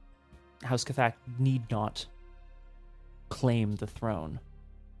House Cathak need not claim the throne.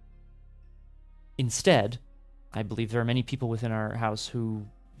 Instead, I believe there are many people within our house who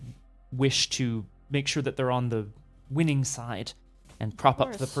wish to make sure that they're on the winning side and prop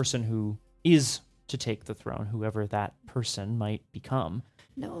up the person who is to take the throne, whoever that person might become.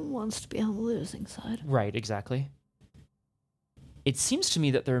 No one wants to be on the losing side. Right, exactly. It seems to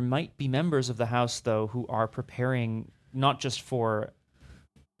me that there might be members of the house, though, who are preparing not just for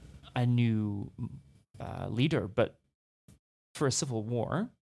a new leader, but for a civil war.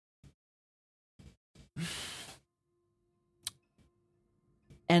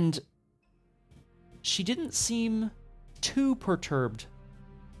 And she didn't seem too perturbed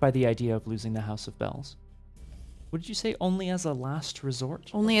by the idea of losing the House of Bells. What did you say? Only as a last resort?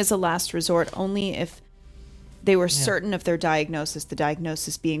 Only as a last resort, only if they were certain of their diagnosis, the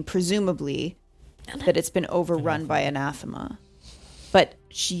diagnosis being presumably that it's been overrun by anathema. But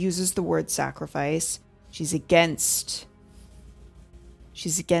she uses the word sacrifice. She's against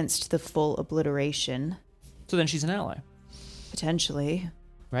the full obliteration. So then she's an ally, Potentially.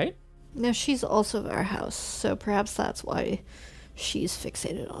 right? Now, she's also of our house, so perhaps that's why she's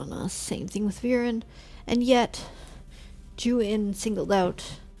fixated on us. Same thing with Viren. And yet, Juin singled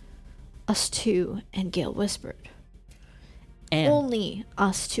out us two and Gale Whispered. And Only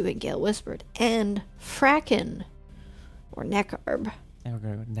us two and Gale Whispered. And Fracken, or Neckarb, and we're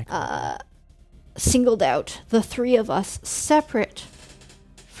going to go next. singled out the three of us separate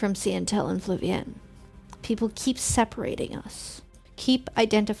from Sientel and Flavienne. People keep separating us. Keep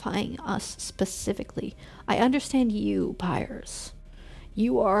identifying us specifically. I understand you, Pyres.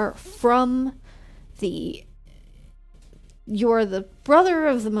 You are you're the brother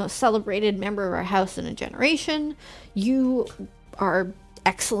of the most celebrated member of our house in a generation. You are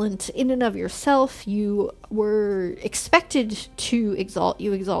excellent in and of yourself. You were expected to exalt.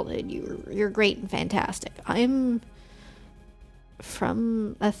 You exalted. You're great and fantastic. I'm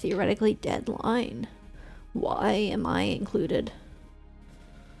from a theoretically dead line. Why am I included?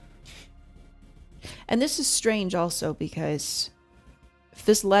 And this is strange also because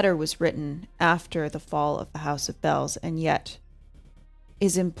this letter was written after the fall of the House of Bells and yet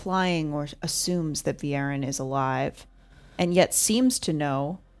is implying or assumes that Viren is alive and yet seems to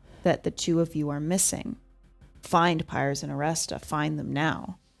know that the two of you are missing. Find Pyres and Aresta. Find them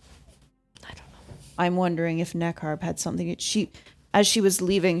now. I don't know. I'm wondering if Nekarb had something. As she was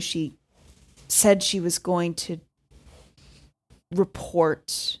leaving, she said she was going to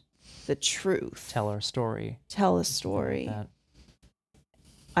report the truth. Tell our story. Tell a story. That.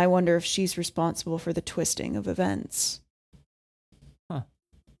 I wonder if she's responsible for the twisting of events.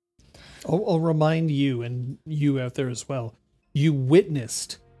 I'll remind you, and you out there as well, you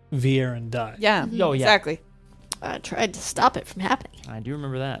witnessed Viren die. Yeah. Oh, yeah. Exactly. I tried to stop it from happening. I do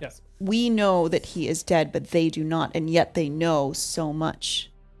remember that. Yes. We know that he is dead, but they do not, and yet they know so much.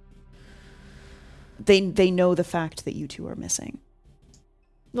 They know the fact that you two are missing.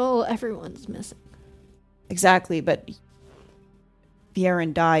 Well, everyone's missing. Exactly, but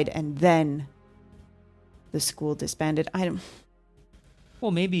Viren died, and then the school disbanded.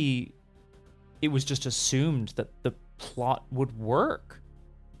 Well, maybe it was just assumed that the plot would work.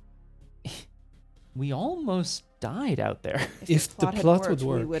 We almost died out there. If the had plot worked, would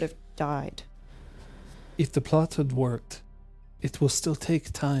work, we would have died. if the plot had worked, it will still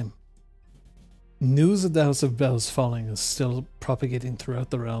take time. News of the House of Bells falling is still propagating throughout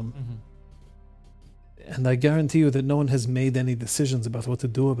the realm. Mm-hmm. And I guarantee you that no one has made any decisions about what to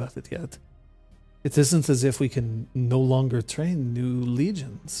do about it yet. It isn't as if we can no longer train new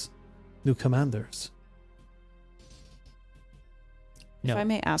legions, new commanders. No. If I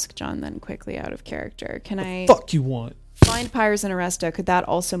may ask John then quickly out of character, can I Fuck you want? find Pyres and Aresta? Could that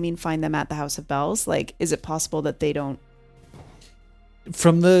also mean find them at the House of Bells? Like, is it possible that they don't...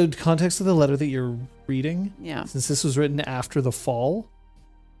 From the context of the letter that you're reading, Yeah. since this was written after the fall,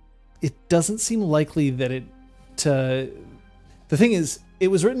 it doesn't seem likely that it... The thing is, it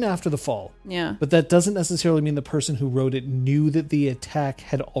was written after the fall, Yeah. but that doesn't necessarily mean the person who wrote it knew that the attack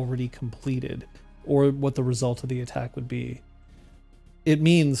had already completed or what the result of the attack would be. It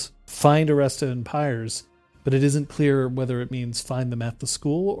means find Aresta and Pyres, but it isn't clear whether it means find them at the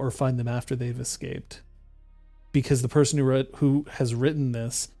school or find them after they've escaped. Because the person who has written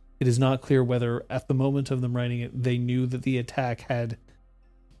this, it is not clear whether at the moment of them writing it, they knew that the attack had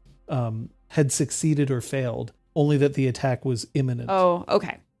succeeded or failed, only that the attack was imminent. Oh,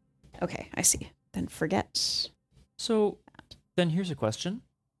 okay. Okay, I see. Then forget. So, then here's a question.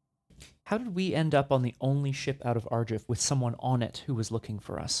 How did we end up on the only ship out of Argif with someone on it who was looking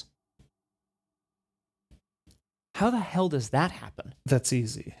for us? How the hell does that happen? That's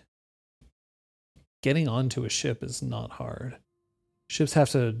easy. Getting onto a ship is not hard. Ships have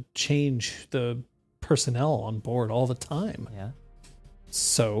to change the personnel on board all the time. Yeah.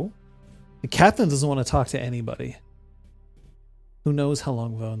 So, the captain doesn't want to talk to anybody. Who knows how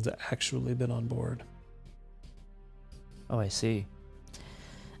long Vaughn's actually been on board? Oh, I see.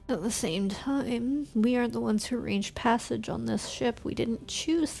 At the same time, we aren't the ones who arranged passage on this ship. We didn't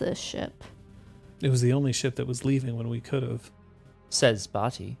choose this ship. It was the only ship that was leaving when we could have, Says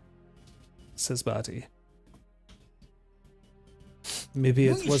Bati. says Bati. Maybe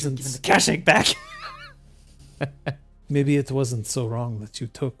it wasn't. Giving the caching back. Maybe it wasn't so wrong that you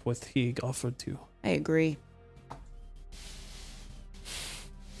took what he offered you. I agree.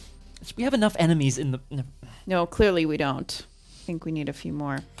 We have enough enemies in the... No, clearly we don't. I think we need a few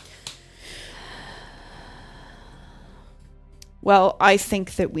more. Well, I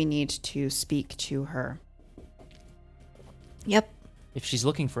think that we need to speak to her. Yep. If she's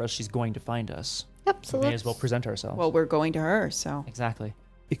looking for us, she's going to find us. Yep, so We may let's... as well present ourselves. Well, we're going to her, so. Exactly.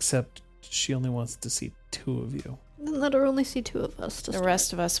 Except she only wants to see two of you. Then let her only see two of us to The start.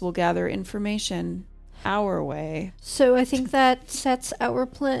 rest of us will gather information our way. So I think that sets our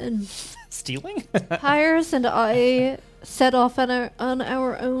plan. Stealing? Pyres and I set off on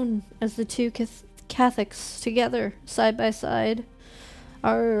our own as the two Catholics together, side by side.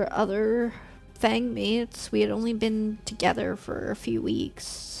 Our other Fang mates, we had only been together for a few weeks,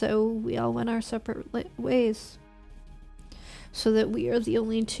 so we all went our separate ways. So that we are the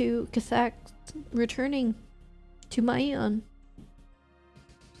only two Cathak returning to Mayan.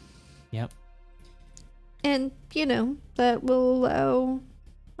 Yep. And, you know, that will allow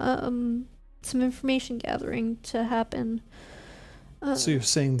some information gathering to happen. So you're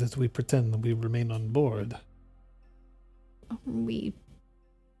saying that we pretend that we remain on board? We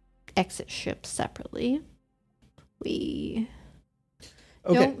exit ships separately. We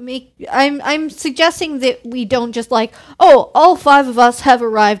Okay. don't make. I'm suggesting that we don't just like, oh, all 5 of us have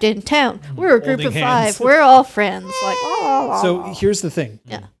arrived in town. We're a group Holding of hands. 5. We're all friends. Like, oh. So here's the thing.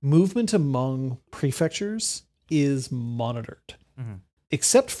 Yeah. Movement among prefectures is monitored.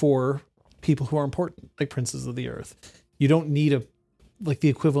 Except for people who are important, like princes of the earth. You don't need the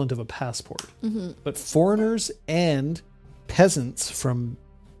equivalent of a passport. But foreigners and peasants from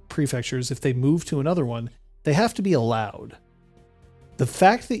prefectures, if they move to another one, they have to be allowed. The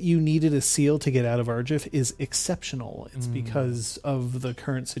fact that you needed a seal to get out of Argif is exceptional. It's because of the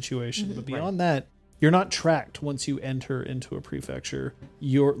current situation. But beyond that, you're not tracked once you enter into a prefecture.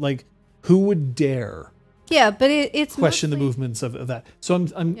 You're like, who would dare Yeah, but it's question the mostly- movements of that? So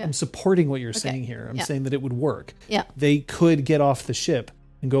I'm supporting what you're saying here. I'm saying that it would work. Yeah. They could get off the ship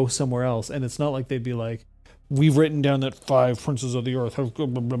and go somewhere else, and it's not like they'd be like, we've written down that 5 princes of the earth have blah,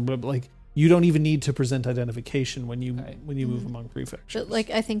 blah, blah, blah. Like, you don't even need to present identification when you move among prefectures. But like,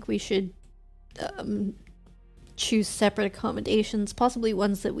 I think we should choose separate accommodations, possibly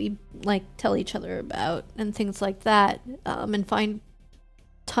ones that we like tell each other about and things like that, and find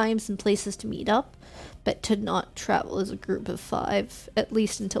times and places to meet up, but to not travel as a group of 5, at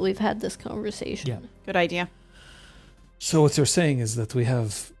least until we've had this conversation. Yeah. Good idea. So what they're saying is that we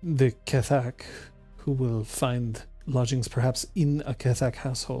have the Kethak, who will find lodgings perhaps in a Kethak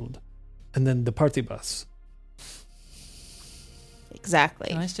household, and then the party bus. Exactly.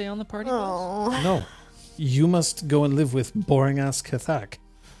 Can I stay on the party bus? Oh. No, you must go and live with boring-ass Kethak.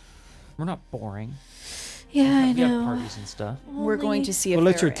 We're not boring. Yeah, I We have know. parties and stuff. We're going to see if Well,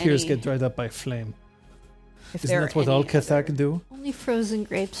 let there your are tears any, get dried up by flame. if Isn't there that are what all any Kethak other- do? Only frozen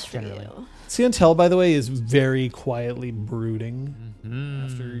grapes for Generally. you. Siantel, by the way, is very quietly brooding Mm-hmm.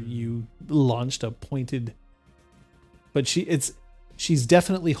 after you launched a pointed. But she's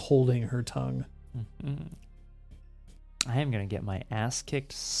definitely holding her tongue. I am gonna get my ass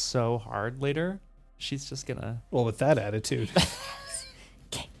kicked so hard later. She's just gonna. Well, with that attitude.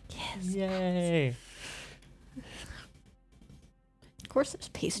 Yay! Of course, there's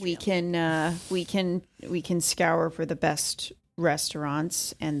pastry. we can scour for the best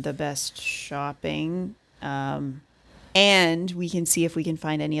restaurants and the best shopping, and we can see if we can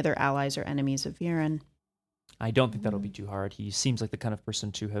find any other allies or enemies of Viren. I don't think that'll be too hard. He seems like the kind of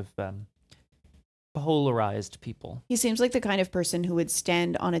person to have polarized people. He seems like the kind of person who would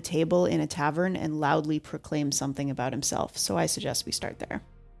stand on a table in a tavern and loudly proclaim something about himself. So I suggest we start there.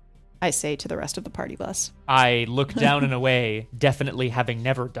 I say to the rest of the party bus. I look down and away, definitely having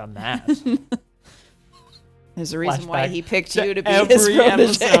never done that. There's a reason why Flashback he picked to you to be his every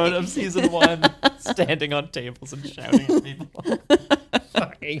protege. episode of season 1, standing on tables and shouting at people.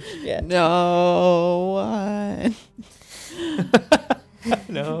 Fucking shit. No one.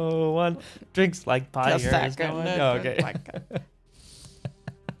 No one drinks like pie. Just that good. No one. Oh, okay.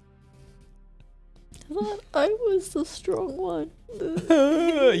 I was the strong one.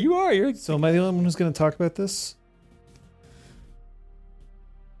 You are. You're. So am I the only one who's going to talk about this?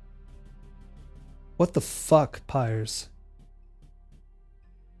 What the fuck, Pyres?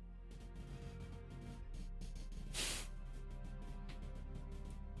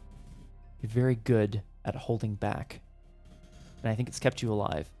 You're very good at holding back. And I think it's kept you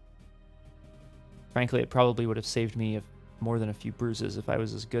alive. Frankly, it probably would have saved me of more than a few bruises if I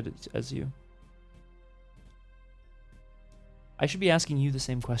was as good as you. I should be asking you the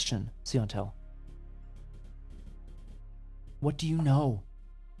same question, Siontel. What do you know?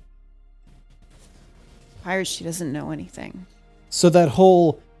 Pyres, she doesn't know anything. So that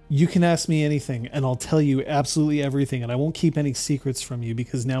whole, you can ask me anything and I'll tell you absolutely everything and I won't keep any secrets from you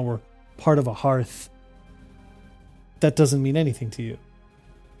because now we're part of a hearth. That doesn't mean anything to you.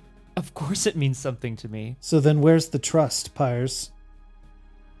 Of course it means something to me. So then where's the trust, Pyres?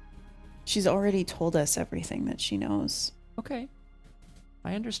 She's already told us everything that she knows. Okay.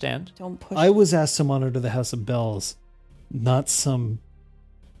 I understand. Don't push. I was asked to monitor the House of Bells, not some...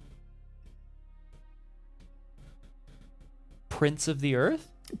 Prince of the Earth?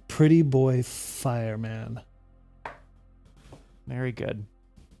 pretty boy fireman. Very good.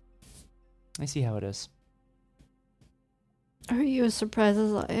 I see how it is. Are you as surprised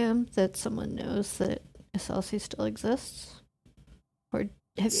as I am that someone knows that Excelsi still exists? Or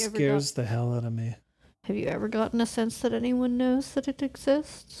have you ever Scares the hell out of me. have you ever gotten a sense that anyone knows that it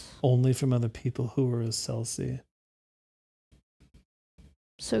exists? Only from other people who were Excelsi.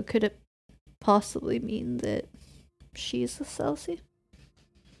 So could it possibly mean that she's Excelsi?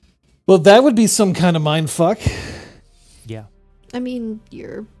 Well, that would be some kind of mindfuck. Yeah. I mean,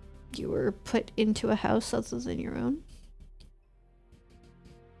 you were put into a house other than your own.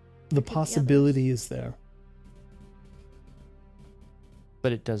 The possibility is there.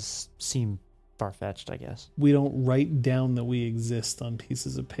 But it does seem far-fetched, I guess. We don't write down that we exist on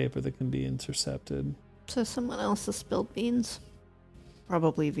pieces of paper that can be intercepted. So someone else has spilled beans.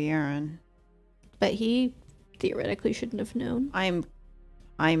 Probably Viren. But he theoretically shouldn't have known.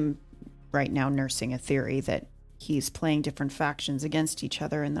 I'm right now nursing a theory that he's playing different factions against each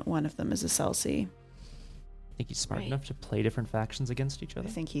other and that one of them is a Celsi. Think he's smart Right. enough to play different factions against each I other?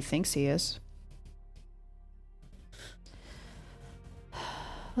 think he thinks he is.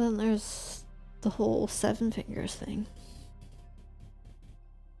 Then there's the whole Seven Fingers thing.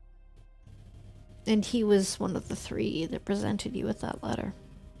 And he was one of the 3 that presented you with that letter.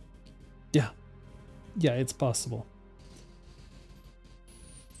 Yeah, it's possible.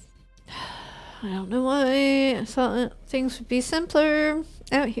 I don't know why I thought things would be simpler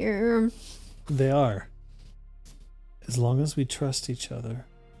out here. They are. As long as we trust each other.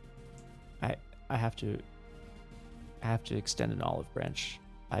 I have to extend an olive branch.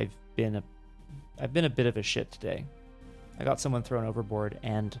 I've been a bit of a shit today. I got someone thrown overboard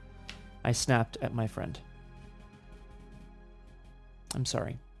and I snapped at my friend. I'm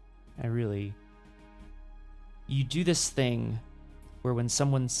sorry. You do this thing where when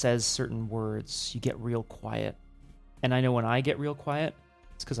someone says certain words, you get real quiet. And I know when I get real quiet,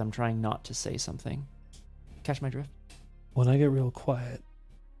 it's because I'm trying not to say something. Catch my drift? When I get real quiet,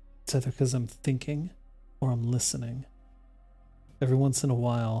 it's either because I'm thinking or I'm listening. Every once in a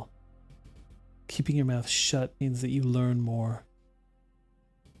while, keeping your mouth shut means that you learn more.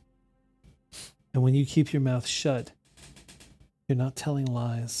 And when you keep your mouth shut, you're not telling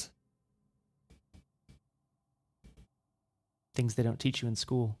lies. Things they don't teach you in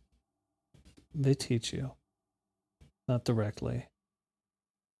school. They teach you. Not directly.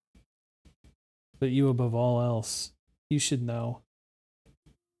 But you, above all else, you should know.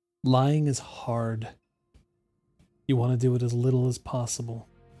 Lying is hard. You want to do it as little as possible.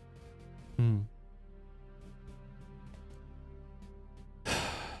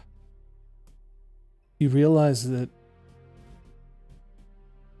 You realize that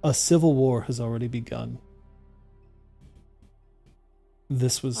a civil war has already begun.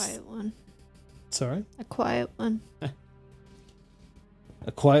 This was... Quiet one. Sorry? A quiet one.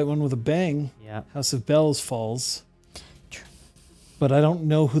 A quiet one with a bang. Yeah. House of Bells falls. True. But I don't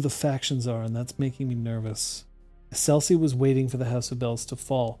know who the factions are, and that's making me nervous. Celsi was waiting for the House of Bells to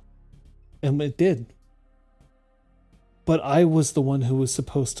fall. And it did. But I was the one who was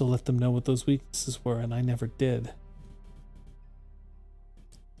supposed to let them know what those weaknesses were, and I never did.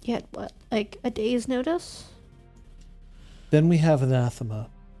 Yet what? Like a day's notice? Then we have Anathema,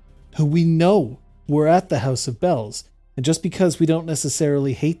 who we know were at the House of Bells. And just because we don't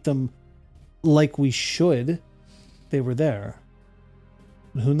necessarily hate them like we should, they were there.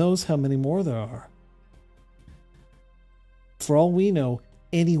 And who knows how many more there are. For all we know,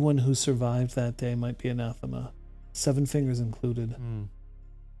 anyone who survived that day might be Anathema. Seven Fingers included.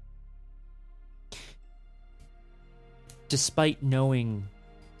 Despite knowing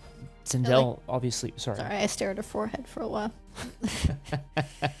Sindel, obviously... Sorry. Sorry, I stared at her forehead for a while.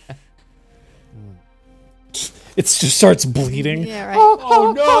 It just starts bleeding. Yeah, right.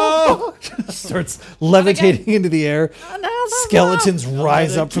 Oh no! Starts levitating into the air. Oh, no, Skeletons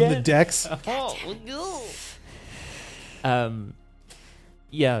rise up from the decks.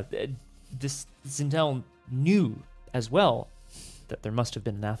 Yeah, this Sindel knew as well that there must have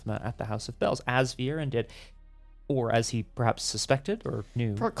been anathema at the House of Bells, as Viren did, or as he perhaps suspected or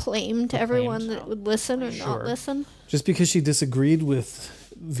knew. Proclaimed to everyone that would listen or not listen. Just because she disagreed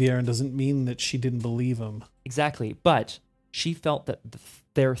with Viren doesn't mean that she didn't believe him. Exactly, but she felt that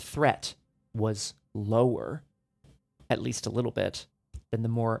their threat was lower, at least a little bit, than the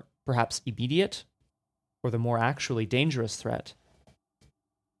more perhaps immediate or the more actually dangerous threat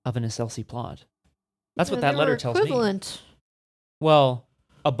of an SLC plot. That's what that letter tells me. Well,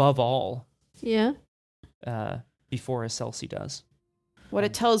 above all. Yeah. Before SLC does. What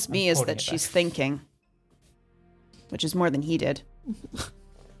it tells me is quoting that it she's back. thinking, which is more than he did.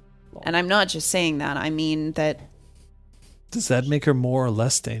 And I'm not just saying that. I mean that Does that make her more or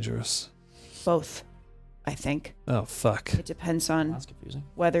less dangerous? both, I think. Oh, fuck. It depends on That's confusing.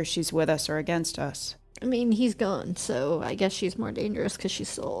 whether she's with us or against us. I mean, he's gone, so I guess she's more dangerous because she's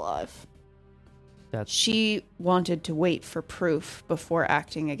still alive. She wanted to wait for proof before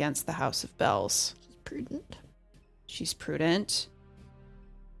acting against the House of Bells. She's prudent. She's prudent.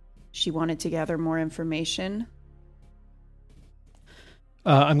 She wanted to gather more information.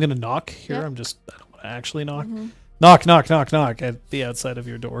 I'm going to knock here. Yep. I don't want to actually knock. Mm-hmm. Knock, knock, knock, knock at the outside of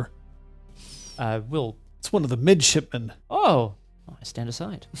your door. We'll... It's one of the midshipmen. Oh, I stand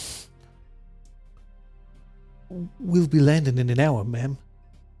aside. We'll be landing in an hour, ma'am.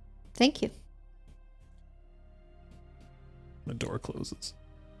 Thank you. The door closes.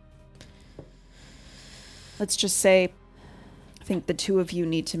 Let's just say, I think the two of you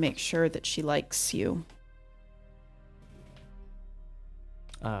need to make sure that she likes you.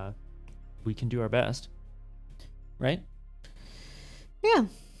 We can do our best. Right? Yeah.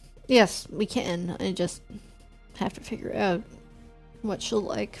 Yes, we can. I just have to figure out what she'll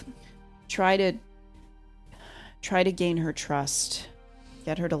like. Try to gain her trust.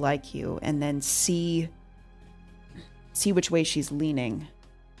 Get her to like you, and then see which way she's leaning.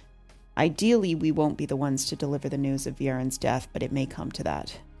 Ideally, we won't be the ones to deliver the news of Viren's death, but it may come to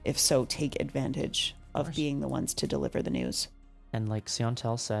that. If so, take advantage of being the ones to deliver the news. And like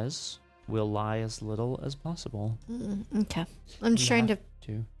Siontel says, we'll lie as little as possible. Okay. I'm just trying to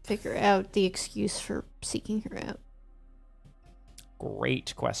To. figure out the excuse for seeking her out.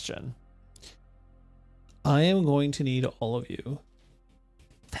 Great question. I am going to need all of you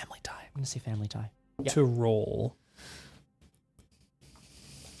Family tie. I'm going to say family tie. Yeah. to roll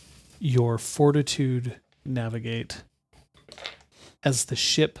your fortitude navigate as the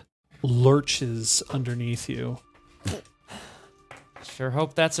ship lurches underneath you. Sure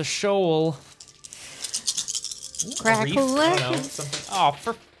hope that's a shoal. Crack Reef? I don't know, legs. something. Oh,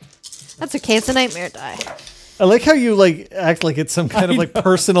 for That's okay. It's a nightmare die. I like how you act like it's some kind of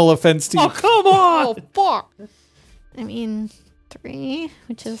personal offense to you. come on! Oh, fuck! I mean, 3,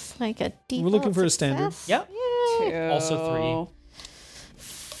 which is like a default. We're looking for a standard. Yep. Yeah. Also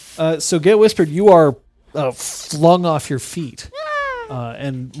 3. So Get Whispered, you are flung off your feet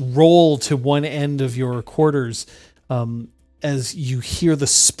and roll to one end of your quarters as you hear the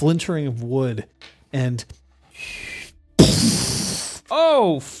splintering of wood and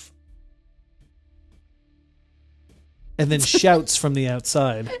Oh! and then shouts from the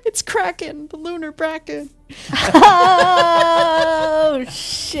outside. It's Kraken, the lunar bracken. Oh,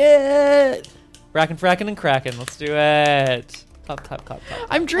 shit. Frackin' and crackin'. Let's do it. Top.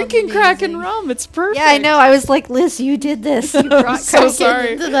 I'm drinking Kraken rum. It's perfect. Yeah, I know. I was like, Liz, you did this. You brought so Kraken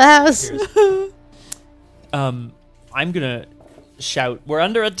sorry. into the house. I'm gonna shout, we're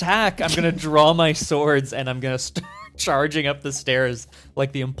under attack. I'm gonna draw my swords and I'm gonna start charging up the stairs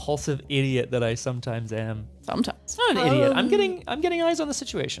like the impulsive idiot that I sometimes am. Sometimes. Not an idiot. I'm getting eyes on the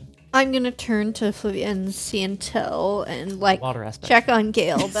situation. I'm going to turn to Flavia and Sientel and Water aspect. check on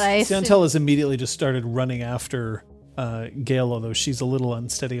Gale. But I assume- Siantel has immediately just started running after Gale, although she's a little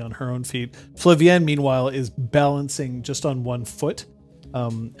unsteady on her own feet. Flavienne, meanwhile, is balancing just on one foot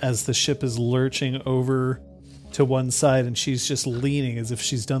as the ship is lurching over to one side, and she's just leaning as if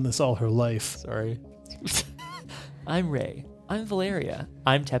she's done this all her life. Sorry. I'm Ray. I'm Valeria.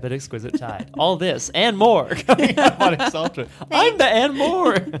 I'm Tepid Exquisite Tide. All this and more coming up on Exalted. I'm the and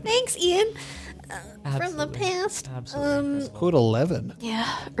more. Thanks, Ian. From the Absolutely. past. Absolutely. Code 11. Yeah,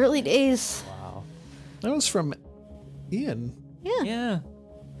 early days. Wow. That was from Ian. Yeah.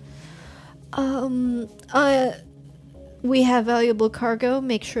 Yeah. We have valuable cargo.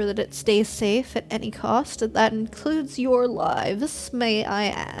 Make sure that it stays safe at any cost. And that includes your lives, may I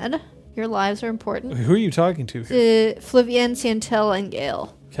add. Your lives are important. Who are you talking to here? Flavienne, Sientel, and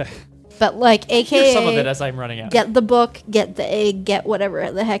Gale. Okay. But like, Here's AKA, some of it as I'm running out. get the book, get the egg, get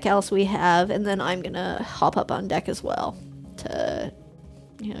whatever the heck else we have, and then I'm gonna hop up on deck as well to,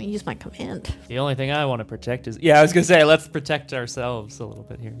 use my command. The only thing I want to protect is... Yeah, I was going to say, let's protect ourselves a little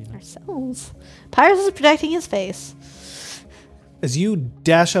bit here. Ourselves. Pyrus is protecting his face. As you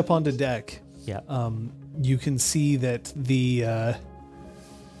dash up onto deck, Yeah. you can see that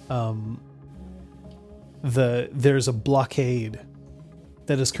there's a blockade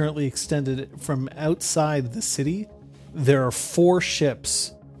that is currently extended from outside the city. There are 4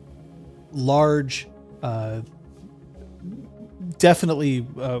 ships, large, definitely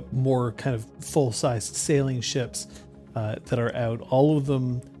more kind of full-sized sailing ships that are out. All of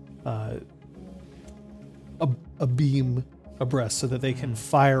them a beam abreast so that they can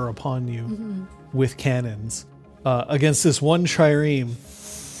fire upon you with cannons. Against this one trireme,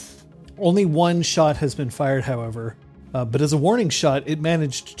 only one shot has been fired, however. But as a warning shot, it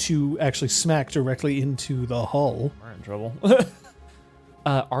managed to actually smack directly into the hull. We're in trouble.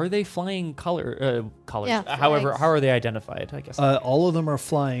 Are they flying colors? Yeah, However, flags. how are they identified, I guess? All of them are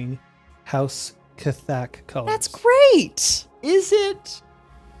flying House Cathak colors. That's great. Is it?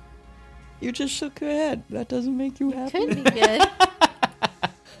 You just shook your head. That doesn't make you happy. Could be good.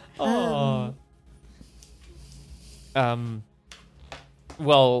 Oh.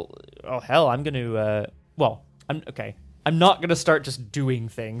 Well, oh hell, I'm gonna. I'm okay. I'm not gonna start just doing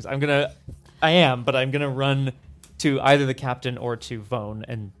things. I'm gonna run to either the captain or to Vone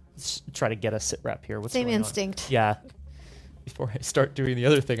and try to get a sit rep here. What's Same going on? instinct. Yeah. Before I start doing the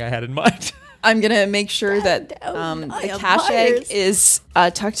other thing I had in mind. I'm gonna make sure that down, the I am cash egg Myers. is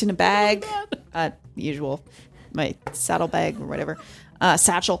tucked in a bag, usual, my saddle bag or whatever,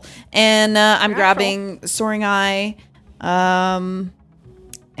 satchel, and I'm grabbing Soaring Eye, and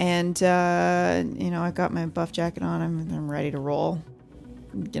I've got my buff jacket on. I'm ready to roll.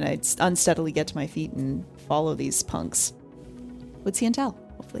 I'm gonna unsteadily get to my feet and follow these punks. With see and tell,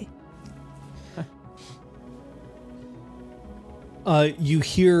 hopefully. You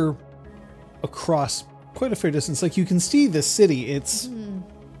hear across quite a fair distance. Like you can see the city. It's,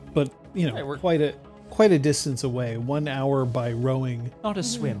 but Right, we're- quite a distance away. 1 hour by rowing. Not a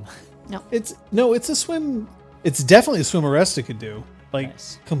swim. It's a swim. It's definitely a swim Aresta could do. Like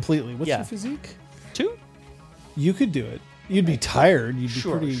Nice. completely. What's Yeah. your physique? 2? You could do it. You'd be tired. You'd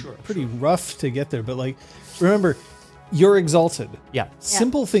be Sure, pretty rough to get there. But like, remember, you're exalted. Yeah.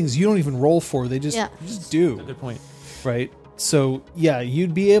 Simple things you don't even roll for. They just, Yeah. you just do. Good point. Right? So, yeah,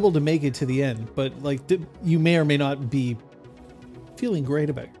 you'd be able to make it to the end, but like you may or may not be feeling great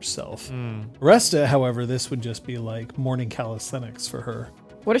about yourself. Resta, however, this would just be like morning calisthenics for her.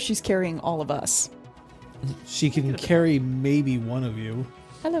 What if she's carrying all of us? She can carry maybe one of you.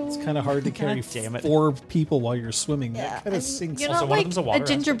 Hello. It's kind of hard to carry damn it. 4 people while you're swimming. That kind of sinks. You're Also, not one of like them's a a water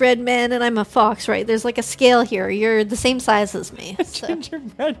gingerbread man and I'm a fox, right? There's like a scale here. You're the same size as me. So.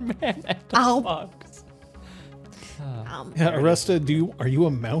 Gingerbread man and a Ow. fox. Yeah, Aresta, are you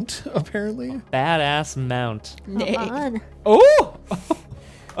a mount apparently? Badass mount. Nay. Come on. Oh!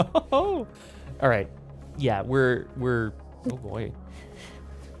 Oh! All right. Yeah, we're. Oh boy.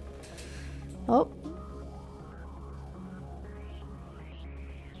 Oh,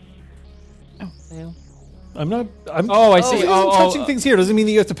 I'm not. Oh, I see. I'm Oh, touching things here doesn't mean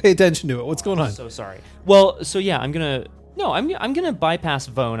that you have to pay attention to it. What's going on? So sorry. Well, so yeah, I'm gonna bypass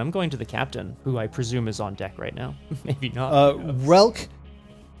Vone. I'm going to the captain, who I presume is on deck right now. Maybe not. Relk,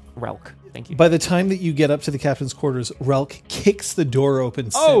 Relk. Thank you. by the time that you get up to the captain's quarters, Relk kicks the door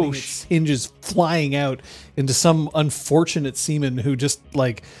open, sending its hinges flying out into some unfortunate seaman who just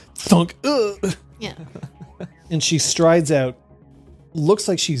like thunk. Ugh. yeah. And she strides out. Looks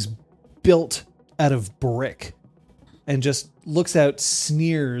like she's built out of brick, and just looks out,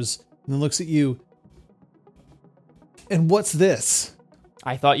 sneers, and then looks at you. And what's this?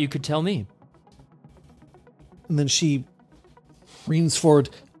 I thought you could tell me. And then she leans forward,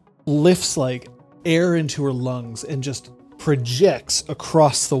 lifts like air into her lungs, and just projects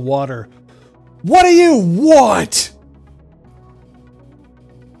across the water. What do you want?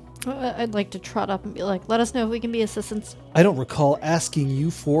 I'd like to trot up and be like, let us know if we can be assistance. I don't recall asking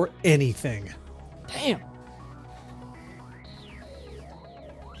you for anything. Damn.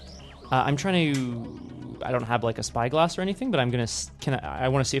 I'm trying to. I don't have like a spyglass or anything, but I'm gonna. I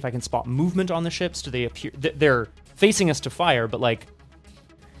want to see if I can spot movement on the ships. Do they appear? They're facing us to fire, but like,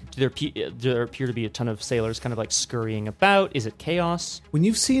 do there appear to be a ton of sailors kind of like scurrying about? Is it chaos? When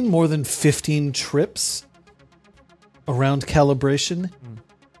you've seen more than 15 trips around calibration,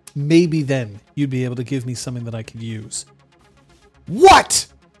 maybe then you'd be able to give me something that I could use. What?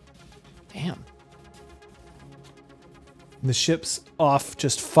 Damn. And the ships off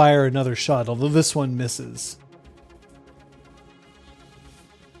just fire another shot, although this one misses.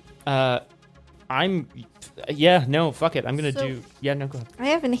 Yeah, no, fuck it. I'm gonna So- do. Yeah, no, go ahead. I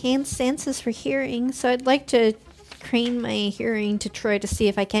have enhanced senses for hearing, so I'd like to crane my hearing to try to see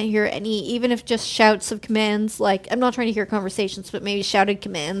if I can't hear any, even if just shouts of commands. Like, I'm not trying to hear conversations, but maybe shouted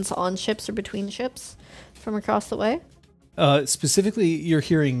commands on ships or between ships from across the way. Specifically, you're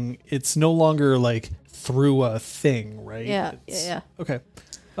hearing it's no longer like through a thing, right? Yeah, It's- yeah. Okay.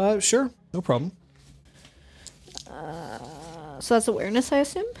 Sure, no problem. So that's awareness, I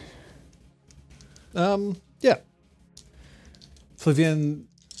assume? Yeah. Flavian,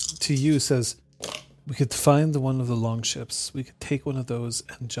 to you, says, we could find one of the longships. We could take one of those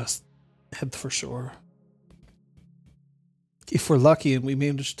and just head for shore. If we're lucky and we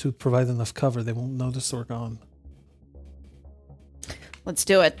manage to provide enough cover, they won't notice we're gone. Let's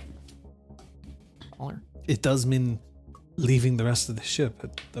do it. Caller. It does mean leaving the rest of the ship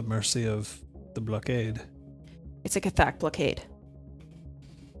at the mercy of the blockade. It's a Cathak blockade.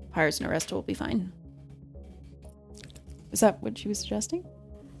 Pyres and Aresta will be fine. Is that what she was suggesting?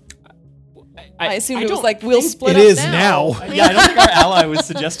 I assumed it was don't like, we'll think- split It up is now. now. Yeah, I don't think our ally was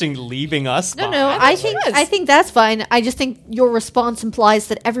suggesting leaving us. No, behind. I think that's fine. I just think your response implies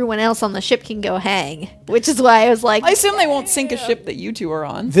that everyone else on the ship can go hang, which is why I was like, I assume they won't sink a ship that you two are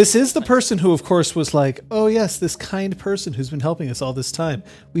on. This is the person who, of course, was like, oh, yes, this kind person who's been helping us all this time.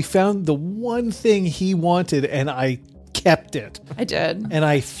 We found the one thing he wanted, and I kept it. I did. And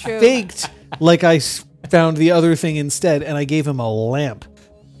I faked like I found the other thing instead, and I gave him a lamp.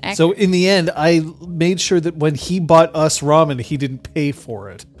 So in the end, I made sure that when he bought us ramen, he didn't pay for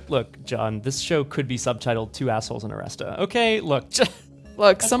it. Look, John, this show could be subtitled Two Assholes and Arresta. Okay, look.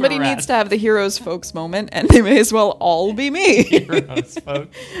 Look, somebody where we're needs at. to have the heroes folks moment, and they may as well all be me. Heroes,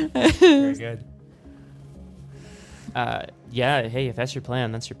 folks. Very good. Yeah, hey, if that's your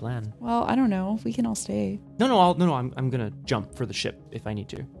plan, that's your plan. Well, I don't know. We can all stay. No, I'm gonna jump for the ship if I need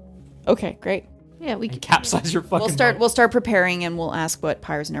to. Okay, great. Yeah, we And could capsize your fucking boat. We'll start preparing, and we'll ask what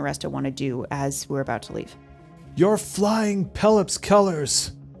Pyres and Aresta want to do as we're about to leave. You're flying Pelops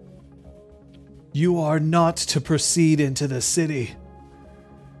colors. You are not to proceed into the city.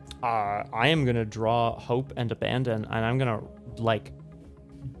 I am gonna draw Hope and Abandon, and I'm gonna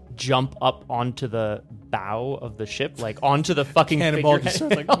jump up onto the bow of the ship, like onto the fucking Cannonball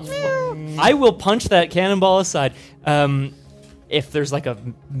figurehead. just starts like, I will punch that cannonball aside. If there's like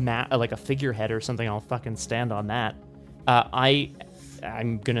a figurehead or something, I'll fucking stand on that.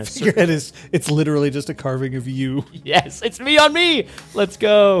 I'm gonna. your head is, it's literally just a carving of you. Yes, it's me on me. Let's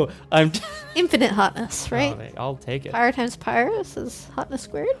go. I'm. infinite hotness, right? I'll take it. Pyre times Pyrus is hotness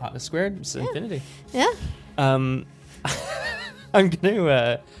squared. Hotness squared. It's infinity. Yeah. I'm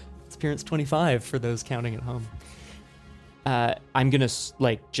gonna experience 25 for those counting at home. I'm gonna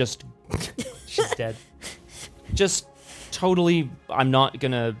just she's dead. Just totally. I'm not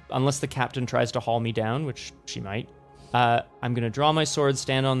gonna, unless the captain tries to haul me down, which she might. I'm gonna draw my sword,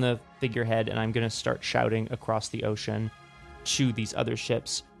 stand on the figurehead, and I'm gonna start shouting across the ocean to these other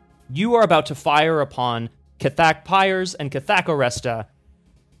ships. You are about to fire upon Cathak Pyres and Cathak Oresta.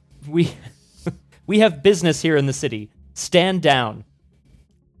 We have business here in the city. Stand down.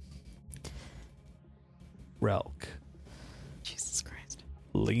 Relk Jesus Christ.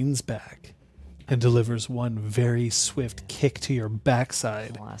 leans back and delivers one very swift kick to your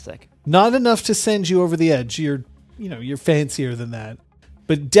backside. Classic. Not enough to send you over the edge. You're fancier than that.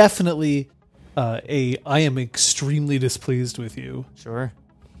 But definitely I am extremely displeased with you. Sure.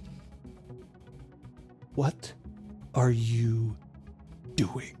 What are you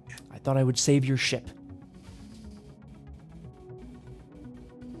doing? I thought I would save your ship.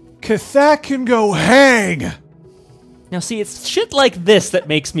 Cathak can go hang! Now, see, it's shit like this that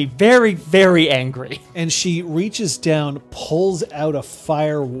makes me very, very angry. And she reaches down, pulls out a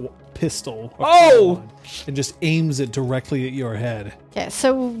fire pistol. Oh! And just aims it directly at your head. Yeah,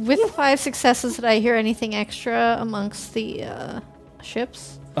 so with 5 successes, did I hear anything extra amongst the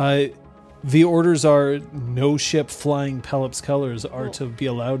ships? The orders are no ship flying Pelops colors are to be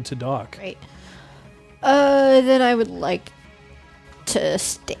allowed to dock. Right. Then I would like to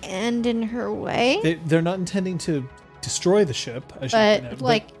stand in her way. They're not intending to destroy the ship. I should point out,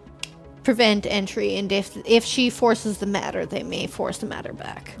 But, prevent entry, and if she forces the matter, they may force the matter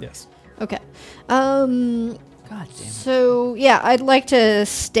back. yes. Okay. God damn it. So, yeah, I'd like to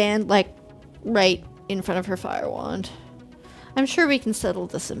stand, right in front of her fire wand. I'm sure we can settle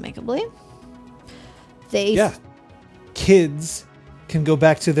this amicably. Yeah. Kids can go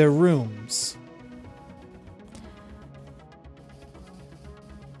back to their rooms.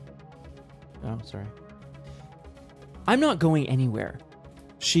 Oh, sorry. I'm not going anywhere.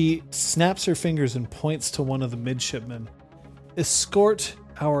 She snaps her fingers and points to one of the midshipmen. Escort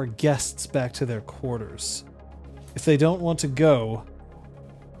our guests back to their quarters. If they don't want to go,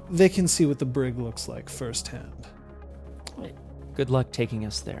 they can see what the brig looks like firsthand. Good luck taking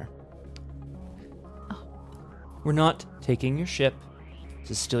us there. We're not taking your ship.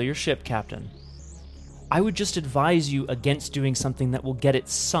 This is still your ship, Captain. I would just advise you against doing something that will get it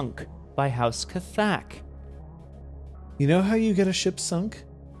sunk by House Cathak. You know how you get a ship sunk?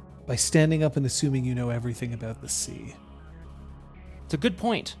 By standing up and assuming you know everything about the sea. It's a good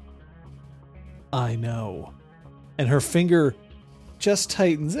point. I know. And her finger just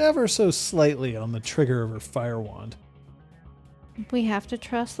tightens ever so slightly on the trigger of her fire wand. We have to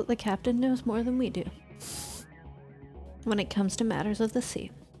trust that the captain knows more than we do when it comes to matters of the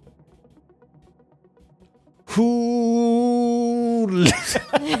sea. Who? Blood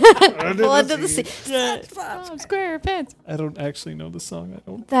to the sea. Oh, square pants. I don't actually know the song. I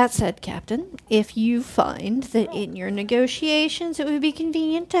don't. That said, Captain, if you find that in your negotiations it would be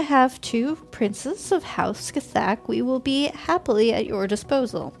convenient to have 2 princes of House Cathak, we will be happily at your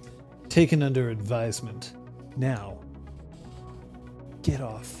disposal. Taken under advisement. Now, get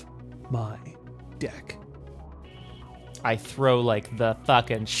off my deck. I throw the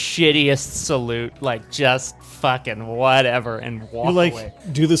fucking shittiest salute, just fucking whatever, and walk You away.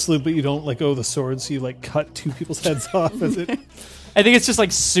 do the salute, but you don't let go of the sword, so you cut 2 people's heads off as it. I think it's just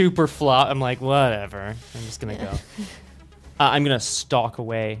super flop. I'm like, whatever. I'm just gonna go. I'm gonna stalk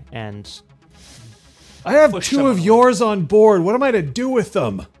away and I have Push 2 someone of away. yours on board. What am I to do with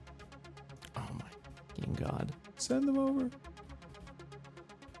them? oh my fucking god. Send them over.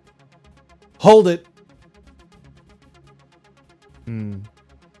 Hold it.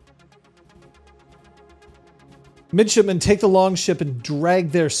 Midshipmen, take the longship and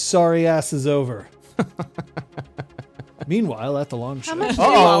drag their sorry asses over. Meanwhile, at the longship,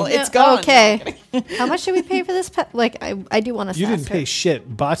 Well, it's gone. Okay. How much did we pay for this? I do want to. you didn't pay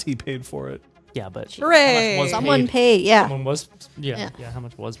shit. Bati paid for it. Yeah, but Hooray. how much was Someone paid? paid. Yeah. Someone was. Yeah. Yeah. How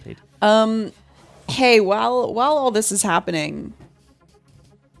much was paid? Hey, while all this is happening,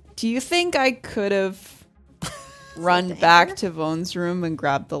 do you think I could have run back to Von's room and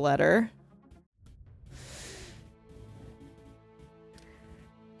grabbed the letter?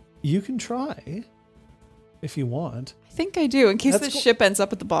 You can try if you want. I think I do, in case That's this go- ship ends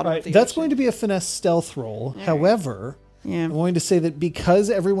up at the bottom Right, of the that's ocean. going to be a finesse stealth roll. However, Yeah. I'm going to say that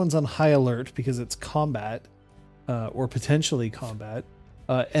because everyone's on high alert because it's combat, or potentially combat,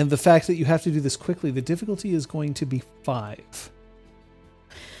 and the fact that you have to do this quickly, the difficulty is going to be 5.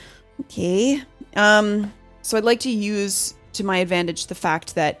 Okay. So I'd like to use to my advantage the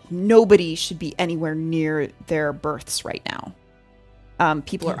fact that nobody should be anywhere near their berths right now.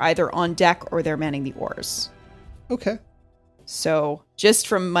 People are either on deck or they're manning the oars. Okay. So just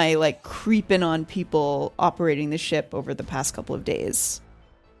from my creeping on people operating the ship over the past couple of days.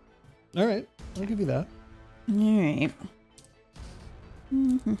 All right. I'll give you that. All right.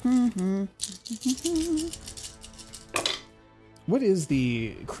 What is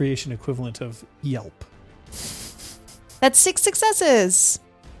the creation equivalent of Yelp? That's 6 successes.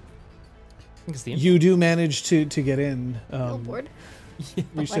 I think it's the You do manage to get in. Billboard.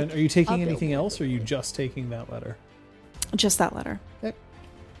 Are you taking a anything billboard. else, or are you just taking that letter? Just that letter.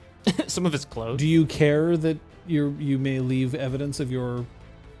 some of it's closed. Do you care that you may leave evidence of your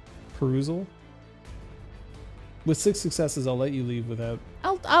perusal? With 6 successes, I'll let you leave without.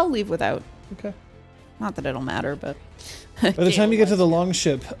 I'll leave without. Okay. Not that it'll matter, but By the time you get to the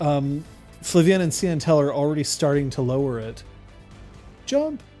longship, Flavienne and Ciantel are already starting to lower it.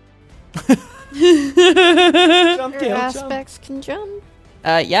 Jump. Jump, Your Gail, jump. aspects can jump.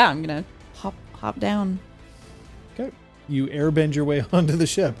 yeah, I'm gonna hop down. Okay. You airbend your way onto the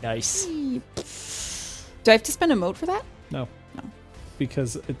ship. Nice. Do I have to spend a mote for that? No. No.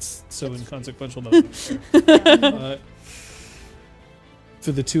 Because it's so inconsequential. No one would care.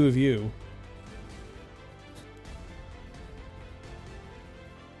 For the 2 of you,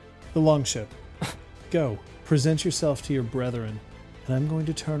 the longship. Go. Present yourself to your brethren, and I'm going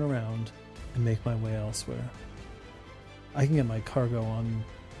to turn around and make my way elsewhere. I can get my cargo on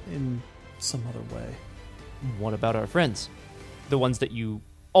in some other way. What about our friends? The ones that you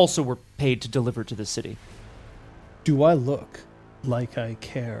also were paid to deliver to the city. Do I look like I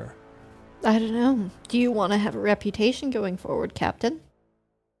care? I don't know. Do you want to have a reputation going forward, Captain?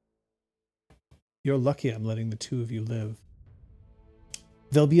 You're lucky I'm letting the 2 of you live.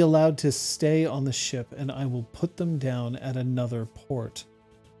 They'll be allowed to stay on the ship, and I will put them down at another port.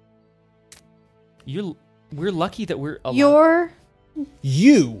 We're lucky that we're alive. You're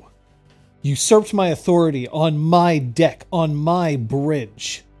You usurped my authority on my deck, on my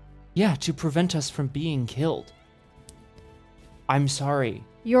bridge. Yeah, to prevent us from being killed. I'm sorry.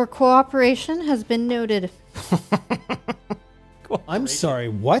 Your cooperation has been noted. I'm sorry,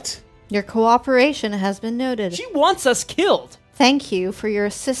 what? Your cooperation has been noted. She wants us killed. Thank you for your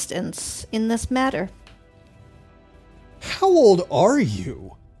assistance in this matter. How old are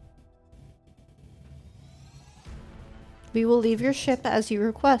you? We will leave your ship as you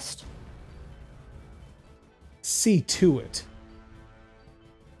request. See to it.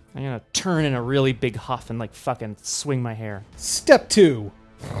 I'm gonna turn in a really big huff and fucking swing my hair. Step 2.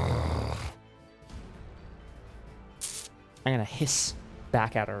 I'm gonna hiss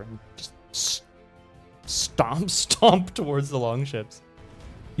back at her and just stomp towards the longships.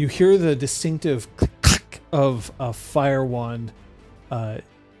 You hear the distinctive click of a fire wand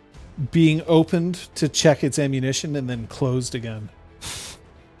being opened to check its ammunition and then closed again.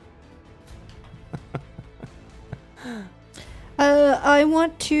 I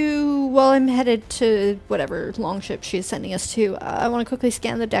want to, while I'm headed to whatever longship she's sending us to, I want to quickly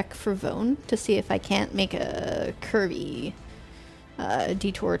scan the deck for Vone to see if I can't make a curvy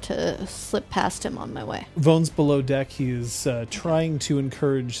detour to slip past him on my way. Vone's below deck. He is trying to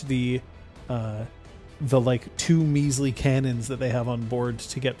encourage the 2 measly cannons that they have on board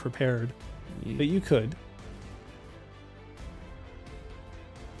to get prepared. But you could.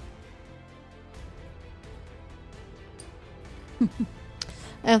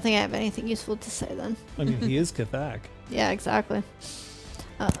 I don't think I have anything useful to say then. I mean, he is Kathak. Yeah, exactly.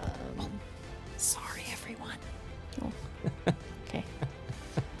 Sorry, everyone. Okay.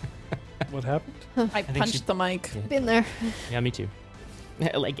 What happened? I think punched she- the mic. Yeah. Been there. Yeah, me too.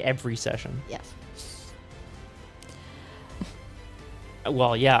 Like every session. Yes.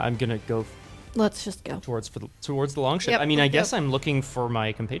 Well, yeah, I'm gonna go Let's just go. towards the long ship. Yep, I mean, I let's guess go. I'm looking for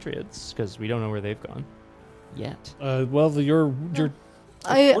my compatriots because we don't know where they've gone yet. Well, your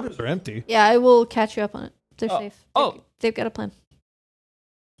I quarters are empty. Yeah, I will catch you up on it. They're Oh, safe. oh. They've got a plan.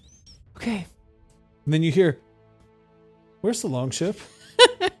 Okay. And then you hear, "Where's the long ship?"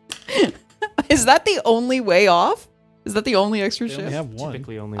 Is that the only way off? Is that the only extra They ship? only have one.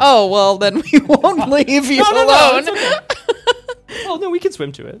 Typically only. Oh, well, then we won't leave you No, alone. it's Oh no, we can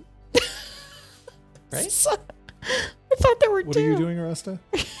swim to it. Right? I thought there were What two. are you doing, Aresta?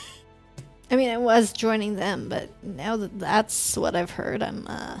 I mean, I was joining them, but now that that's what I've heard, I'm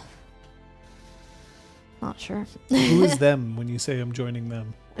not sure. Who is them when you say I'm joining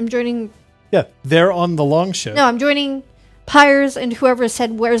them? I'm joining. Yeah, they're on the long ship. No, I'm joining Pyres and whoever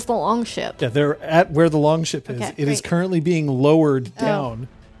said, "Where's the long ship?" Yeah, they're at where the long ship is. Okay, It is great. currently being lowered Oh. down,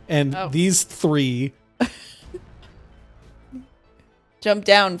 and Oh. these three. Jump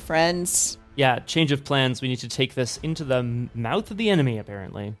down, friends. Yeah, change of plans. We need to take this into the mouth of the enemy,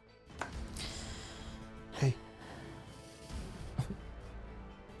 apparently. Hey,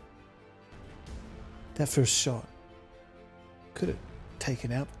 that first shot could have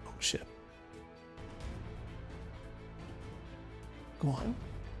taken out the long ship. Go on.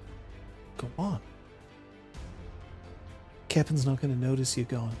 Go on. Captain's not going to notice you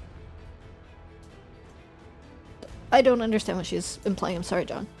gone. I don't understand what she's implying. I'm sorry,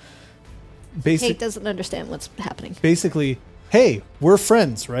 John. Kate doesn't understand what's happening. Basically, hey, we're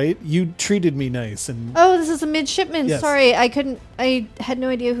friends, right? You treated me nice, and Oh, this is a midshipman. Yes. Sorry, I had no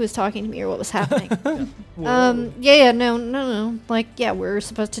idea who was talking to me or what was happening. No. Like, yeah, we're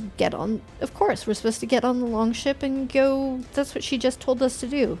supposed to get on. Of course, we're supposed to get on the long ship and go. That's what she just told us to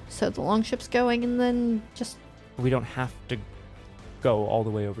do. So the long ship's going, and then just. We don't have to go all the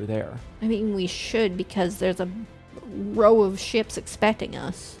way over there. I mean, we should because there's a row of ships expecting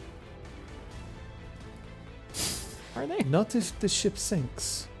us. Are they? not if the ship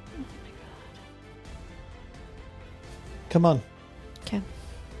sinks. Come on. Okay.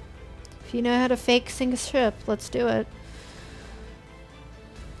 If you know how to fake sink a ship, let's do it.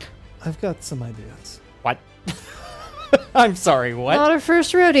 I've got some ideas. What? I'm sorry, what? Not our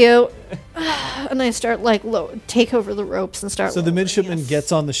first rodeo. And I start like take over the ropes and start. So the lowering midshipman us.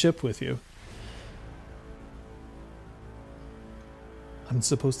 gets on the ship with you. I'm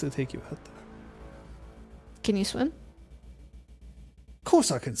supposed to take you out there. Can you swim? Of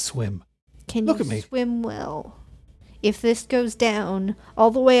course I can swim. Can Look you at me. swim well? If this goes down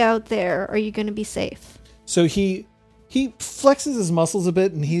all the way out there, are you going to be safe? So he flexes his muscles a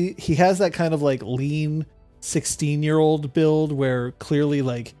bit, and he has that kind of like lean 16-year-old build where clearly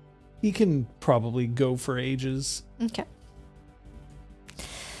like he can probably go for ages. Okay.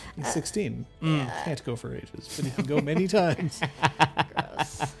 He's 16. Mm. Can't go for ages, but he can go many times.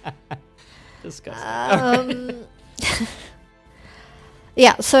 Gross. Disgusting.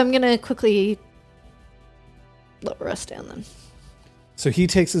 Yeah, so I'm going to quickly lower us down then. So he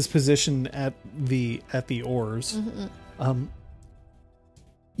takes his position at the oars. Mm-hmm.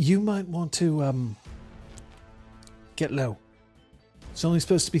 You might want to get low. There's only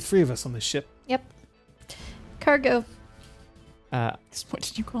supposed to be 3 of us on this ship. Yep. Cargo. What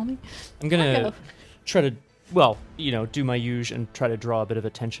did you call me? I'm gonna Cargo. try to, well, do my usual and try to draw a bit of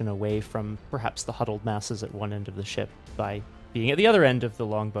attention away from perhaps the huddled masses at one end of the ship by being at the other end of the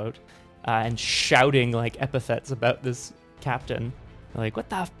longboat and shouting like epithets about this captain. Like, what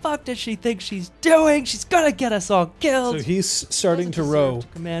the fuck does she think she's doing? She's gonna get us all killed. So he's starting to Doesn't row. deserve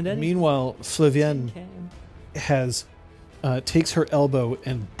to command anything. Meanwhile, Flavienne Can. has takes her elbow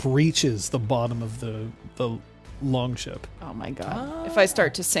and breaches the bottom of the long ship, Oh my god. If I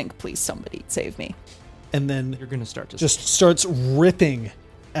start to sink, please somebody save me. and then You're gonna start to just starts ripping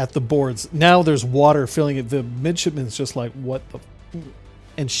at the boards. Now there's water filling it. The midshipman's just like, what the...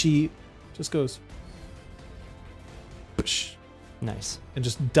 And she just goes... Psh, nice. and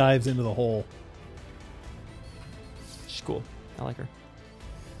just dives into the hole. She's cool. I like her.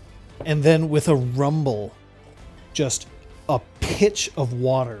 And then with a rumble, just a pitch of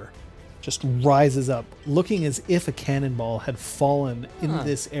water just rises up, looking as if a cannonball had fallen in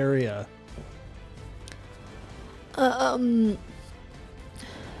this area.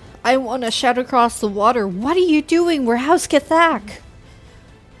 I want to shout across the water. What are you doing? We're House Cathak.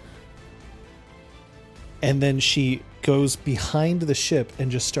 And then she goes behind the ship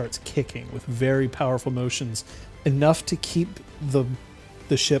and just starts kicking with very powerful motions, enough to keep the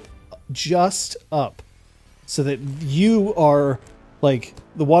ship just up, so that you are like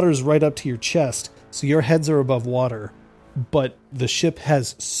the water is right up to your chest, so your heads are above water, but the ship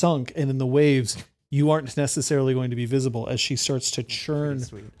has sunk, and in the waves you aren't necessarily going to be visible as she starts to churn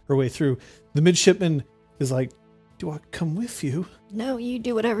her way through. The midshipman is like, "Do I come with you?" No, you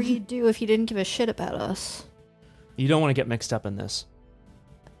do whatever you'd do if you didn't give a shit about us. You don't want to get mixed up in this.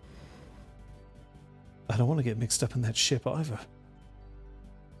 I don't want to get mixed up in that ship either.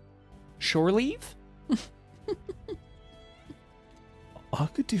 Shore leave? I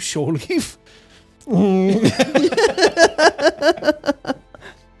could do shore leave. And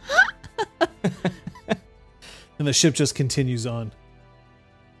the ship just continues on.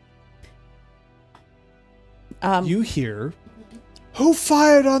 You hear, "Who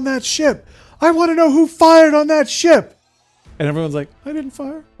fired on that ship? I want to know who fired on that ship." And everyone's like, "I didn't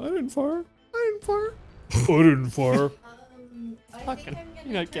fire. I didn't fire. I didn't fire. I didn't fire." Fucking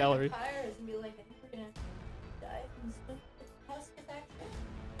peanut gallery.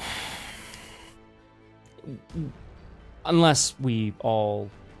 Unless we all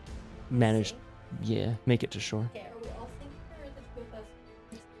manage, make it to shore.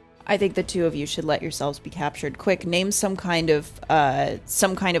 I think the two of you should let yourselves be captured. Quick, name some kind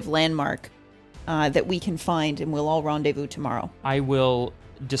of landmark that we can find, and we'll all rendezvous tomorrow. I will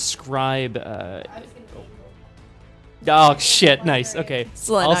describe. Oh shit! Nice. Okay.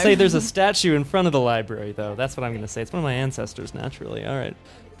 Excellent. I'll say there's a statue in front of the library, though. That's what I'm gonna say. It's one of my ancestors, naturally. All right.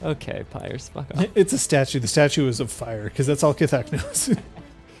 Okay, Pyres, fuck off. It's a statue. The statue is of fire, because that's all Kithak knows.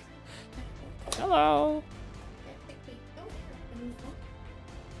 Hello.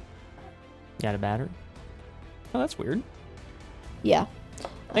 You got a battery? Oh, that's weird. Yeah.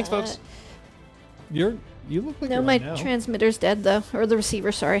 Thanks, folks. You look like No, you're my right now. transmitter's dead, though. Or the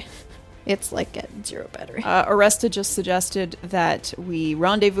receiver, sorry. It's like at 0 battery. Aresta just suggested that we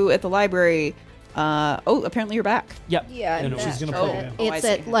rendezvous at the library. Apparently you're back. Yep. Yeah, No, she's gonna but plug it in. Oh, I it's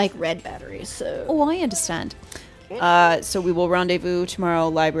see. at like red batteries, so. Oh, I understand. So we will rendezvous tomorrow,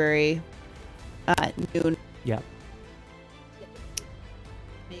 library, at noon. Yep.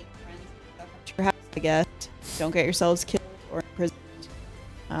 Make friends at your house, I guess. Don't get yourselves killed or imprisoned.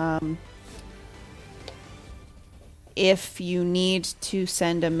 If you need to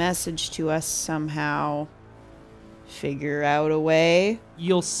send a message to us somehow, figure out a way.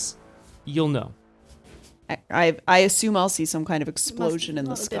 You'll know. I assume I'll see some kind of explosion in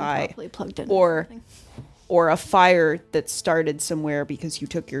the sky, Plugged in or a fire that started somewhere because you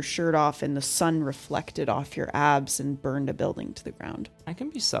took your shirt off and the sun reflected off your abs and burned a building to the ground. I can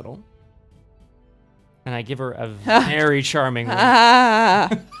be subtle. And I give her a very charming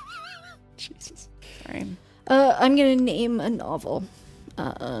wink. Jesus. Sorry. I'm gonna name a novel.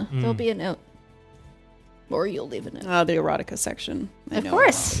 There'll be a note. Or you'll leave a note. The erotica section. I Of know.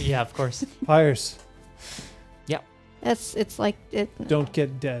 course. Yeah, of course. Pyres, It's like it. don't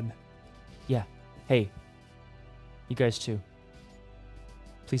get dead. Yeah. Hey. You guys too.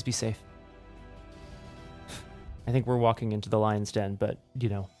 Please be safe. I think we're walking into the lion's den, but,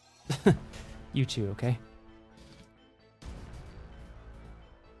 you too, okay?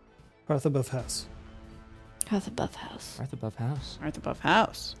 Hearth above house. House above house. Hearth above house. Hearth above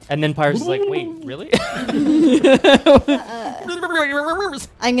house. And then Pyres is like, wait, really?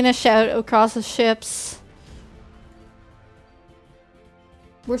 I'm gonna shout across the ships.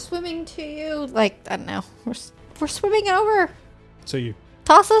 We're swimming to you. Like, I don't know. We're swimming over. So you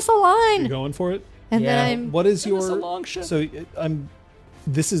Toss us a you're line. going for it? And Yeah. then I'm. What is Send us a your long ship. So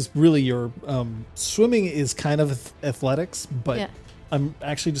this is really your swimming is kind of athletics, but Yeah. I'm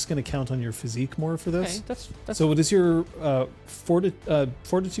actually just going to count on your physique more for this. Okay, that's So what is your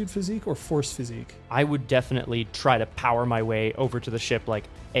fortitude physique or force physique? I would definitely try to power my way over to the ship like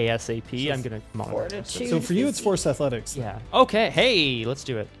ASAP. So I'm gonna monitor this. Fortitude. So for you, it's force athletics. Yeah. Okay. Hey, let's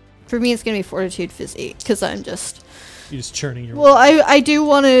do it. For me, it's gonna be fortitude physique because I'm just. You're just churning your. Well, I do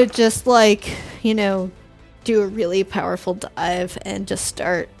want to just do a really powerful dive and just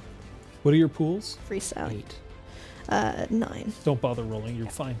start What are your pools? freestyling. 8. 9. Don't bother rolling. You're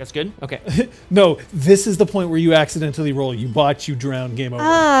fine. That's good. Okay. No, this is the point where you accidentally roll. You botch, you drown. Game over.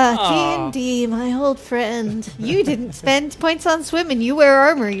 Ah, D&D, my old friend. You didn't spend points on swimming. You wear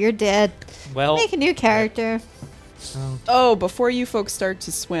armor. You're dead. Well, Make a new character. Oh, before you folks start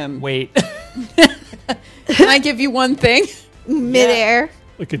to swim, wait. can I give you one thing? Midair.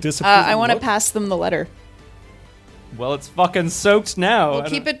 Like a discipline. I want to pass them the letter. Well, it's fucking soaked now. Well,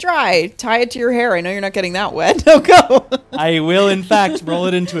 keep it dry. Tie it to your hair. I know you're not getting that wet. No, go. I will, in fact, roll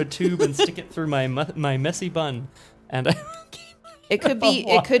it into a tube and stick it through my messy bun. And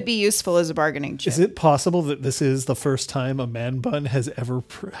It could be useful as a bargaining chip. Is it possible that this is the first time a man bun has ever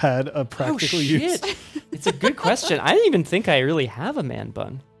had a practical use? Shit. It's a good question. I didn't even think I really have a man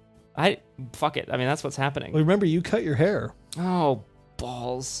bun. Fuck it. I mean, that's what's happening. Well, remember, you cut your hair. Oh,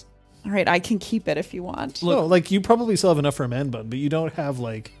 balls. All right, I can keep it if you want. No, like, you probably still have enough for a man bun, but you don't have,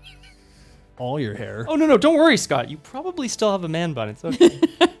 like, all your hair. Oh, no, don't worry, Scott. You probably still have a man bun. It's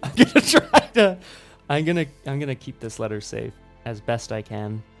okay. I'm gonna keep this letter safe as best I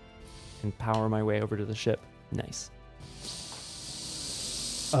can and power my way over to the ship. Nice.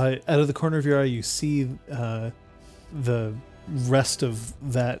 Out of the corner of your eye, you see the rest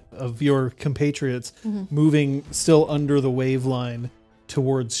of your compatriots moving still under the wave line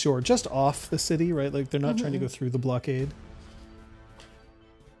towards shore, just off the city, right? Like, they're not trying to go through the blockade.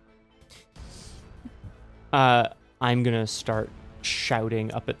 I'm gonna start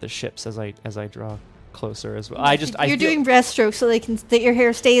shouting up at the ships as I draw closer as well. You're doing breaststrokes so that your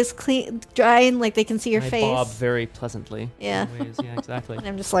hair stays clean, dry, and like they can see your face. I bob very pleasantly. Yeah. in ways. Yeah, exactly. And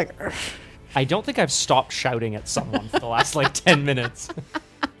I'm just like, "Ugh." I don't think I've stopped shouting at someone for the last 10 minutes.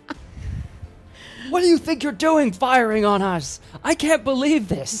 What do you think you're doing, firing on us? I can't believe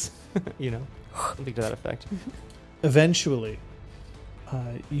this. Something to that effect. Eventually,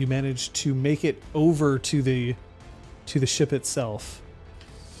 you manage to make it over to the ship itself,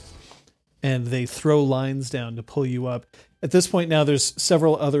 and they throw lines down to pull you up. At this point now, there's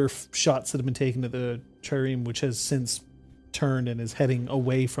several other shots that have been taken at the trireme, which has since turned and is heading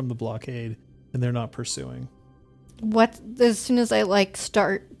away from the blockade, and they're not pursuing. As soon as I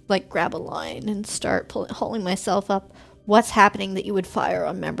start grab a line and start hauling myself up, what's happening that you would fire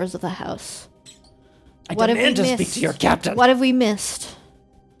on members of the house? I demand to speak to your captain. What have we missed?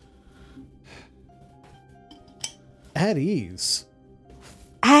 At ease.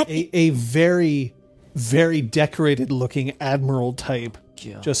 A very, very decorated looking admiral type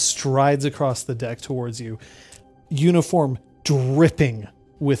just strides across the deck towards you. Uniform dripping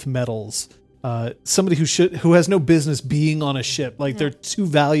with medals. Somebody who has no business being on a ship. They're too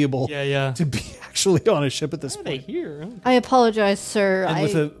valuable to be actually on a ship at this point. Why are they here? I apologize, sir. And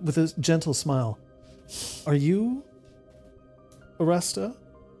with a gentle smile. Are you Aresta?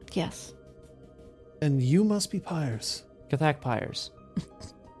 Yes. And you must be Pyres. Kathak Pyres.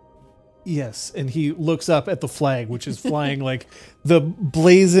 Yes, and he looks up at the flag, which is flying like the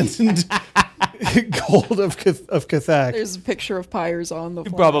blazoned gold of Kathak. There's a picture of Pyres on the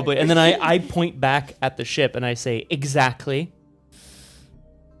flag. Probably. And then I point back at the ship and I say, exactly.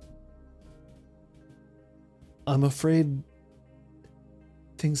 I'm afraid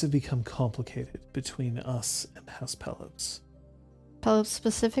things have become complicated between us and House Pelops. Pelops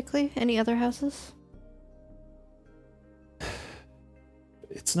specifically? Any other houses?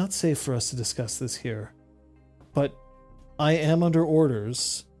 It's not safe for us to discuss this here, but I am under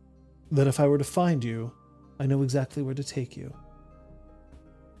orders that if I were to find you, I know exactly where to take you.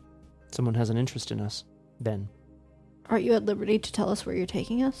 Someone has an interest in us, then. Are you at liberty to tell us where you're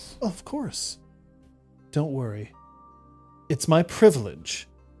taking us? Of course. Don't worry. It's my privilege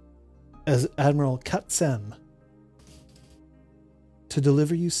as Admiral Katsen to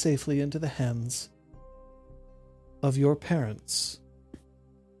deliver you safely into the hands of your parents.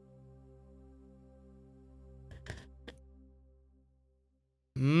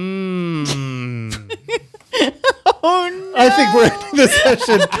 Oh no! I think we're ending the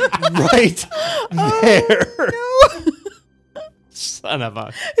session right there. Son of a...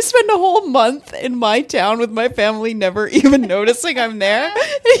 I spend a whole month in my town with my family, never even noticing I'm there.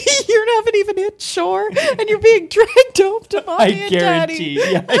 You haven't even hit shore, and you're being dragged home to mommy I and guarantee.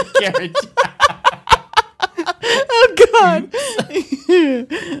 daddy. Yeah, I guarantee. Oh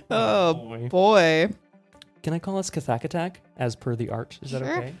God! Oh boy! Can I call us Kathak Attack as per the art? Is that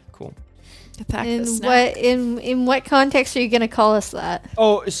Sure. okay? Cool. In what context are you going to call us that?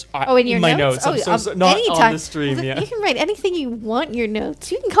 Oh, In your my notes? notes. I'm so not anytime. on the stream. Well, Yeah. You can write anything you want in your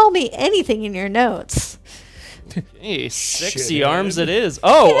notes. You can call me anything in your notes. Hey, sexy Shithead. arms it is.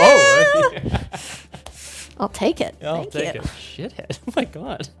 Oh. I'll take it. I'll Thank take you. it. Shithead. Oh my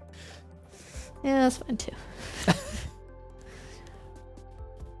God. Yeah, that's fine too.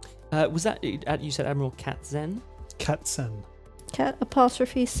 Was that you said Admiral Katsen? Katsen. Cat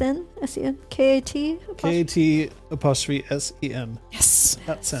apostrophe sin S-E-N K-A-T K-A-T'-S-E-N. Yes.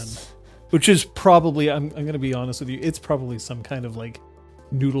 Katsen. Which is probably, I'm going to be honest with you, it's probably some kind of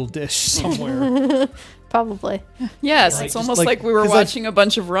noodle dish somewhere. Probably. Yes, it's almost like we were 'cause watching a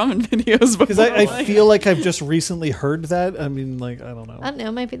bunch of ramen videos before. Because I feel like I've just recently heard that. I mean, I don't know. I don't know.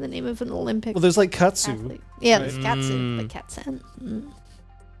 It might be the name of an Olympic. Well, there's katsu. athlete. Yeah, right? there's katsu, but katsen.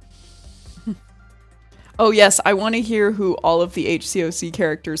 Oh yes, I want to hear who all of the HCOC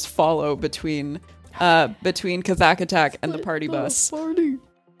characters follow between Kathak Attack and the party bus.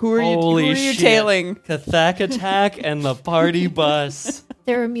 Who are you shit. tailing? Kathak Attack and the party bus.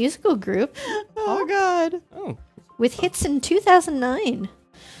 They're a musical group Oh god. Oh, with hits in 2009.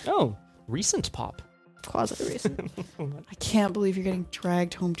 recent pop. Quasi recent. I can't believe you're getting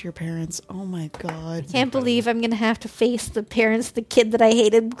dragged home to your parents. Oh my god. Can't believe I'm gonna have to face the parents of the kid that I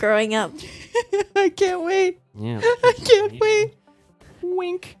hated growing up. I can't wait. Yeah. I can't wait.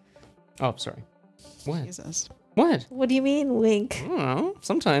 Wink. Oh, sorry. What? Jesus. What? What do you mean, wink? I don't know.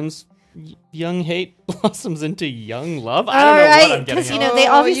 Sometimes young hate blossoms into young love. I All don't know right, what I'm getting because at. you know they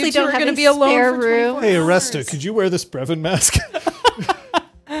Oh, obviously you two don't are have gonna a be alone spare for room. 24 Hey, hours. Aresta, could you wear this Brevin mask?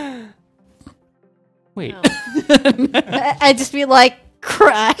 Wait. I'd just be like,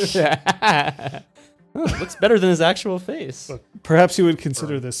 crash. Oh, it looks better than his actual face. Perhaps you would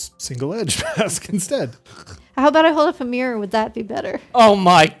consider this single-edged mask instead. How about I hold up a mirror? Would that be better? Oh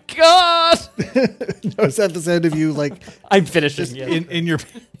my god! No, is that the sound of you, like, I'm finishing. just Yeah. in your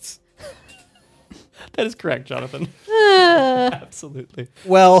pants? That is correct, Jonathan. Uh, Absolutely.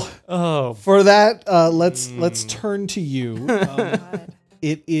 Well, Oh. for that, let's turn to you.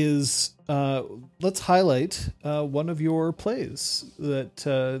 It is let's highlight one of your plays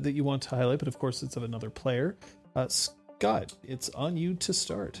that you want to highlight, but of course it's of another player. Scott, it's on you to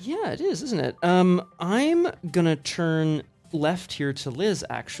start. Yeah, it is, isn't it? I'm gonna turn left here to Liz,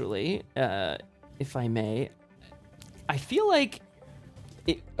 actually, if I may. I feel like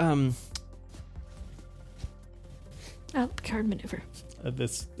it. card maneuver.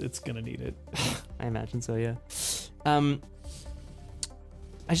 It's gonna need it. I imagine so. Yeah.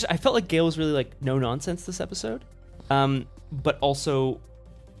 I felt like Gale was really like no nonsense this episode, but also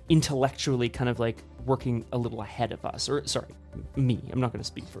intellectually kind of like working a little ahead of us. Or sorry, me. I'm not going to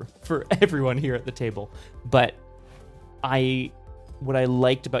speak for everyone here at the table, but what I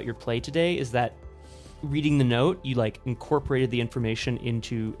liked about your play today is that reading the note, you like incorporated the information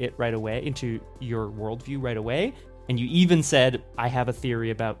into it right away, into your worldview right away, and you even said, "I have a theory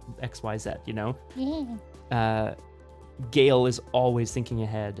about X, Y, Z." You know. Yeah. Gale is always thinking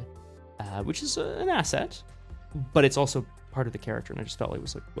ahead, which is an asset, but it's also part of the character, and I just felt like it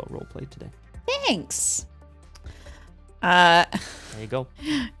was like well role played today. Thanks. There you go.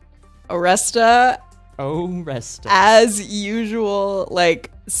 Aresta, Oh, rest. as usual, like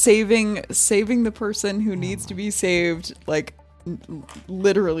saving the person who needs to be saved, like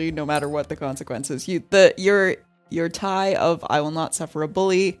literally no matter what the consequences. Your tie of "I will not suffer a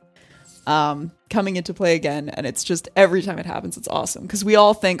bully" coming into play again, and it's just every time it happens, it's awesome because we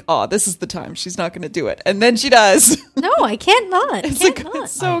all think, "Oh, this is the time she's not going to do it," and then she does. No, I can't not. It's Can't like not.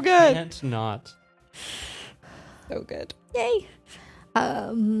 it's so good, Can't not. so good. Yay.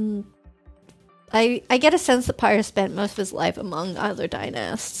 I get a sense that Pyre spent most of his life among other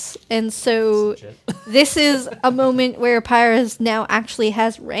dynasts. And so this is a moment where Pyre now actually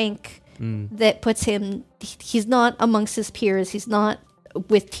has rank that puts him, he's not amongst his peers, he's not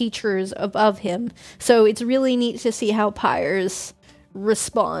with teachers above him. So it's really neat to see how Pyres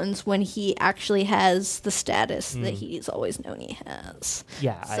responds when he actually has the status that he's always known he has.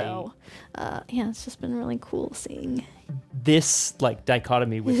 Yeah. So, yeah, it's just been really cool seeing. This like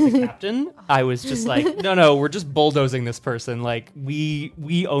dichotomy with the captain, I was just like, no, we're just bulldozing this person. Like we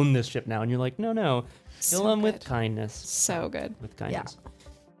own this ship now, and you're like, no, kill him with kindness. So good. With kindness.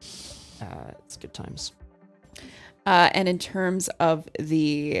 It's good times. And in terms of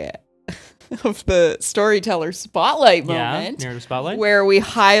the storyteller spotlight moment, narrative spotlight. where we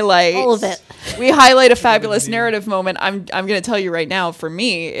highlight All of it. we highlight a fabulous narrative moment. I'm going to tell you right now. For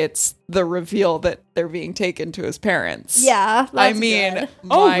me, it's the reveal that they're being taken to his parents. Yeah, I that's mean, good.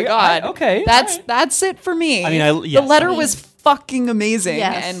 my God. okay, that's alright. that's it for me. I mean, yes, the letter I mean- was fucking amazing,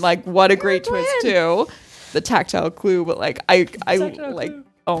 Yes. and like what a great twist too. The tactile clue, but like I Tactile like clue.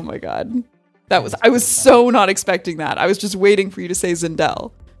 oh my God, I was so not expecting that. I was just waiting for you to say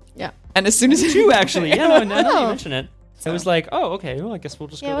Zindel. Yeah. And as soon as Two actually. Yeah, no, now that you mention it, I was like, oh, okay. Well, I guess we'll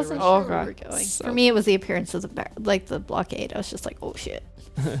just Yeah, I go wasn't there. Oh, sure where God. we were going. So- For me, it was the appearance of the blockade. I was just like, oh shit.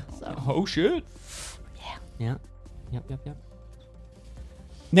 So, Oh shit. Yeah. Yep.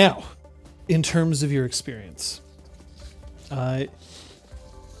 Now, in terms of your experience,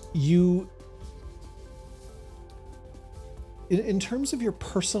 in terms of your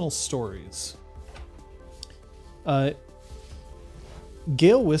personal stories,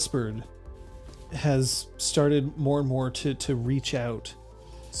 Gale Whispered has started more and more to reach out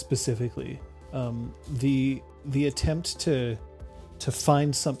specifically. The attempt to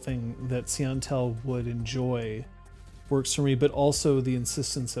find something that Siantel would enjoy works for me, but also the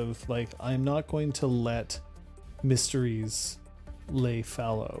insistence of like, I'm not going to let mysteries lay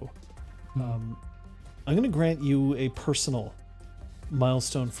fallow. I'm going to grant you a personal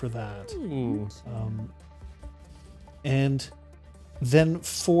milestone for that. Ooh. And then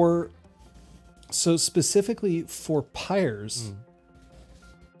specifically for Pyres,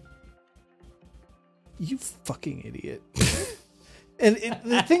 you fucking idiot. And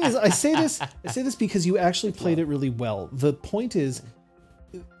the thing is, I say this because you actually played it really well. The point is,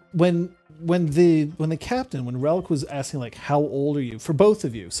 when the captain, when Relic was asking like, how old are you, for both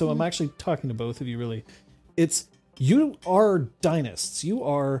of you, so I'm actually talking to both of you really, it's, you are dynasts, you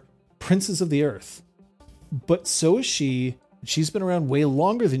are princes of the earth, but so is she. She's been around way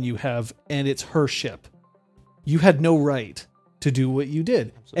longer than you have, and it's her ship. You had no right to do what you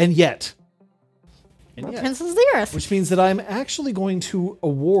did. And yet, Princess of the Earth. which means that I'm actually going to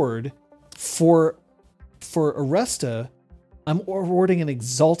award for Aresta, I'm awarding an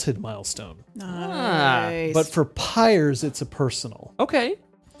exalted milestone. Nice. But for Pyres, it's a personal. Okay.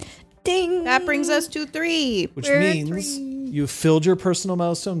 Ding. that brings us to 3. Which We're at means you've filled your personal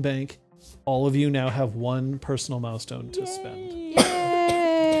milestone bank. All of you now have one personal milestone to spend.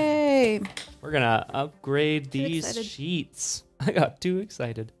 Yay! We're gonna upgrade these excited. sheets. I got too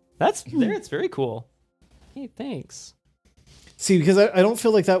excited. That's there. It's very cool. Hey, thanks. See, because I don't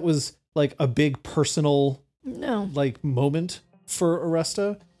feel like that was like a big personal No. like moment for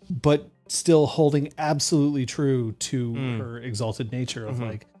Aresta, but still holding absolutely true to her exalted nature of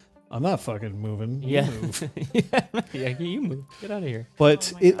like, I'm not fucking moving. You Yeah. move. Yeah, you move. Get out of here.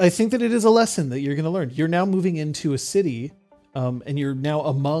 But I think that it is a lesson that you're going to learn. You're now moving into a city, and you're now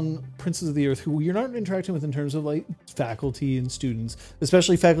among princes of the earth who you're not interacting with in terms of like faculty and students,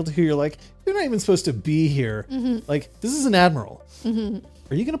 especially faculty who you're like, you're not even supposed to be here. Like, this is an admiral.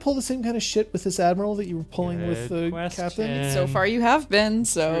 Are you going to pull the same kind of shit with this admiral that you were pulling with the Good captain? question. So far you have been,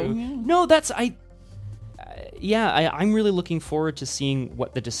 so... No, that's I'm really looking forward to seeing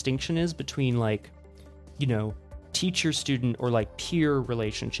what the distinction is between like, teacher student or like peer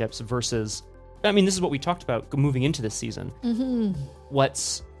relationships versus. I mean, this is what we talked about moving into this season. Mm-hmm.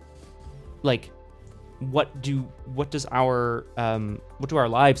 What's like, what do our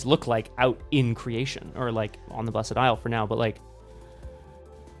lives look like out in creation or like on the Blessed Isle for now? But like,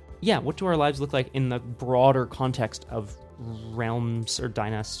 yeah, what do our lives look like in the broader context of realms or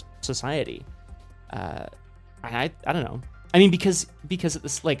dynast society? I don't know. I mean, because at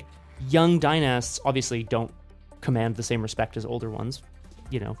this like young dynasts obviously don't command the same respect as older ones,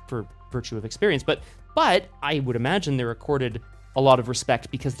 for virtue of experience. But I would imagine they're accorded a lot of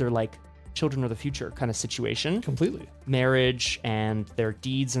respect because they're like children of the future kind of situation. Completely. Marriage and their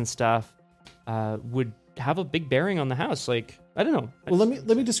deeds and stuff would have a big bearing on the house. Like, I don't know. Well,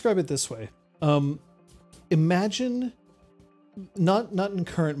 let me describe it this way. Imagine, not in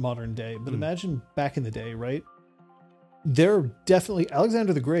current modern day, but imagine back in the day, right? There definitely,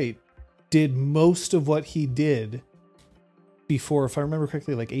 Alexander the Great did most of what he did before, if I remember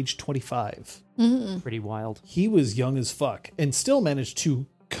correctly, like age 25. Pretty wild. He was young as fuck and still managed to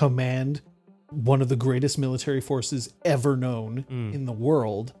command one of the greatest military forces ever known in the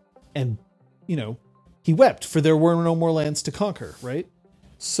world. And, he wept for there were no more lands to conquer, right?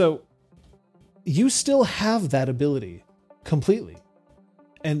 So you still have that ability completely.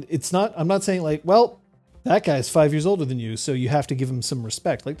 And I'm not saying like, well, that guy's 5 years older than you, so you have to give him some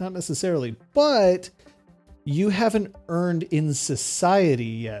respect. Like, not necessarily, but you haven't earned in society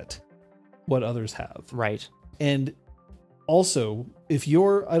yet what others have. Right. And also, I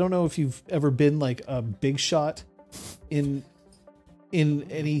don't know if you've ever been like a big shot in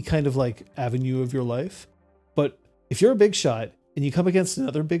any kind of like avenue of your life, but if you're a big shot and you come against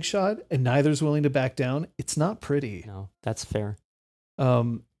another big shot and neither's willing to back down, it's not pretty. No, that's fair.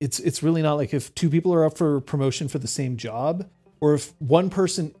 It's really not. Like if two people are up for promotion for the same job, or if one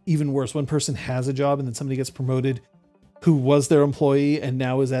person, even worse, one person has a job and then somebody gets promoted who was their employee and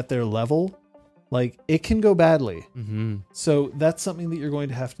now is at their level, like it can go badly. Mm-hmm. So that's something that you're going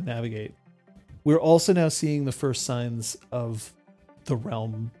to have to navigate. We're also now seeing the first signs of the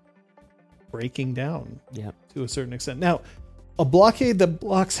realm breaking down to a certain extent. Now, a blockade that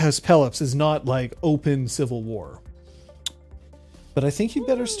blocks House Pelops is not like open civil war. But I think you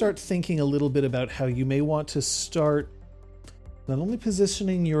better start thinking a little bit about how you may want to start not only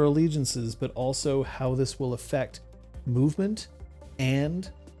positioning your allegiances, but also how this will affect movement and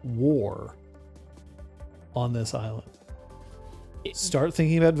war on this island. Start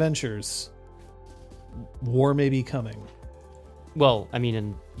thinking about ventures. War may be coming. Well, I mean,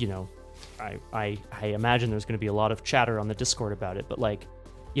 and I imagine there's going to be a lot of chatter on the Discord about it, but like,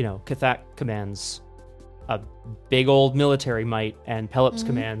 Kathak commands a big old military might, and Pelops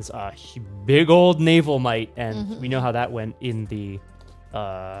commands a big old naval might, and we know how that went in the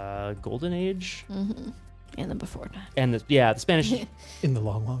Golden Age And then before that. and the Spanish In the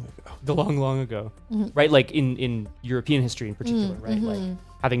long, long ago. the long ago, right? Like in European history in particular, right? Like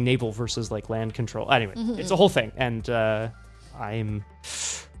having naval versus like land control. Anyway, it's a whole thing, and I'm,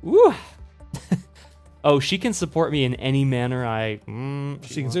 woo. Oh, she can support me in any manner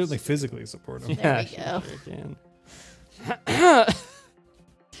She can certainly physically support him. There we she go. sure can.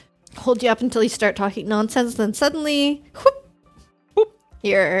 Hold you up until you start talking nonsense, then suddenly, whoop, whoop,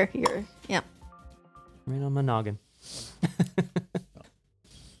 you're, yeah. Right on my noggin.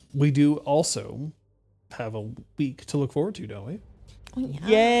 We do also have a week to look forward to, don't we? Oh, yeah.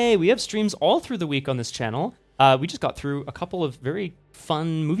 Yay! We have streams all through the week on this channel. We just got through a couple of very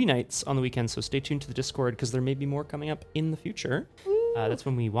fun movie nights on the weekend, so stay tuned to the Discord because there may be more coming up in the future. That's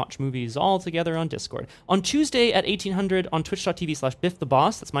when we watch movies all together on Discord. On Tuesday at 1800 on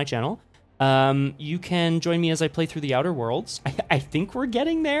twitch.tv/BiffTheBoss, that's my channel, you can join me as I play through the Outer Worlds. I think we're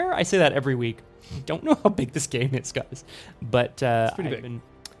getting there. I say that every week. I don't know how big this game is, guys. But pretty big.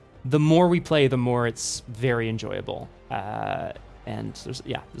 The more we play, the more it's very enjoyable. And there's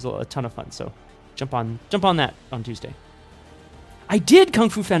a ton of fun. So jump on that on Tuesday. I did Kung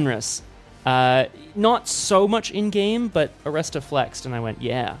Fu Fenris. Not so much in game, but Arresta flexed, and I went,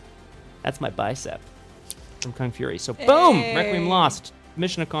 yeah, that's my bicep from Kung Fury. So boom, Requiem lost,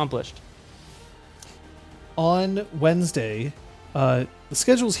 mission accomplished. On Wednesday, the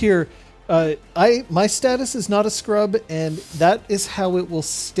schedule's here. My status is not a scrub, and that is how it will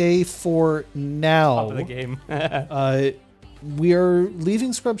stay for now. Top of the game. We are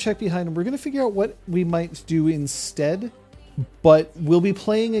leaving Scrub Check behind, and we're going to figure out what we might do instead. But we'll be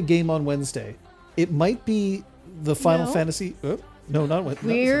playing a game on Wednesday. It might be the Final No. Fantasy. No, not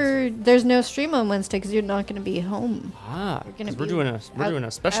Wednesday. There's no stream on Wednesday because you're not going to be home Ah, We're gonna 'cause we're be doing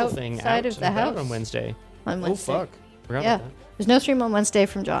a special thing outside out of the and about house. on Wednesday. on Oh, Wednesday. fuck. Forgot Yeah. about that. There's no stream on Wednesday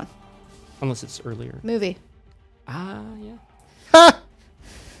from John. Unless it's earlier. Movie. Ah, yeah.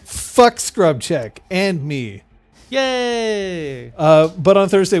 Fuck Scrub Check and me. Yay! But on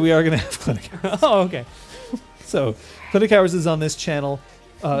Thursday, we are going to have Clinic Hours. Oh, okay. So, Clinic Hours is on this channel.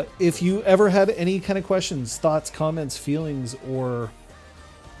 If you ever had any kind of questions, thoughts, comments, feelings, or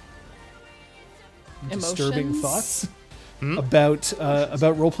disturbing Emotions? thoughts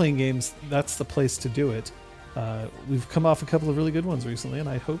about role-playing games, that's the place to do it. We've come off a couple of really good ones recently, and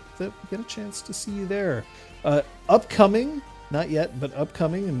I hope that we get a chance to see you there. Upcoming, not yet, but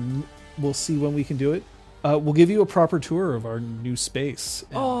upcoming, and we'll see when we can do it. We'll give you a proper tour of our new space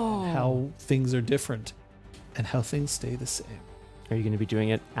and how things are different and how things stay the same. Are you going to be doing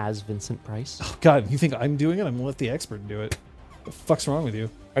it as Vincent Price? Oh, God, you think I'm doing it? I'm going to let the expert do it. What the fuck's wrong with you?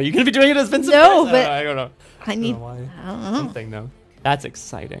 Are you going to be doing it as Vincent No, Price? but I don't know. I need. I don't know why. I don't know. Something, though. That's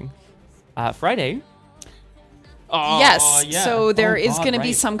exciting. Friday. Oh, Yes. yeah. So there Oh, is God, going to be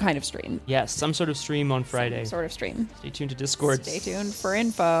right. some kind of stream. Yes, some sort of stream on Friday. Sort of stream. Stay tuned to Discord. Stay tuned for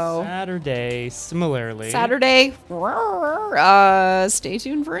info. Saturday, similarly. Saturday. Stay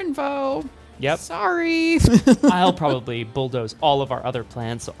tuned for info. Yep. Sorry. I'll probably bulldoze all of our other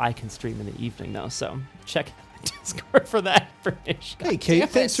plans so I can stream in the evening, though. So check out Discord for that information. Hey, Kate,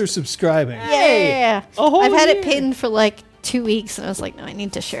 thanks for subscribing. Yeah. A whole I've had it year. pinned for like 2 weeks, and I was like, no, I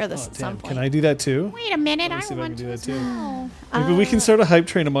need to share this Oh, at some damn. point. Can I do that too? Wait a minute, Let me I see if I want can do to that too. know. Maybe we can start a hype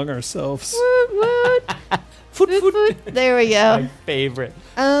train among ourselves. Woot, woot. Foot, Woot, foot. woot. There we My go. favorite.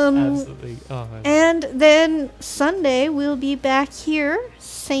 Um, Absolutely. Oh, and then Sunday we'll be back here,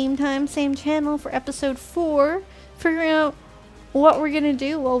 same time, same channel for episode 4, figuring out what we're gonna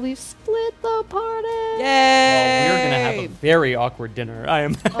do while we've split the party. Yay. well, we're going to have a very awkward dinner. I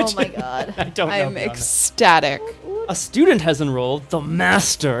imagine. Oh my god. I don't know. I'm beyond that. ecstatic. A student has enrolled. The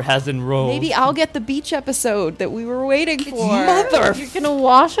master has enrolled. Maybe I'll get the beach episode that we were waiting for. Mother. You're gonna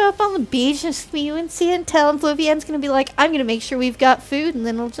wash up on the beach, just be you and see and tell, and Fluvian's gonna be like, I'm gonna make sure we've got food, and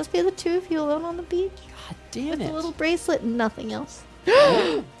then it'll just be the two of you alone on the beach God damn with it. a little bracelet and nothing else.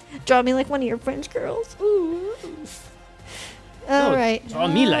 Draw me like one of your French girls. Ooh. All right. Draw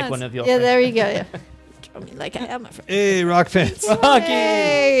me like one of your Yeah, friends. there you go. Yeah. Draw me like I am a French. Hey, Rock Pants. Okay.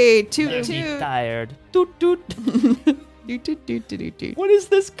 Hey, toot Be toot. tired. Doot, doot. Doot, doot, doot, doot, doot. What is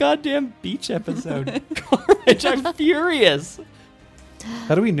this goddamn beach episode? Garbage. I'm furious.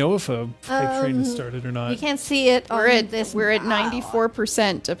 How do we know if a hype train has Um, started or You not? can't see it. We're on at this. we're at now.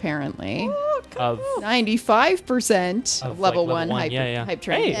 94% apparently. Of 95% Of, of like, level level 1 one, hype, yeah, yeah. hype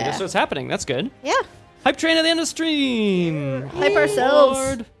train. Hey, Yeah. that's what's happening. That's good. Yeah. Hype train at the end of stream. Hype Oh,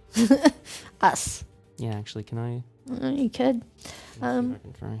 ourselves. Lord. Us. Yeah, actually, can I You could. I can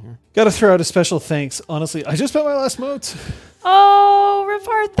try here. Got to throw out a special thanks. Honestly, I just spent my last motes. Oh,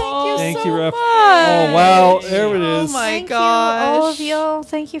 Ripard, thank you Thank so you, Rip. much. Oh, wow. There it Oh is. my Thank gosh. you, all of y'all.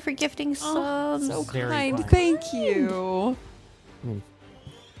 Thank you for gifting subs. So Very kind. kind. Thank you. I mean,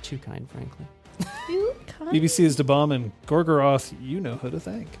 too kind, frankly. You kind BBC is DeBomb and Gorgoroth, you know who to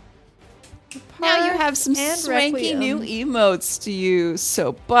thank. Now you have some and swanky Requiem. new emotes to use,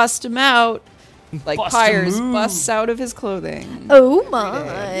 so bust them out. Like Bust a Pyres move. busts out of his clothing. Oh my.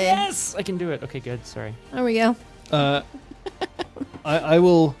 Yes, I can do it. Okay, good. Sorry. There we go. I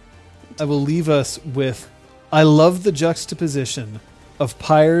will leave us with I love the juxtaposition of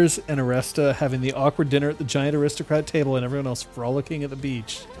Pyres and Aresta having the awkward dinner at the giant aristocrat table and everyone else frolicking at the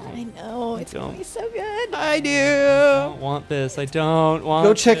beach. I know. It's going to be so good. I I do. don't want this. I don't want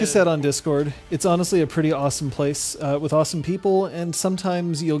Go check this. us out on Discord. It's honestly a pretty awesome place with awesome people, and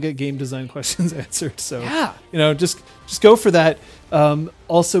sometimes you'll get game design questions answered. So, just go for that.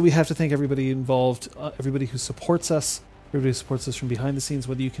 Also, we have to thank everybody involved, everybody who supports us, everybody who supports us from behind the scenes,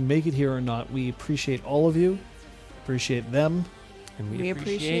 whether you can make it here or not. We appreciate all of you, appreciate them, And We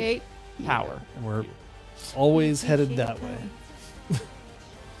appreciate Power. and we're always headed that way.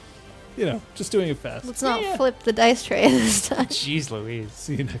 Just doing it fast. Let's not flip the dice tray this time. Jeez Louise.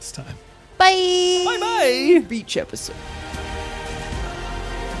 See you next time. Bye. Bye bye. beach episode.